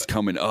 Oh, 8 is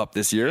coming up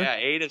this year? Yeah,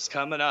 8 is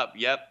coming up.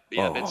 Yep.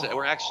 Oh.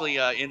 We're actually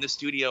in the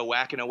studio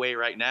whacking away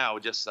right now.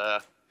 Just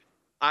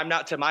I'm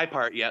not to my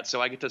part yet,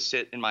 so I get to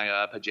sit in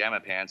my pajama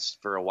pants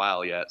for a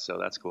while yet. So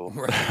that's cool.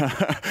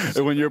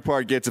 And when your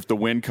part gets, if the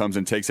wind comes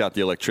and takes out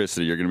the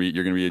electricity, you're gonna be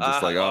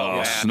just like,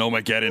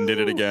 Snowmageddon did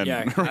it again.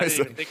 Yeah, I didn't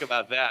even think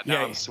about that.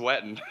 Now I'm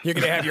sweating. You're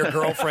gonna have your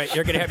girlfriend.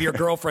 You're gonna have your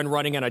girlfriend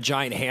running on a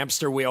giant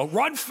hamster wheel.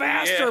 Run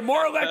faster,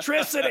 more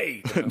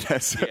electricity.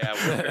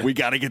 We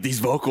got to get these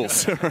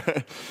vocals.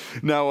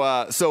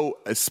 Now, so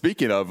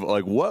speaking of,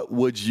 like, what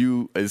would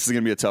you? This is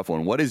gonna be a tough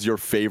one. What is your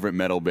favorite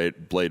Metal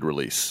Blade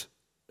release?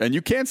 And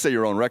you can't say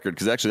your own record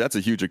because actually that's a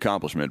huge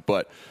accomplishment.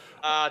 But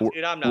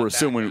dude, I'm not. We're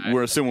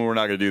assuming we're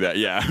not going to do that.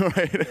 Yeah,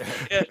 right.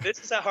 Yeah, this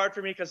is that hard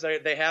for me because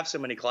they have so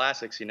many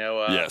classics. You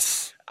know.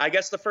 Yes. I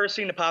guess the first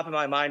thing to pop in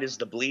my mind is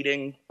 "The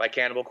Bleeding" by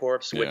Cannibal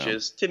Corpse, which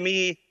is, to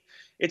me,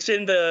 it's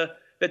in the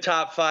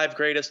top 5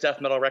 greatest death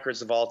metal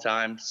records of all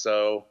time.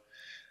 So,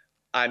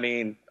 I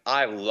mean,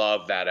 I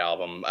love that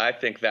album. I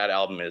think that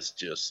album is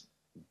just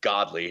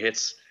godly.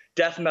 It's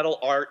death metal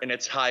art in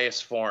its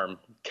highest form.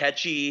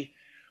 Catchy.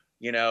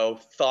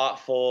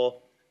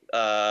 thoughtful.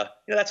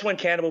 That's when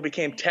Cannibal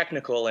became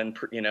technical and,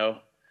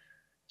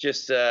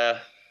 just, I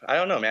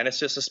don't know, man. It's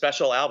just a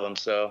special album.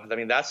 So, I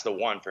mean, that's the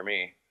one for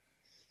me.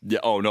 Yeah.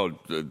 Oh no.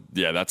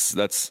 Yeah.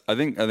 That's. I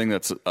think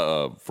that's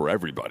for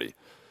everybody.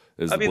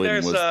 Was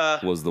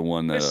the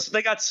one that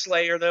they got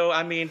Slayer though.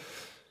 I mean,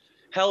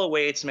 Hell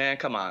Awaits, man.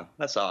 Come on,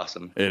 that's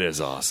awesome. It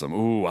is awesome.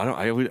 Ooh,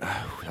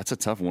 that's a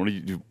tough one. What do you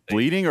do?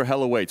 Bleeding or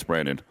Hell Awaits,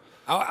 Brandon?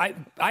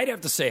 I'd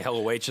have to say Hell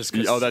Awaits just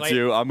because. Oh, that's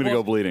Slayer, you. I'm going to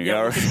go Bleeding.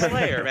 Yeah,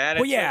 Slayer, man.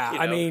 Well, yeah.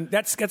 I mean,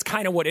 that's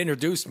kind of what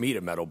introduced me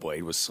to Metal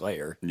Blade was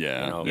Slayer.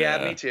 Yeah.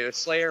 Yeah, me too.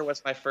 Slayer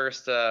was my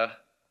first.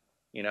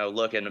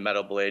 Look into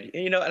Metal Blade.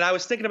 And I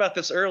was thinking about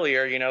this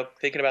earlier,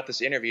 thinking about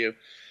this interview.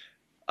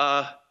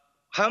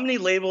 How many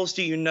labels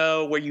do you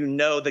know where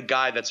the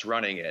guy that's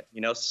running it?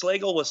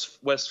 Slagle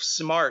was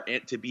smart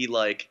to be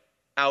like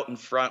out in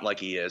front like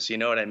he is. You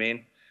know what I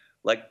mean?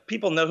 Like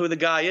people know who the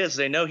guy is.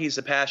 They know he's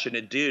a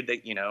passionate dude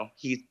that,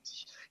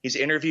 he's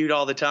interviewed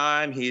all the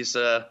time. He's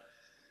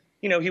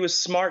he was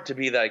smart to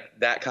be like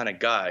that kind of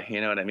guy.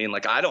 You know what I mean?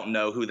 Like I don't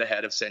know who the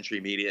head of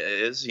Century Media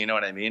is. You know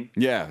what I mean?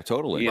 Yeah,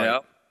 totally. You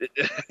know?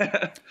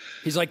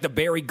 He's like the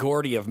Barry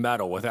Gordy of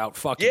metal without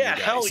fucking you guys.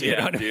 Hell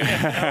yeah, dude.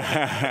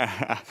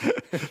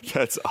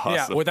 That's awesome.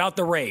 Yeah, without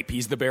the rape,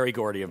 he's the Barry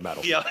Gordy of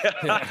metal. Yeah.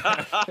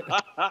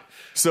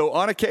 So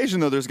on occasion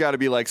though, there's got to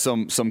be like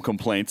some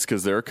complaints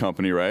because they're a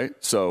company, right?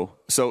 So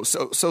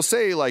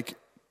say like,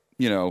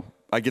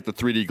 I get the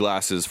 3D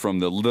glasses from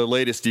the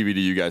latest DVD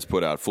you guys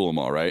put out, Fool 'Em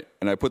All, right?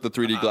 And I put the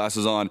 3D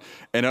glasses on,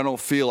 and I don't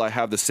feel I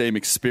have the same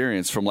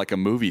experience from like a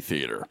movie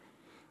theater.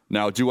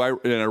 Now, do I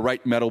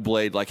write Metal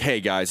Blade like, hey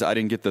guys, I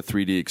didn't get the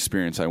 3D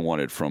experience I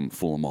wanted from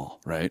Fool 'Em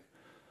All, right?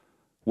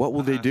 What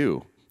will they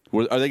do?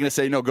 Are they going to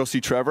say no? Go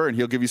see Trevor and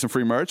he'll give you some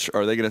free merch?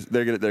 Or are they're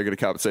going to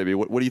compensate me?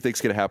 What do you think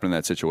is going to happen in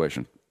that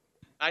situation?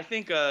 I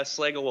think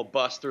Slagle will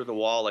bust through the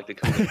wall like the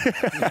company.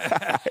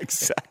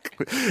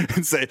 Exactly,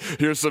 and say,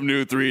 "Here's some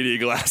new 3D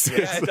glasses."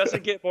 Yeah, it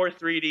doesn't get more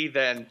 3D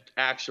than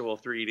actual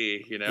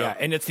 3D, Yeah,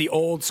 and it's the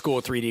old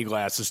school 3D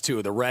glasses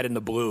too, the red and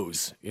the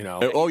blues.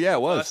 Oh yeah,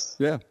 it was.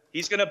 Yeah.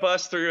 He's going to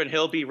bust through and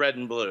he'll be red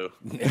and blue.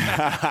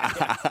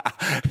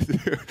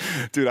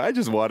 Dude, I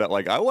just want a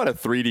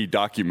 3D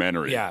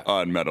documentary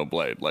on Metal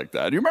Blade like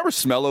that. Do you remember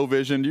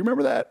Smell-O-Vision? Do you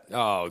remember that?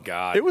 Oh,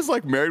 God. It was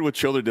like Married with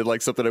Children did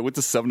like something. I went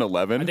to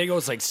 7-Eleven. I think it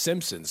was like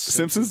Simpsons.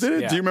 Simpsons did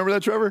it? Yeah. Do you remember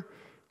that, Trevor?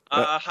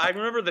 I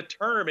remember the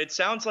term. It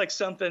sounds like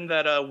something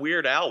that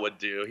Weird Al would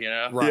do,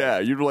 Right. Yeah,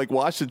 you'd like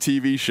watch the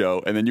TV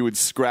show and then you would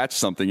scratch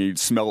something and you'd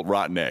smell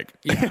rotten egg.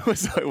 Yeah. It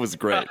was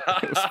great.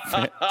 It was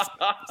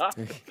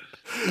fantastic.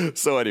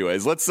 So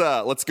anyways, let's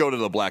go to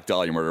the Black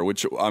Dahlia murder,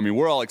 which, I mean,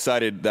 we're all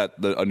excited that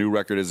a new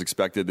record is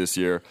expected this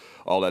year,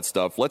 all that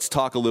stuff. Let's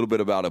talk a little bit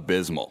about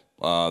Abysmal,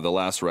 the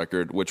last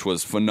record, which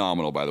was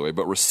phenomenal, by the way.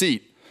 But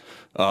Receipt,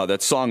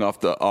 that song off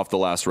the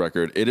last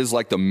record, it is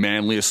like the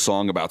manliest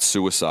song about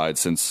suicide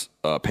since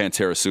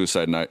Pantera's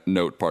Suicide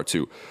Note Part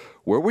 2.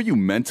 Where were you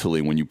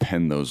mentally when you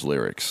penned those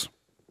lyrics?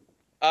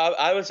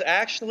 I was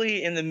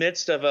actually in the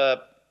midst of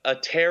a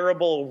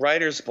terrible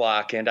writer's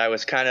block, and I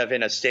was kind of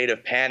in a state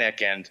of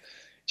panic and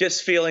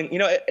just feeling,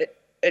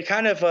 it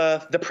kind of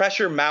the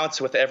pressure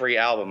mounts with every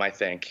album, I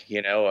think,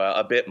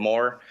 a bit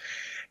more.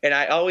 And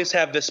I always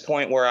have this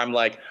point where I'm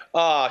like,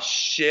 oh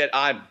shit,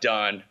 I'm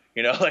done.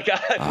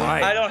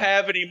 I don't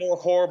have any more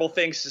horrible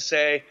things to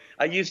say.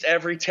 I used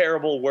every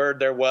terrible word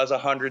there was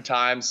 100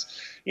 times,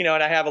 and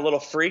I have a little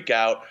freak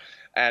out.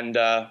 And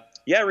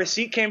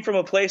Receipt came from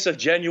a place of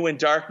genuine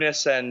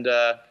darkness, and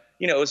it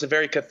was a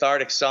very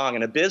cathartic song.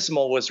 And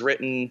Abysmal was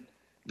written,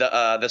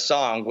 the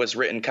song was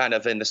written kind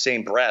of in the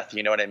same breath,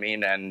 you know what I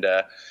mean? And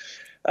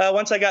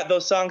once I got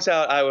those songs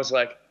out, I was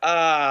like,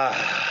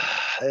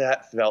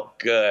 that felt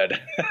good.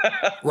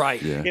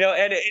 Right. Yeah.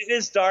 And it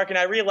is dark, and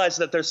I realized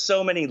that there's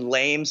so many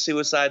lame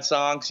suicide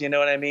songs, you know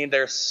what I mean?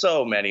 There's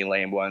so many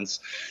lame ones.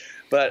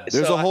 But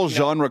there's a whole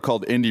genre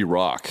called indie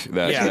rock.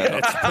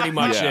 That's pretty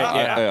much it.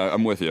 Yeah,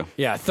 I'm with you.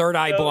 Yeah, Third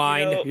Eye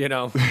Blind,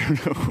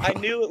 I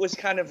knew it was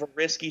kind of a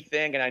risky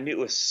thing, and I knew it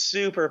was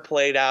super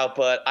played out,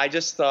 but I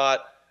just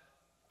thought,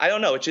 I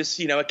don't know, it just,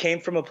 it came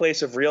from a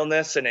place of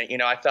realness, and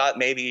I thought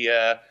maybe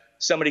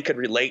somebody could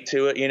relate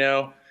to it,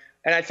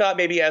 And I thought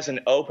maybe as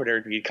an opener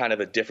it'd be kind of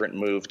a different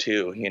move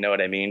too, you know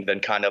what I mean, than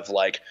kind of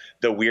like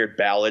the weird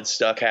ballad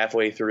stuck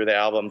halfway through the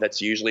album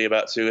that's usually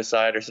about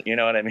suicide, or you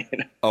know what I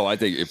mean? Oh, I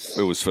think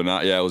it was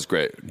phenomenal. Yeah, it was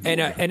great.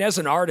 And as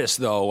an artist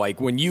though,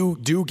 like when you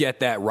do get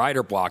that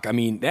writer block, I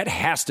mean, that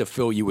has to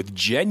fill you with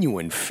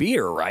genuine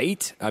fear,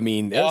 right? I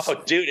mean,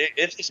 dude,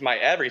 it's my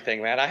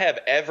everything, man. I have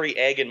every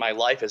egg in my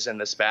life is in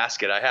this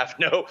basket. I have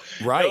no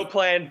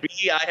plan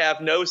B. I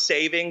have no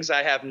savings.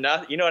 I have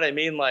nothing. You know what I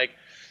mean? Like.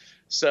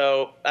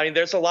 So, I mean,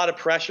 there's a lot of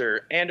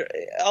pressure, and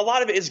a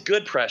lot of it is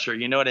good pressure.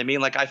 You know what I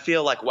mean? Like, I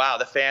feel like, wow,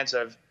 the fans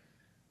have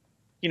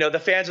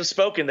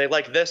spoken. They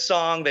like this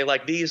song. They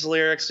like these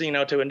lyrics,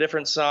 to a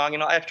different song.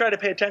 I've tried to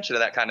pay attention to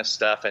that kind of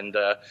stuff and,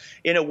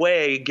 in a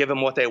way, give them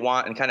what they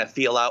want and kind of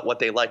feel out what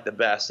they like the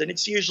best. And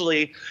it's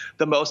usually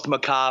the most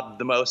macabre,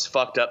 the most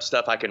fucked up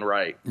stuff I can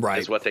write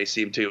is what they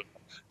seem to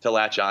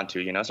latch onto,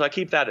 you know. So I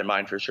keep that in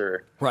mind for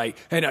sure. Right.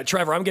 And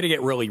Trevor, I'm going to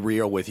get really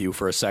real with you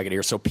for a second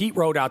here. So Pete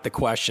wrote out the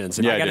questions,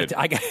 and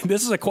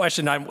this is a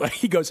question.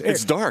 He goes,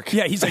 it's dark.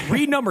 Yeah, he's like,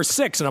 read number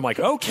 6, and I'm like,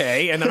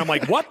 okay, and then I'm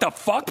like, what the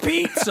fuck,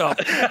 Pete? So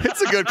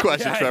it's a good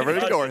question, Trevor.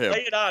 Ignore him.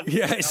 Lay it on.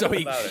 Yeah. So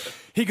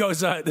he goes,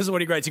 this is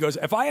what he writes. He goes,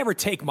 if I ever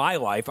take my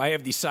life, I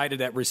have decided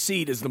that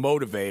Receipt is the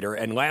motivator,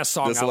 and last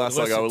song I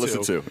would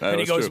listen to. And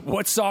he goes,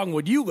 what song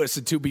would you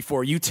listen to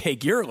before you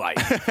take your life?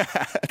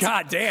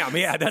 God damn,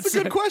 yeah, that's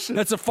a good question.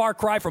 That's a far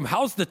cry from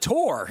how's the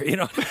tour? You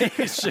know,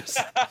 it's just.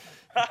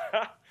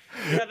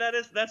 Yeah,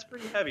 that's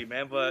pretty heavy,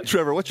 man. But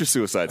Trevor, what's your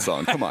suicide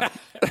song? Come on.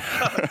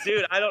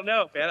 Dude, I don't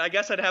know, man. I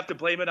guess I'd have to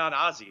blame it on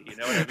Ozzy. You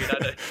know what I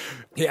mean?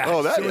 Yeah.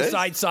 Oh, that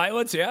Suicide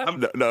Silence. Yeah.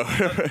 No.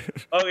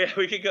 Oh yeah,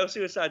 we could go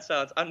Suicide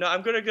Silence. I'm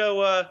gonna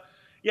go.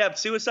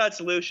 Suicide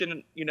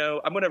Solution. You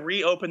know, I'm gonna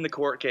reopen the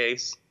court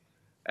case.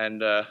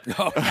 And we're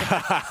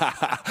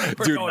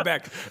dude, going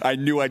back. I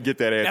knew I'd get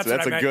that answer.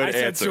 That's a good answer.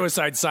 I said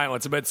Suicide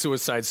Silence. I meant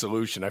Suicide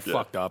Solution. I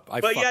fucked up.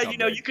 But yeah, you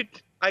know, you could.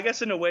 I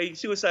guess in a way,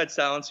 Suicide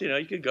Silence. You know,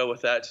 you could go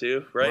with that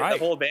too, right?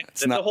 The whole band.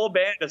 The whole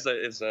band is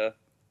a.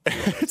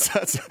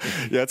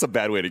 That's a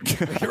bad way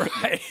to.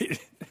 Right.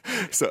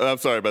 So I'm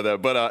sorry about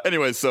that, but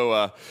anyway,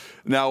 so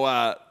now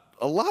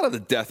a lot of the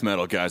death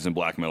metal guys and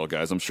black metal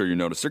guys, I'm sure you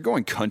noticed, they're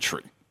going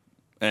country.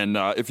 And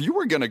if you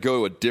were going to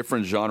go a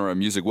different genre of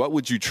music, what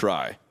would you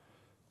try?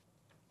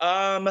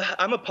 I'm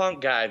a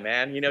punk guy,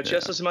 man. You know,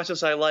 just as much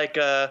as I like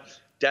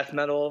death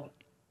metal,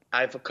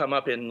 I've come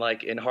up in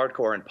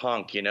hardcore and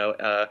punk. You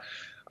know,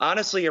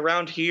 honestly,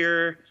 around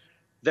here,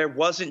 there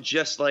wasn't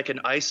just like an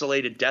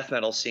isolated death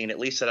metal scene, at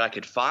least that I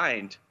could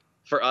find,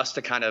 for us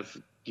to kind of,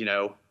 you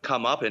know,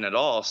 come up in at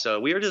all. So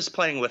we were just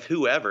playing with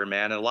whoever,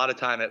 man. And a lot of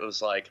time it was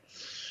like,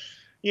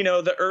 you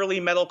know, the early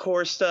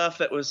metalcore stuff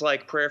that was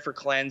like Prayer for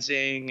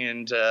Cleansing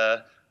and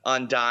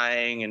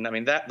Undying, and I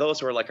mean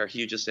those were like our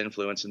hugest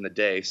influence in the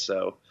day.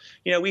 So,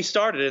 you know, we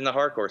started in the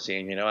hardcore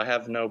scene. You know, I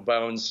have no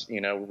bones,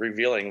 you know,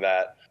 revealing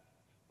that.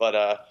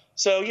 But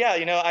so yeah,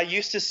 you know, I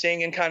used to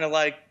sing in kind of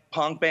like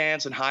punk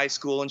bands in high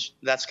school, and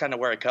that's kind of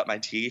where I cut my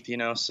teeth. You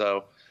know,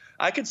 so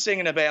I could sing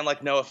in a band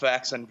like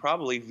NoFX and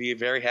probably be a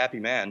very happy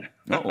man.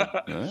 Oh,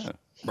 yeah.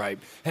 Right.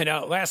 And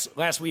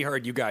last we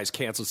heard, you guys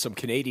canceled some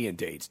Canadian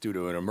dates due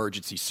to an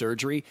emergency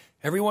surgery.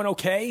 Everyone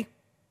okay?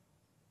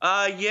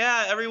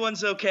 Yeah,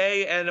 everyone's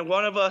okay, and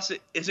one of us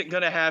isn't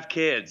going to have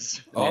kids.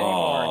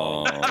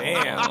 Oh,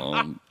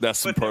 damn. That's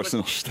some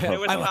personal stuff. There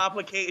was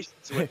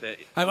complications with it.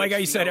 I like how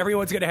you said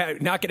everyone's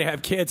not going to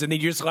have kids, and then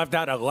you just left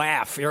out a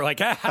laugh. You're like,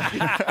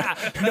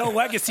 no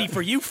legacy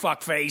for you,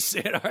 fuckface.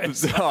 You know,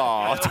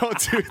 oh, don't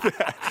do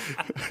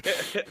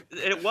that.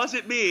 It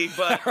wasn't me,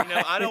 but you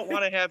know, I don't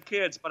want to have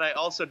kids, but I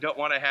also don't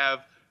want to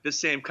have the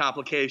same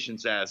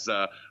complications as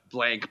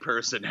blank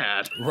person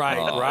had.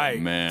 Right.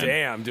 Man.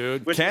 Damn,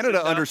 dude.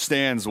 Canada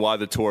understands why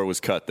the tour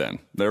was cut then.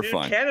 They're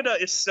fine. Canada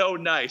is so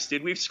nice,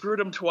 dude. We've screwed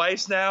them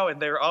twice now,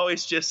 and they're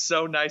always just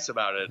so nice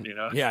about it, you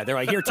know? Yeah, they're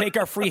like, here, take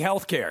our free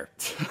health care.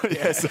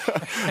 Yes.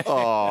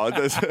 Oh,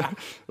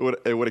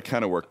 it would have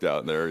kind of worked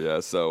out there, yeah.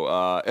 So,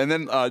 and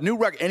then new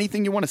record,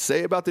 anything you want to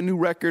say about the new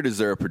record? Is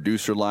there a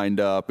producer lined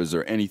up? Is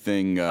there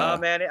anything? Oh,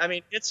 man, I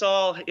mean, it's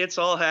all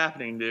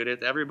happening,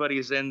 dude.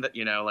 Everybody's in,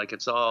 you know, like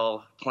it's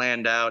all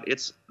planned out.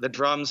 The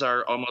drums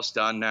are almost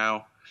done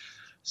now,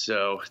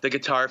 so the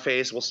guitar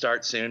phase will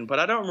start soon, but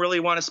I don't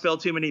really want to spill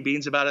too many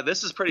beans about it.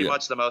 This is pretty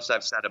much the most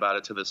I've said about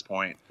it to this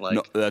point. Like,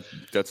 no,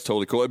 that's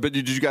totally cool. But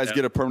did you guys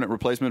get a permanent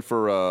replacement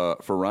for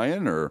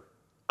Ryan, or?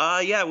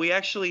 Yeah, we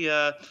actually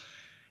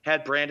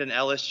had Brandon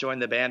Ellis join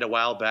the band a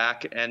while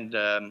back, and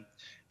the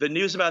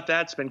news about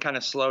that's been kind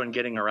of slow in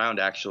getting around,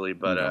 actually,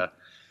 but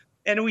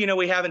and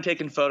we haven't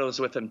taken photos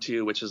with him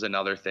too, which is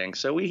another thing.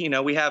 So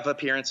we have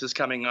appearances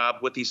coming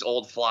up with these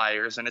old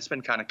flyers, and it's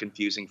been kind of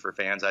confusing for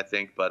fans, I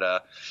think.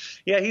 But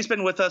yeah, he's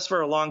been with us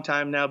for a long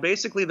time now.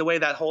 Basically, the way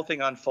that whole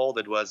thing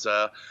unfolded was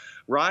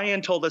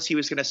Ryan told us he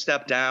was going to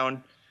step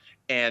down,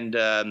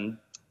 and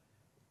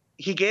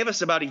he gave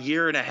us about a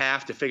year and a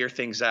half to figure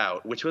things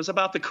out, which was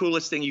about the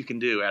coolest thing you can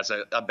do as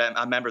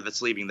a member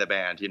that's leaving the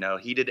band. You know,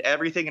 he did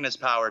everything in his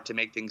power to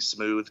make things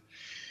smooth.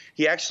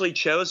 He actually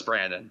chose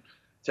Brandon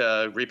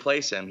to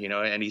replace him, you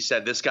know, and he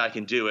said, this guy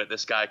can do it.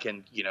 This guy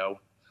can, you know,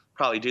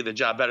 probably do the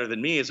job better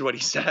than me, is what he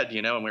said,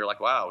 you know, and we were like,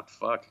 wow,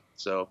 fuck.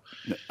 So,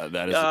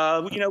 that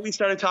is, you know, we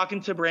started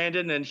talking to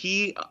Brandon, and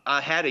he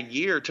had a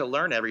year to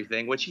learn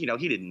everything, which, you know,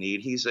 he didn't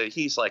need.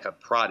 He's like a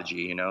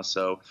prodigy, you know,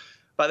 so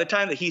by the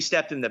time that he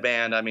stepped in the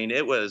band, I mean,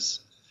 it was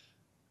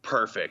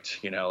perfect,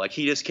 you know, like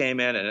he just came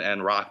in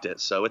and rocked it.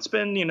 So it's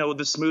been, you know,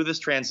 the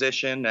smoothest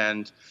transition,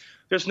 and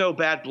there's no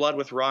bad blood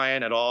with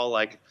Ryan at all.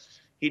 Like,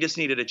 he just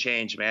needed a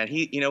change, man.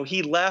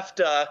 He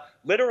left,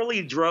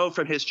 literally drove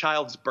from his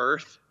child's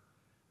birth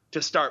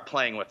to start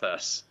playing with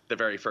us the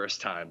very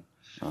first time.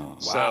 Oh, wow.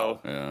 So,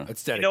 yeah.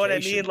 That's dedication. You know what I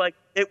mean? Like,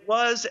 it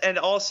was, and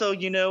also,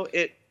 you know,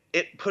 it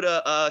put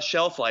a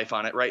shelf life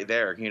on it right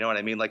there. You know what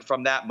I mean? Like,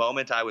 from that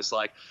moment, I was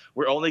like,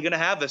 we're only going to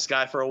have this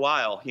guy for a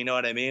while. You know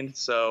what I mean?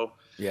 So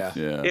yeah.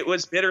 It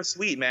was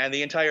bittersweet, man.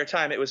 The entire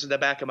time it was in the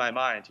back of my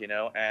mind, you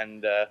know,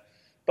 and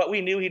but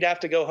we knew he'd have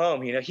to go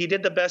home. You know, he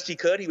did the best he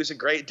could. He was a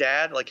great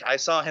dad. Like, I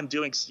saw him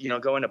doing, you know,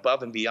 going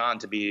above and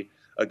beyond to be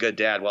a good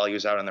dad while he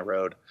was out on the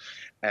road.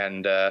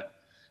 And,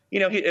 you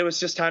know, it was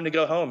just time to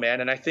go home,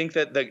 man. And I think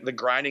that the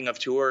grinding of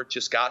tour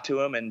just got to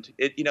him. And,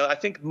 you know, I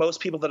think most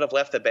people that have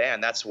left the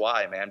band, that's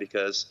why, man,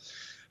 because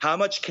how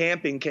much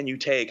camping can you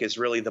take is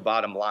really the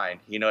bottom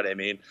line. You know what I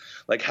mean?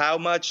 Like, how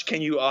much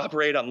can you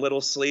operate on little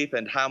sleep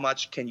and how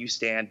much can you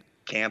stand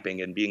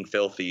camping and being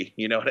filthy?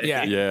 You know what I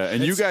mean? Yeah.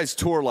 And you guys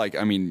tour, like,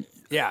 I mean,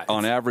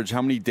 on average,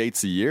 how many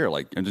dates a year?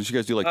 Like, and did you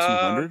guys do like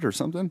 200 or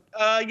something?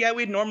 Yeah,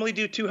 we'd normally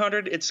do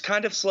 200. It's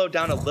kind of slowed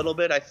down a little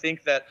bit. I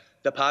think that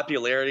the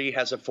popularity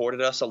has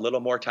afforded us a little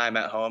more time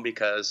at home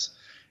because,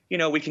 you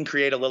know, we can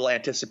create a little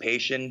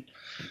anticipation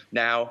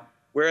now.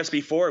 Whereas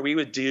before we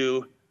would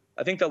do,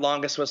 I think the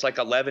longest was like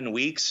 11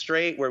 weeks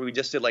straight where we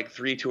just did like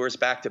 3 tours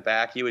back to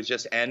back. You would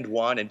just end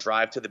one and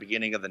drive to the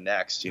beginning of the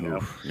next, you know?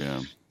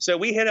 Yeah. So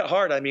we hit it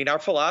hard. I mean, our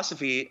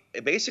philosophy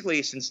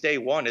basically since day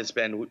one has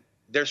been,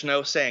 there's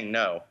no saying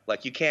no.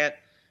 Like you can't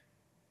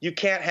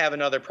have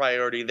another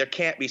priority. There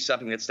can't be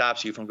something that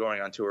stops you from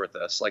going on tour with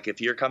us. Like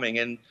if you're coming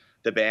in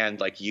the band,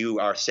 like you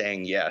are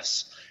saying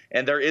yes,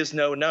 and there is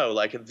no.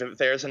 Like if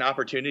there's an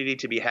opportunity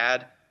to be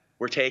had,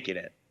 we're taking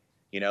it.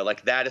 You know,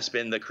 like that has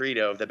been the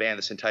credo of the band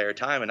this entire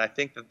time. And I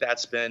think that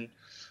that's been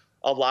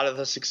a lot of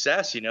the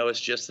success, you know, it's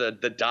just the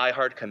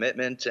diehard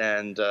commitment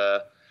and,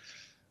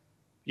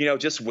 you know,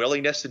 just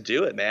willingness to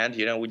do it, man.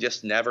 You know, we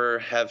just never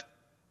have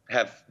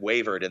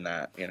wavered in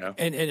that, you know.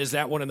 And is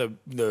that one of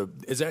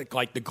is that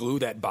like the glue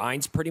that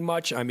binds pretty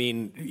much? I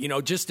mean, you know,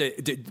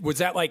 was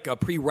that like a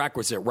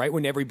prerequisite right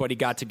when everybody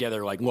got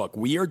together? Like, look,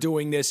 we are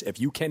doing this. If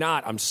you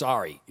cannot, I'm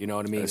sorry. You know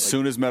what I mean? As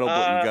soon as you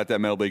got that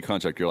Metal Blade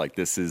contract, you're like,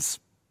 this is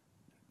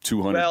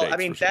 200 Well, dates I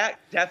mean, that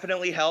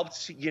definitely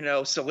helped, you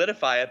know,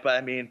 solidify it. But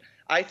I mean,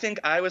 I think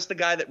I was the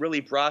guy that really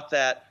brought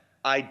that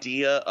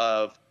idea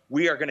of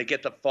we are going to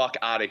get the fuck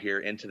out of here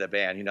into the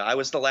band. You know, I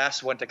was the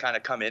last one to kind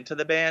of come into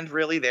the band,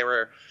 really. They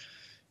were,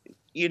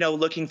 you know,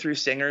 looking through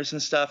singers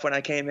and stuff when I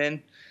came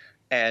in.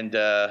 And,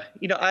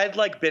 you know, I'd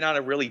like been on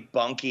a really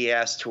bunky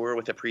ass tour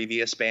with a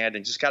previous band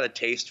and just got a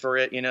taste for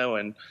it, you know,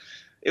 and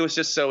it was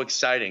just so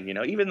exciting, you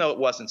know, even though it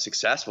wasn't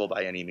successful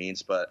by any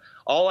means. But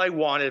all I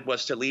wanted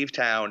was to leave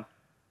town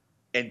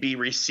and be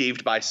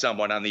received by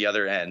someone on the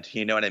other end.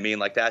 You know what I mean?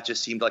 Like that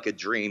just seemed like a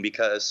dream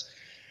because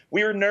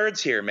we were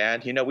nerds here,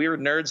 man. You know, we were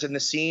nerds in the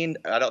scene.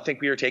 I don't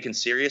think we were taken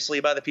seriously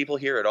by the people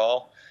here at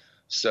all.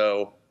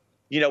 So,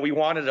 you know, we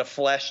wanted a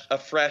fresh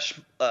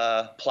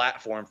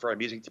platform for our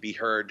music to be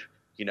heard,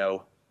 you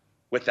know,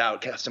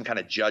 without some kind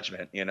of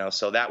judgment, you know.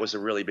 So that was a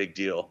really big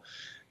deal.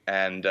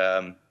 And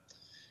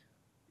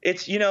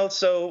it's, you know,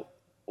 so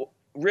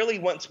really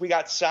once we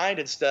got signed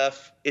and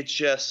stuff, it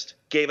just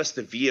gave us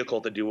the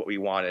vehicle to do what we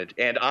wanted.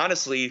 And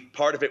honestly,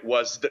 part of it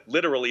was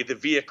literally the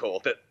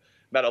vehicle that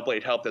Metal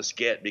Blade helped us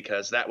get,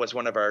 because that was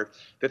one of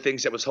the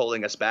things that was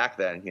holding us back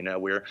then. You know,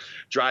 we're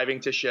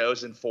driving to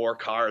shows in 4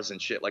 cars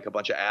and shit like a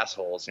bunch of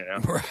assholes, you know?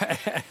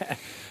 Right.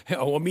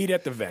 We'll meet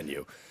at the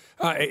venue.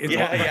 Meet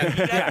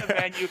at the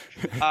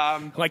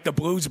venue. Like the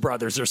Blues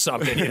Brothers or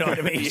something, you know what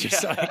I mean?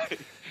 Just like...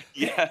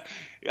 Yeah.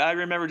 I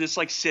remember just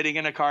like sitting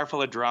in a car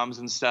full of drums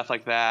and stuff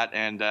like that.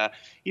 And,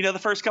 you know, the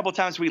first couple of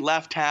times we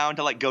left town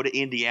to like go to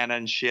Indiana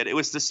and shit, it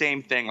was the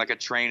same thing, like a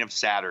train of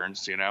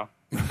Saturns, you know?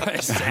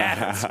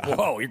 Saturns.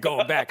 Whoa, you're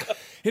going back.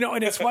 You know,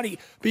 and it's funny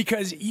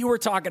because you were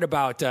talking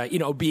about, you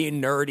know,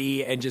 being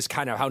nerdy and just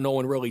kind of how no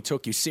one really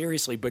took you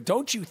seriously. But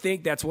don't you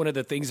think that's one of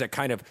the things that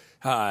kind of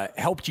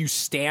helped you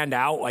stand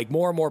out? Like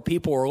more and more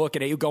people were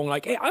looking at you going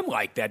like, hey, I'm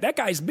like that. That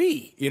guy's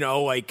me. You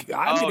know, like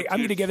I'm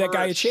going to give that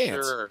guy a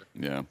chance. Sure.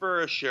 Yeah,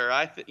 for sure.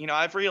 You know,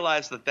 I've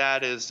realized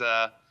that is,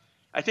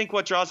 I think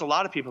what draws a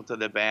lot of people to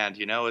the band,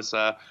 you know, is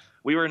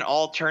we were an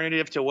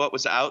alternative to what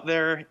was out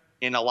there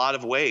in a lot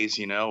of ways,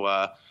 you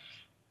know,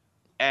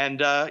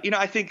 and, you know,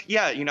 I think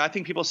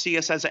people see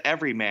us as an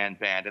everyman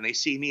band and they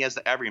see me as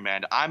the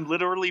everyman. I'm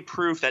literally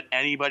proof that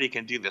anybody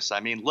can do this. I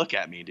mean, look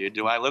at me, dude.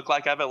 Do I look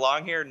like I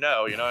belong here?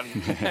 No, you know.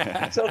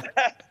 So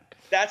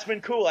that's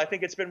been cool. I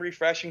think it's been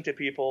refreshing to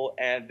people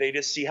and they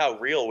just see how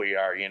real we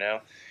are, you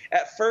know.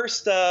 At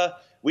first,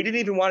 we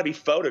didn't even want to be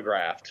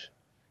photographed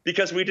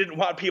because we didn't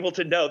want people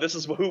to know this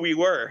is who we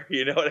were.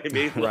 You know what I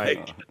mean? Right.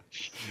 Like,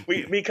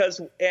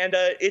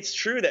 it's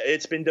true that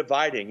it's been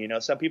dividing. You know,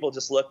 some people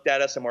just looked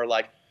at us and were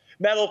like,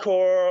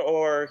 metalcore,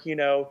 or, you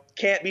know,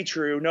 can't be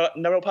true.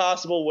 No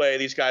possible way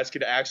these guys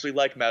could actually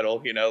like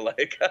metal, you know,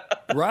 like.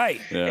 Right.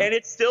 Yeah. And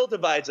it still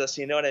divides us,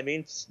 you know what I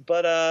mean?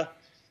 But,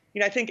 you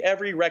know, I think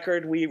every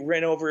record we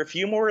ran over a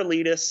few more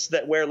elitists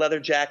that wear leather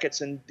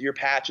jackets and your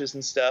patches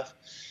and stuff.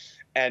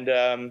 And,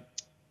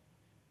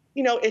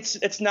 you know,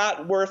 it's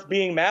not worth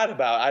being mad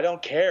about. I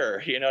don't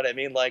care. You know what I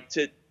mean? Like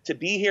to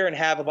be here and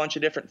have a bunch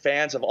of different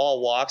fans of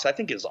all walks, I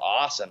think is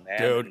awesome, man.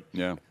 Dude,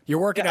 yeah. You're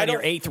working on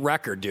your 8th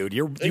record, dude.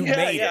 You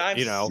made it, I'm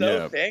you know.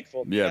 so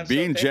thankful. Yeah, I'm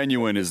being so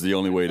genuine is the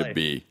only way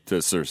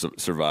to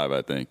survive,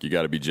 I think. You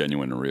got to be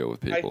genuine and real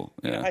with people.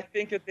 I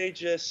think that they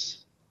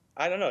just,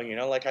 I don't know, you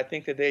know, like I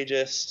think that they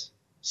just,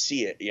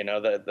 see it,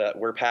 that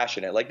we're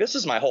passionate. Like, this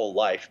is my whole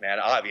life, man.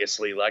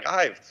 Obviously, like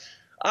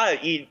I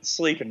eat,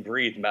 sleep, and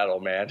breathe metal,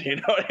 man. You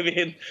know what I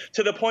mean?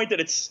 To the point that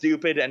it's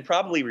stupid and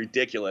probably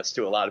ridiculous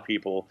to a lot of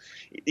people,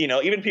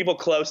 even people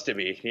close to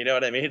me. You know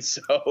what I mean?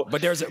 So,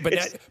 but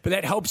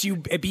that helps you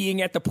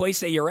being at the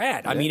place that you're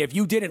at. I mean, if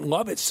you didn't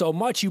love it so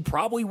much, you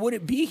probably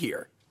wouldn't be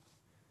here.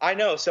 I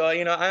know. So,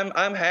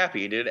 I'm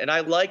happy, dude. And I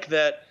like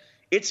that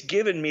it's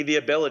given me the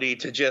ability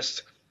to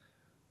just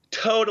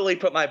totally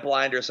put my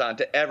blinders on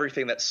to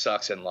everything that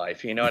sucks in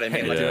life. You know what I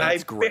mean? Like,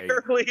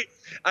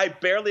 I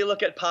barely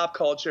look at pop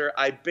culture.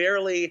 I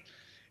barely,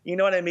 you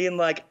know what I mean?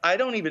 Like, I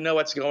don't even know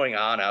what's going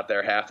on out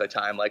there half the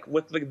time, like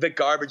with the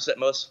garbage that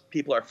most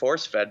people are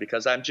force fed,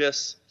 because I'm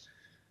just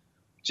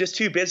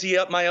too busy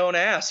up my own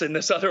ass in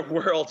this other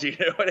world. You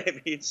know what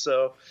I mean?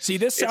 So see,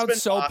 this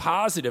sounds so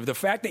positive. The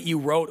fact that you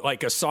wrote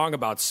like a song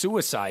about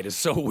suicide is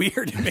so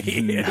weird to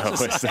me. No,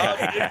 but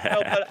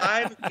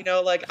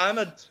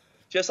I'm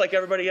just like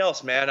everybody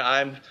else, man.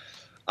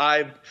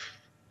 I'm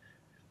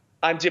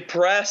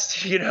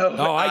depressed,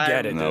 Oh, I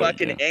get it. I'm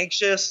fucking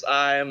anxious.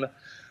 I'm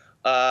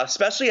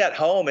especially at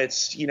home.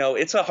 It's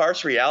it's a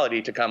harsh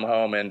reality to come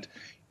home and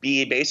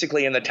be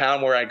basically in the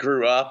town where I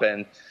grew up,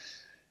 and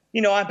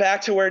I'm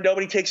back to where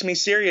nobody takes me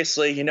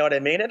seriously. You know what I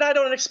mean? And I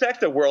don't expect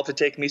the world to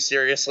take me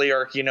seriously,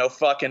 or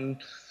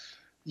fucking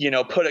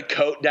put a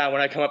coat down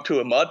when I come up to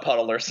a mud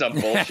puddle or some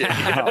bullshit.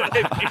 You know what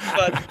I mean?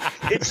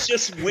 But it's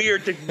just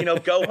weird to,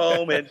 go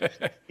home and,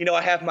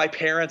 I have my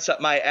parents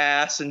up my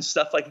ass and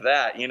stuff like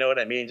that. You know what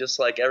I mean? Just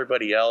like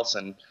everybody else.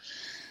 And,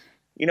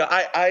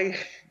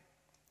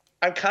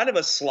 I'm kind of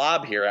a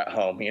slob here at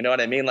home. You know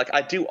what I mean? Like,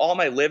 I do all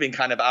my living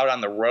kind of out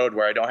on the road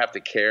where I don't have to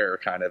care,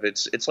 kind of.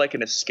 It's like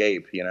an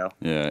escape, Yeah,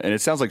 and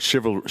it sounds like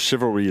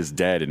chivalry is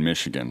dead in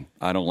Michigan.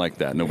 I don't like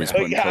that. Nobody's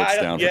putting coats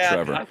down for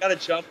Trevor. I got to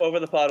jump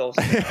over the puddles.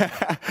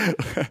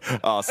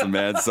 Awesome,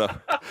 man. So,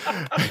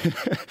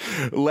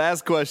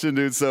 last question,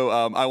 dude. So,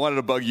 I wanted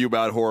to bug you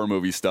about horror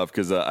movie stuff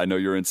because I know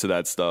you're into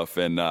that stuff.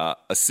 And a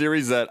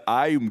series that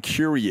I'm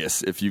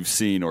curious if you've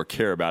seen or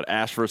care about,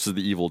 Ash versus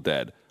the Evil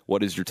Dead.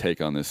 What is your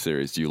take on this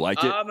series? Do you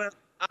like it?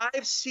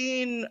 I've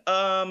seen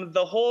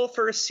the whole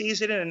first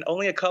season and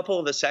only a couple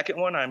of the second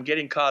one. I'm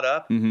getting caught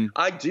up. Mm-hmm.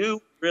 I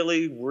do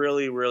really,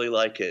 really, really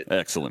like it.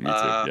 Excellent. Me too.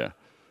 Yeah.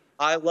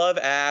 I love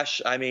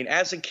Ash. I mean,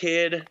 as a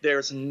kid,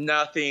 there's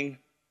nothing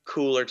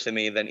cooler to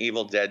me than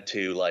Evil Dead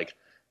 2. Like,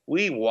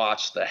 we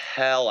watched the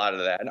hell out of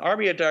that. And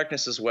Army of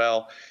Darkness as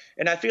well.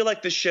 And I feel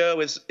like the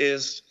show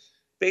is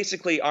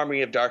basically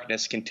Army of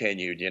Darkness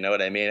continued. You know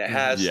what I mean? It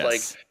has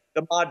like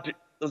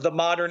the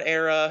modern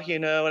era, you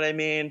know what I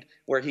mean,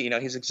 where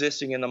he's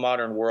existing in the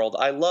modern world.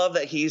 I love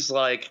that he's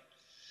like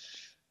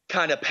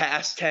kind of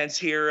past tense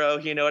hero,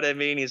 you know what I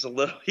mean?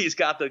 He's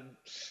got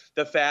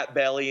the fat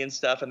belly and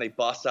stuff, and they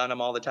bust on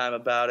him all the time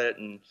about it.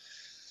 And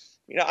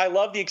I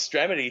love the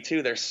extremity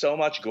too. There's so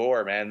much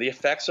gore, man. The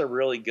effects are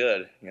really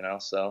good,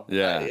 so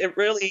yeah,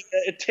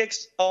 it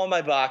ticks all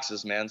my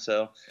boxes, man.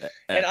 So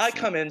and I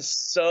come in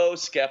so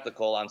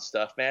skeptical on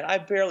stuff, man. I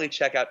barely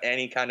check out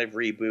any kind of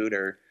reboot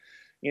or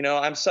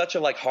I'm such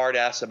a hard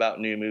ass about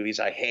new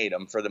movies. I hate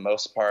them for the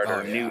most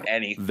part, new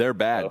anything. They're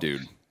bad,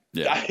 dude.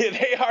 Yeah,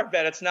 they are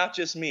bad. It's not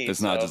just me.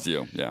 It's not just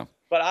you. Yeah.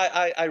 But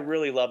I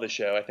really love the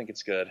show. I think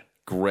it's good.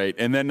 Great.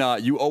 And then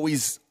you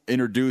always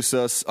introduce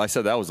us. I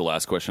said that was the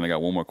last question. I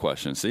got one more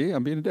question. See,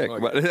 I'm being a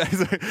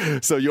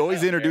dick. So you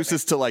always introduce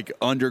us to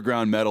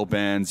underground metal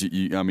bands.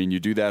 You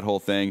do that whole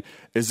thing.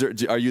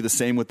 Are you the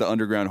same with the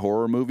underground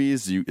horror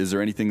movies? Is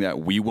there anything that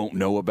we won't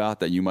know about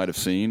that you might have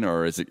seen,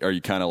 or are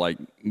you kind of like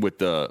with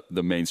the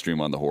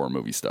mainstream on the horror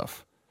movie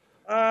stuff?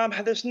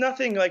 There's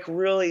nothing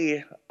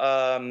really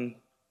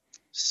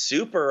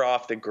super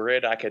off the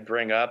grid I could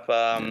bring up.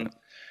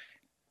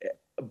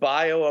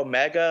 Bio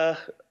Omega.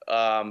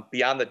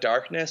 Beyond the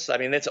Darkness. I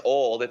mean, it's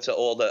old. It's an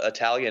old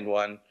Italian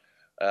one.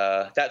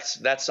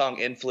 That song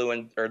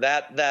influenced, or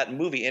that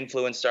movie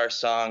influenced our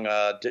song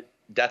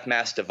Death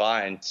Mass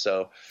Divine.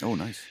 So, oh,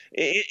 nice.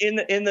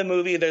 In the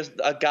movie, there's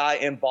a guy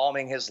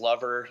embalming his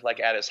lover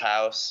at his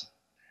house,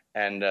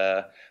 and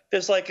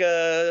there's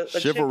a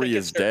chivalry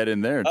is dead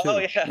in there too. Oh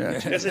yeah.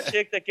 There's a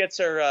chick that gets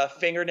her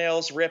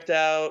fingernails ripped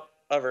out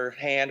of her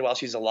hand while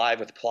she's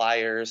alive with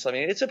pliers. I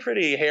mean, it's a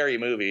pretty hairy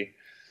movie.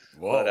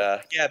 Whoa.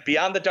 But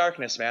Beyond the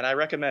Darkness, man, I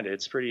recommend it.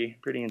 It's pretty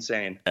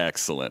insane.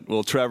 Excellent.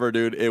 Well, Trevor,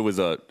 dude, it was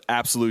an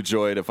absolute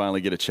joy to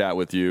finally get a chat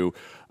with you.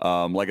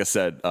 Like I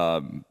said,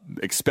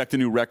 expect a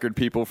new record,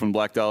 people, from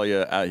Black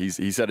Dahlia.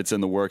 He said it's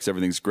in the works.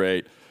 Everything's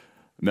great.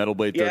 Metal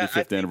Blade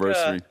 35th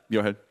anniversary.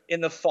 Go ahead.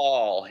 In the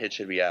fall, it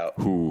should be out.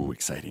 Ooh,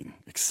 exciting,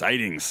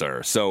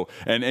 sir. So,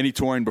 and any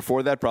touring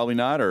before that? Probably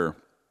not, or?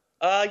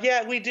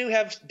 Yeah, we do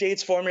have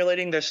dates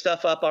formulating. There's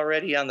stuff up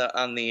already on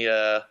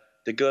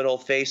the good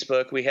old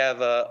Facebook. We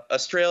have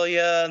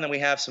Australia, and then we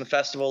have some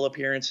festival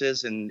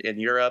appearances in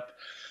Europe.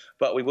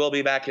 But we will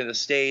be back in the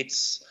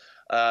States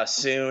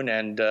soon,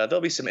 and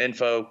there'll be some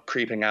info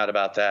creeping out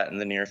about that in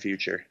the near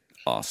future.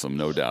 Awesome,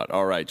 no doubt.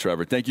 All right,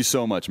 Trevor, thank you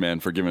so much, man,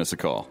 for giving us a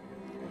call.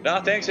 No,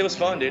 thanks. It was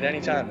fun, dude.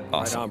 Anytime.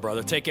 Awesome. Right on,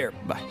 brother. Take care.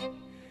 Bye.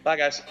 Bye,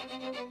 guys.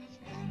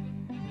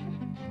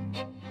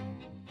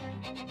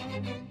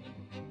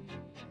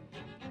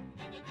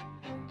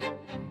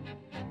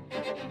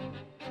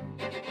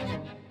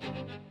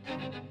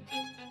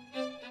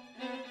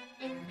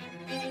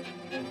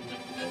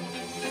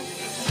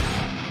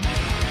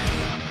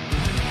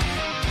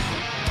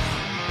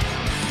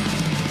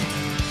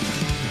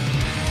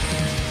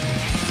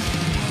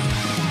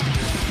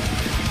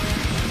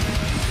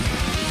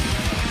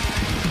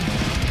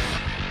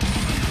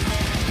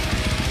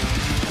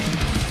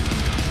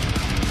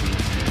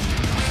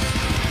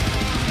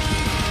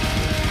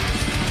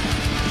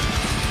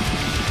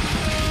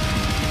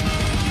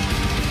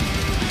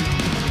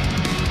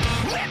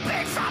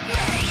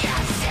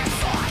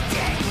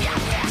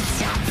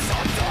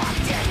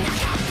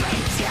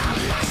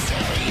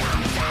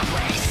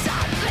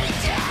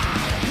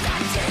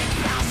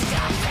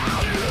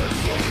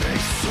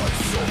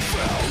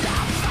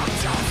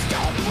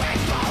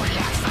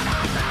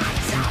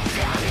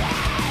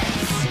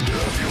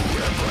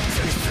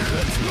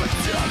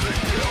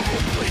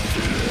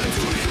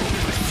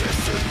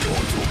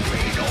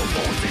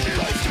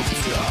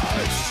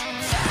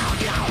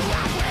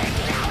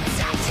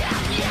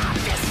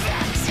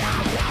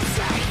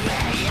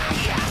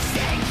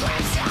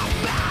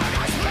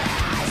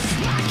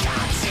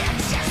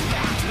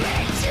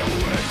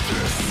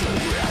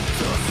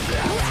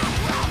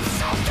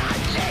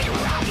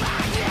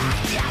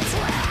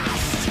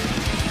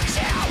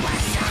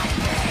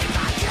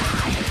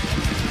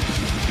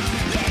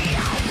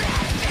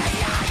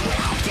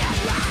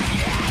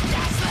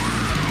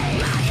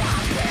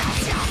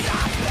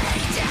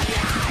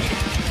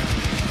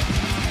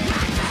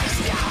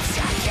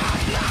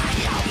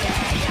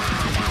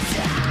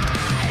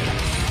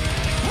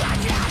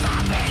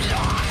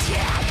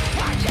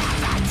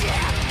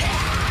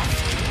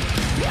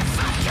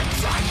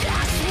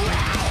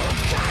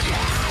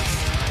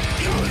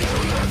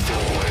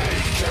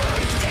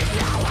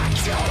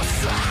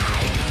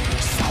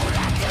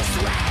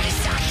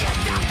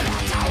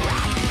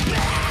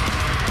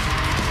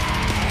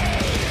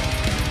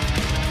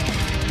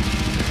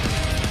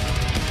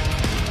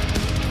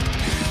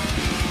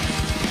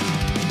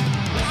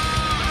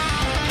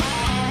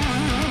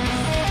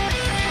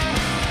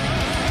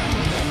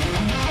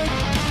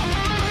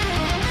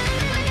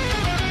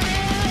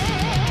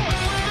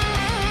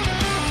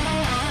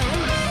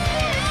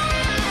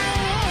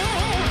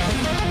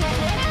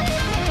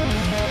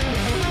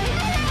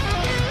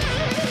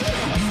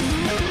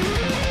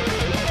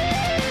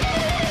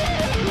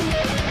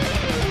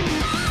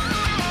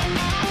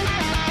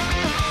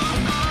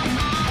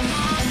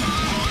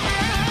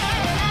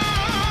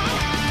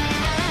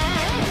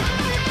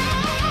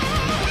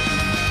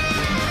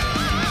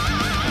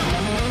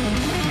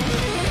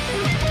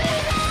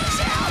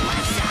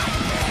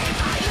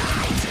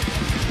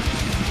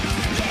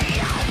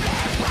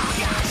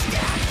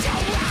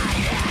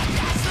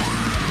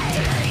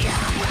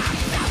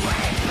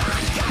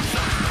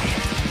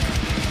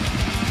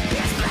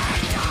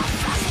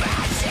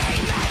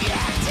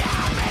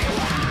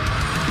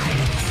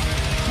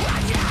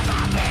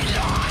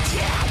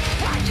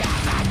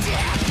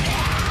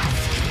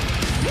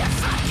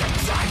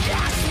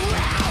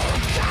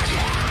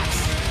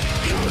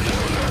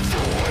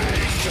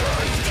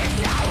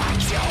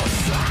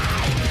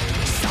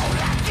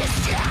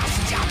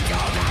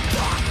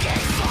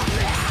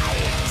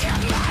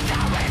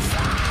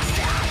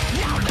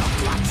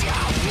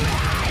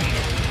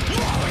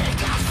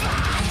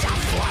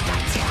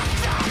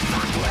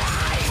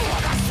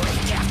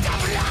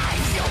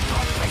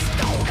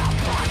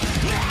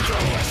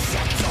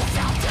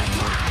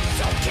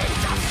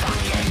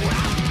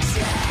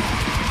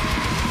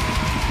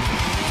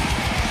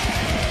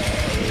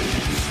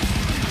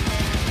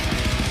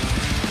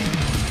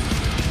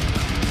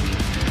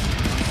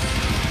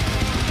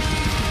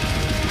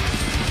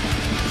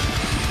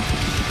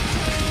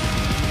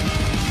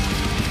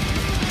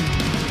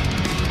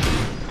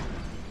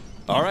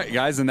 All right,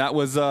 guys, and that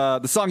was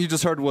the song you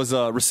just heard was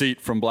Receipt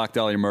from Black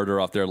Dahlia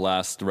Murder off their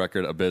last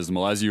record,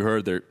 Abysmal. As you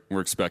heard,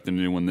 we're expecting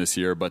a new one this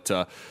year. But,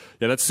 yeah,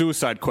 that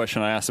suicide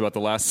question I asked about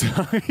the last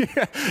song,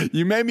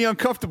 you made me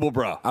uncomfortable,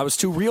 bro. I was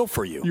too real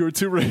for you. You were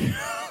too real.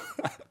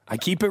 I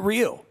keep it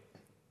real.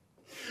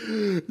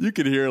 You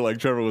could hear, like,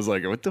 Trevor was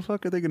like, what the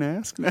fuck are they going to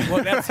ask now?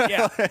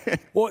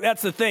 Well,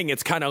 that's the thing.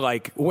 It's kind of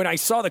like when I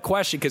saw the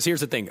question, because here's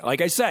the thing. Like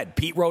I said,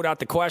 Pete wrote out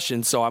the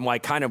question, so I'm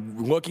like kind of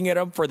looking at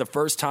him for the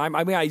first time.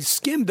 I mean, I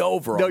skimmed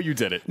over them. No, you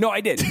didn't. No, I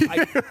did.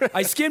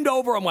 I skimmed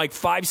over them like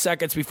 5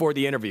 seconds before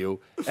the interview,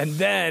 and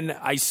then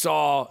I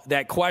saw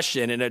that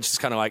question, and it's just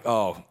kind of like,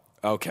 oh,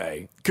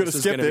 okay. This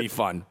is going to be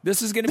fun.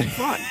 This is going to be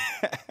fun.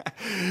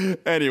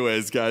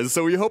 Anyways, guys,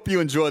 so we hope you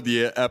enjoyed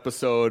the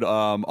episode.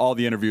 All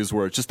the interviews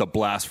were just a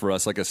blast for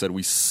us. Like I said,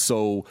 we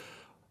so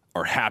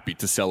are happy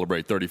to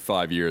celebrate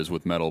 35 years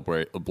with Metal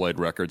Blade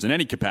Records in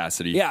any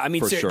capacity. Yeah, I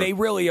mean, sure. They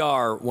really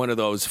are one of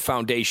those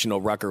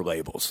foundational record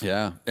labels.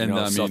 Yeah.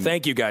 And so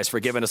thank you guys for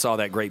giving us all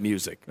that great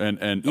music.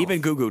 And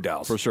even Goo Goo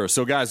Dolls. For sure.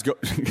 So, guys, go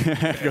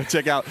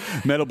check out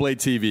Metal Blade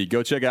TV.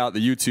 Go check out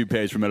the YouTube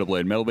page for Metal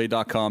Blade,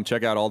 metalblade.com.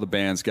 Check out all the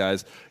bands,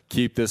 guys.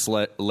 Keep this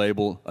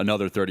label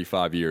another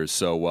 35 years.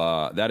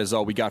 So that is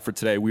all we got for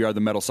today. We are the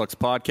MetalSucks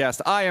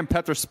Podcast. I am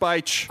Petr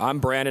Spych. I'm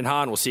Brandon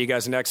Hahn. We'll see you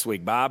guys next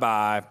week.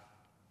 Bye-bye.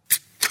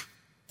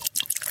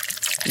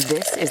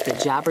 This is the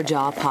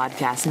Jabberjaw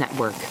Podcast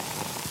Network.